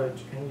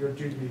knowledge and your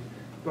degree,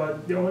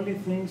 but the only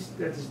things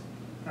that is,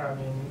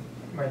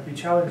 might be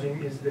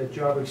challenging is the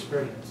job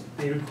experience.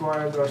 They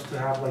require us to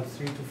have like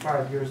 3 to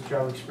 5 years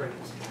job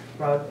experience,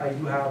 but I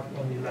do have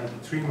only like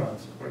 3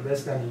 months or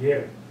less than a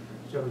year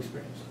job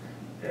experience.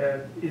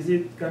 Is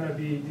it gonna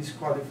be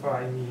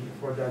disqualifying me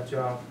for that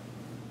job,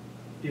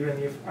 even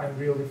if I'm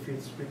really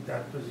fits with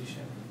that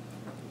position?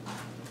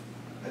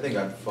 I think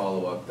I'd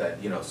follow up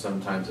that, you know,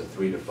 sometimes a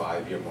 3 to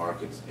 5 year mark,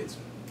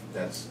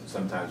 that's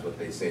sometimes what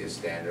they say is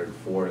standard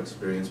for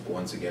experience, but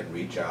once again,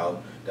 reach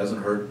out.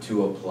 Doesn't hurt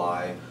to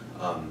apply.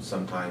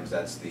 Sometimes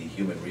that's the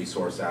human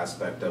resource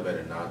aspect of it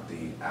and not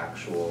the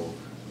actual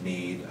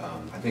need.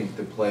 I think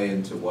to play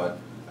into what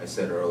I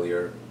said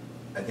earlier,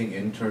 I think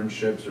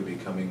internships are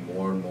becoming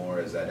more and more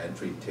as that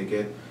entry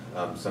ticket.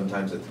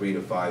 Sometimes a 3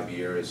 to 5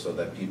 years so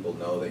that people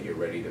know that you're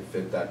ready to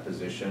fit that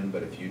position,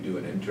 but if you do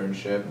an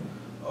internship,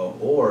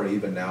 or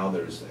even now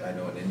I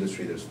know in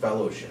industry there's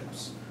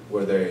fellowships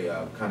where they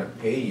kind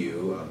of pay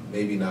you,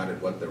 maybe not at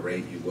what the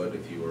rate you would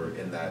if you were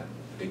in that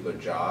particular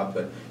job,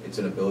 but it's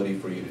an ability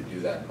for you to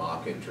do that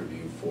mock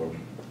interview for,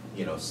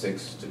 you know,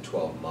 6 to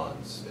 12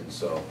 months. And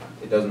so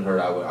it doesn't hurt.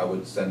 I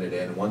would send it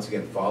in. Once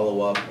again, follow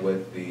up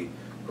with the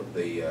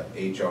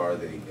HR,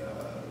 the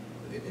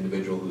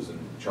individual who's in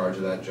charge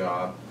of that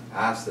job.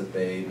 Ask that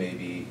they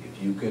maybe,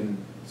 if you can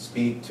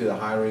speak to the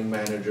hiring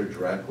manager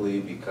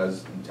directly,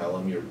 because and tell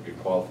them your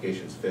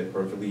qualifications fit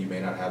perfectly. You may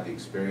not have the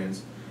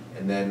experience,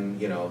 and then,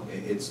 you know,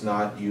 it's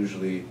not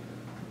usually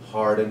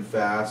hard and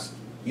fast.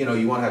 You know,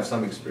 you want to have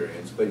some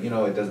experience, but, you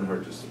know, it doesn't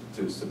hurt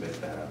to submit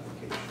that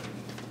application.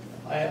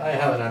 I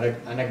have an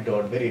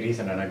anecdote, very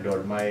recent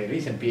anecdote. My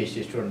recent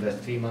PhD student, just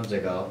 3 months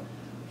ago,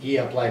 he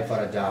applied for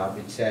a job.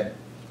 It said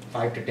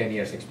 5 to 10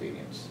 years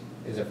experience.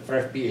 He's a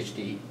fresh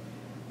PhD.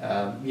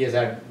 He has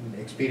had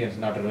experience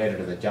not related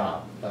to the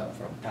job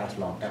from past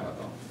long time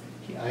ago.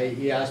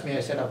 He asked me, I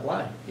said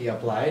apply. He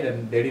applied,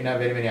 and they didn't have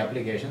very many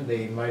applications.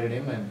 They invited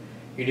him, and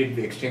he did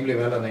extremely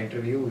well on the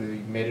interview. He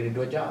made it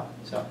into a job.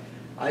 So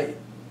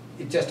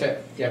it's just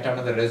yet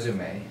another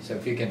resume. So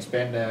if you can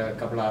spend a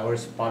couple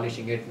hours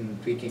polishing it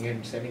and tweaking it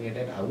and sending it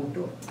in, I would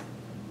do it.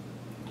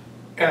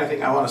 And I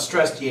think I want to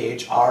stress the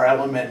HR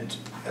element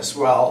as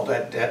well,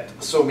 that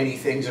so many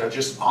things are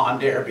just on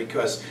there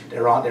because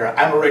they're on there.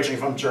 I'm originally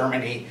from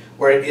Germany,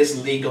 where it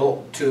is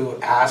legal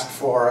to ask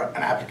for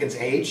an applicant's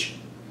age.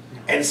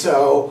 And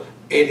so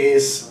it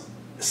is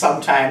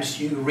sometimes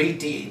you read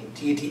the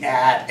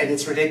ad and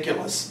it's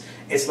ridiculous.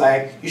 It's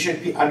like you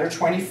should be under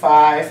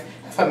 25,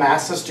 have a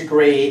master's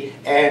degree,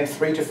 and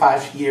 3 to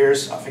 5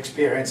 years of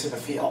experience in the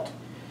field.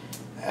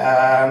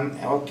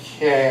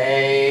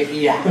 Okay,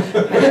 yeah.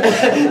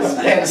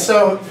 And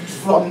so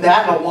from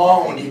that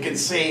alone, you can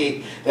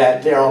see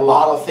that there are a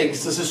lot of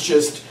things. This is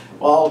just,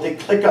 well, they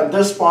click on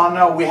this one.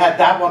 Oh, we had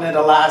that one in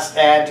the last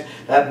ad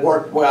that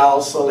worked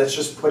well, so let's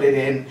just put it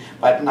in.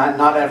 But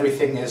not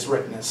everything is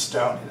written in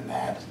stone in an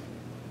ad.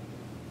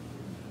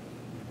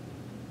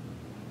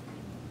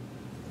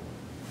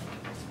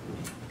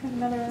 Got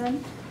another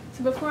one.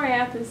 So before I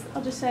ask this,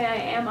 I'll just say I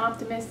am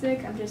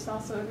optimistic. I'm just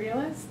also a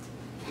realist.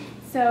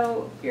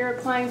 So you're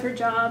applying for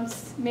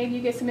jobs, maybe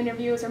you get some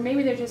interviews, or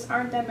maybe there just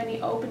aren't that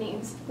many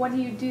openings. What do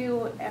you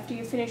do after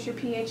you finish your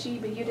PhD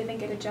but you didn't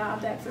get a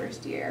job that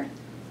first year?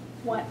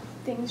 What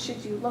things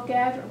should you look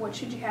at, or what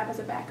should you have as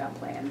a backup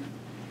plan?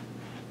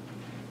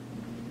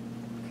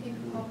 Keep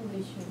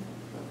publishing.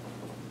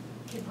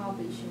 Keep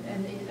publishing,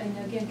 and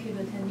again, keep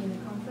attending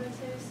the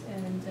conferences,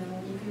 and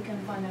if you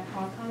can find a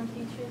part-time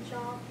teacher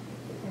job,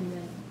 and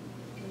then,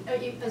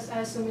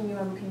 assuming you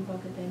are looking for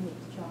academic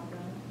job, right?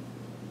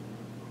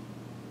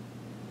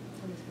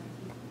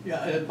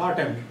 Yeah,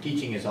 part-time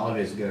teaching is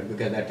always good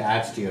because that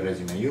adds to your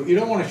resume. You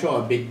don't want to show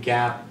a big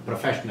gap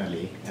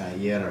professionally, a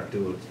year or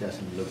two, it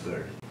doesn't look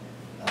good.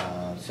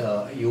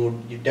 So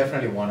you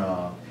definitely want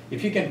to,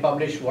 if you can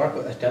publish work,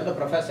 tell the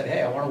professor,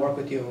 hey, I want to work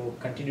with you,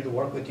 continue to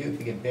work with you. If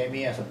you can pay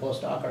me as a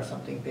postdoc or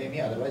something, pay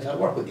me, otherwise I'll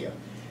work with you.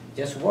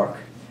 Just work.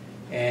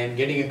 And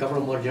getting a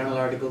couple more journal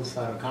articles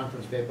or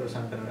conference papers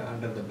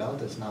under the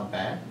belt is not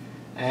bad.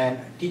 And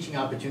teaching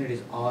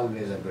opportunities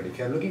always are good. If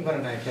you're looking for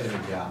an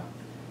academic job,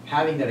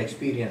 having that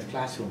experience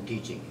classroom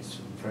teaching is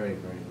very,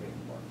 very, very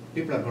important.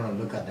 People are going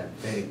to look at that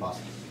very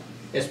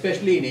positively,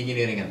 especially in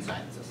engineering and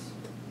sciences.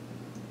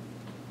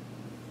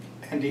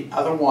 And the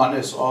other one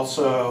is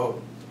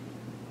also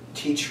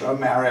Teach for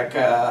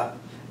America,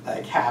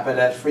 like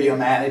Habitat for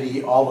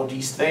Humanity, all of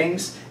these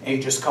things, and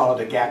you just call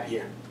it a gap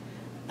year.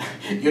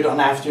 You don't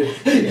have to.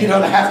 You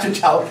don't have to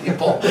tell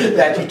people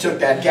that you took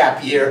that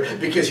gap year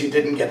because you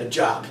didn't get a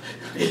job.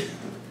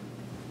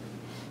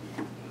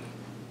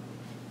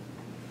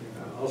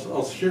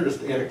 I'll share just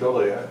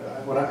anecdotally.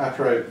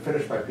 After I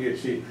finished my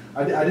PhD,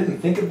 I didn't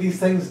think of these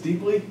things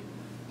deeply.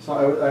 So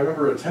I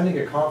remember attending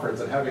a conference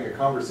and having a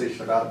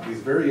conversation about these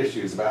very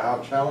issues, about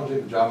how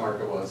challenging the job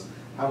market was,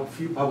 how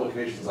few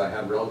publications I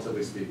had,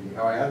 relatively speaking,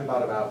 how I hadn't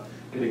thought about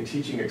getting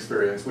teaching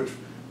experience, which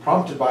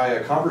prompted by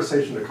a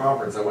conversation at a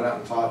conference, I went out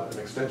and taught an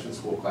extension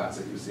school class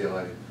at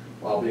UCLA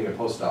while being a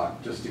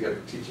postdoc, just to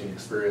get teaching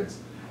experience.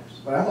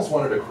 But I almost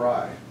wanted to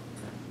cry.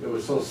 It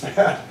was so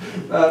sad,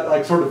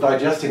 like sort of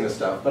digesting this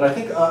stuff. But I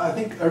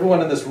think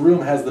everyone in this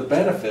room has the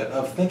benefit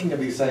of thinking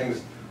of these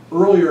things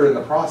earlier in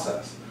the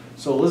process.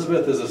 So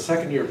Elizabeth is a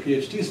second-year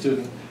PhD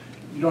student.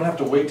 You don't have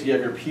to wait till you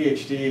have your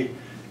PhD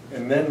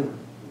and then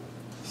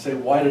say,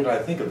 why did I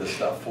think of this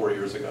stuff 4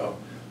 years ago?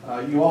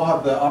 You all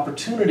have the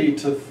opportunity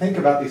to think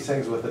about these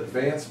things with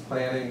advanced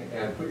planning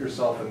and put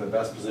yourself in the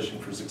best position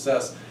for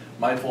success,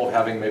 mindful of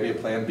having maybe a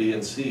plan B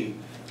and C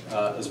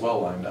as well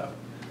lined up.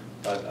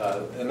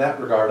 But in that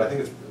regard, I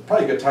think it's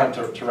probably a good time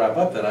to wrap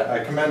up then.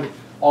 I commend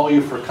all of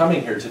you for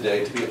coming here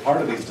today to be a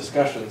part of these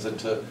discussions and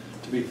to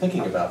be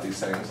thinking about these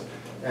things.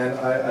 And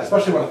I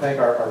especially want to thank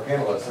our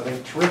panelists. I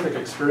think terrific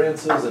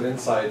experiences and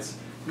insights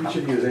each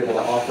of you is able to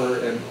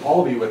offer, and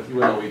all of you with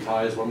UNLV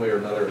ties one way or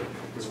another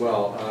as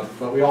well.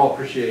 But we all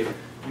appreciate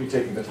you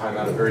taking the time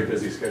out of very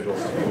busy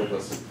schedules to be with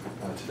us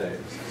today.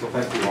 So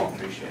thank you all.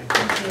 Appreciate it.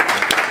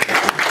 Thank you.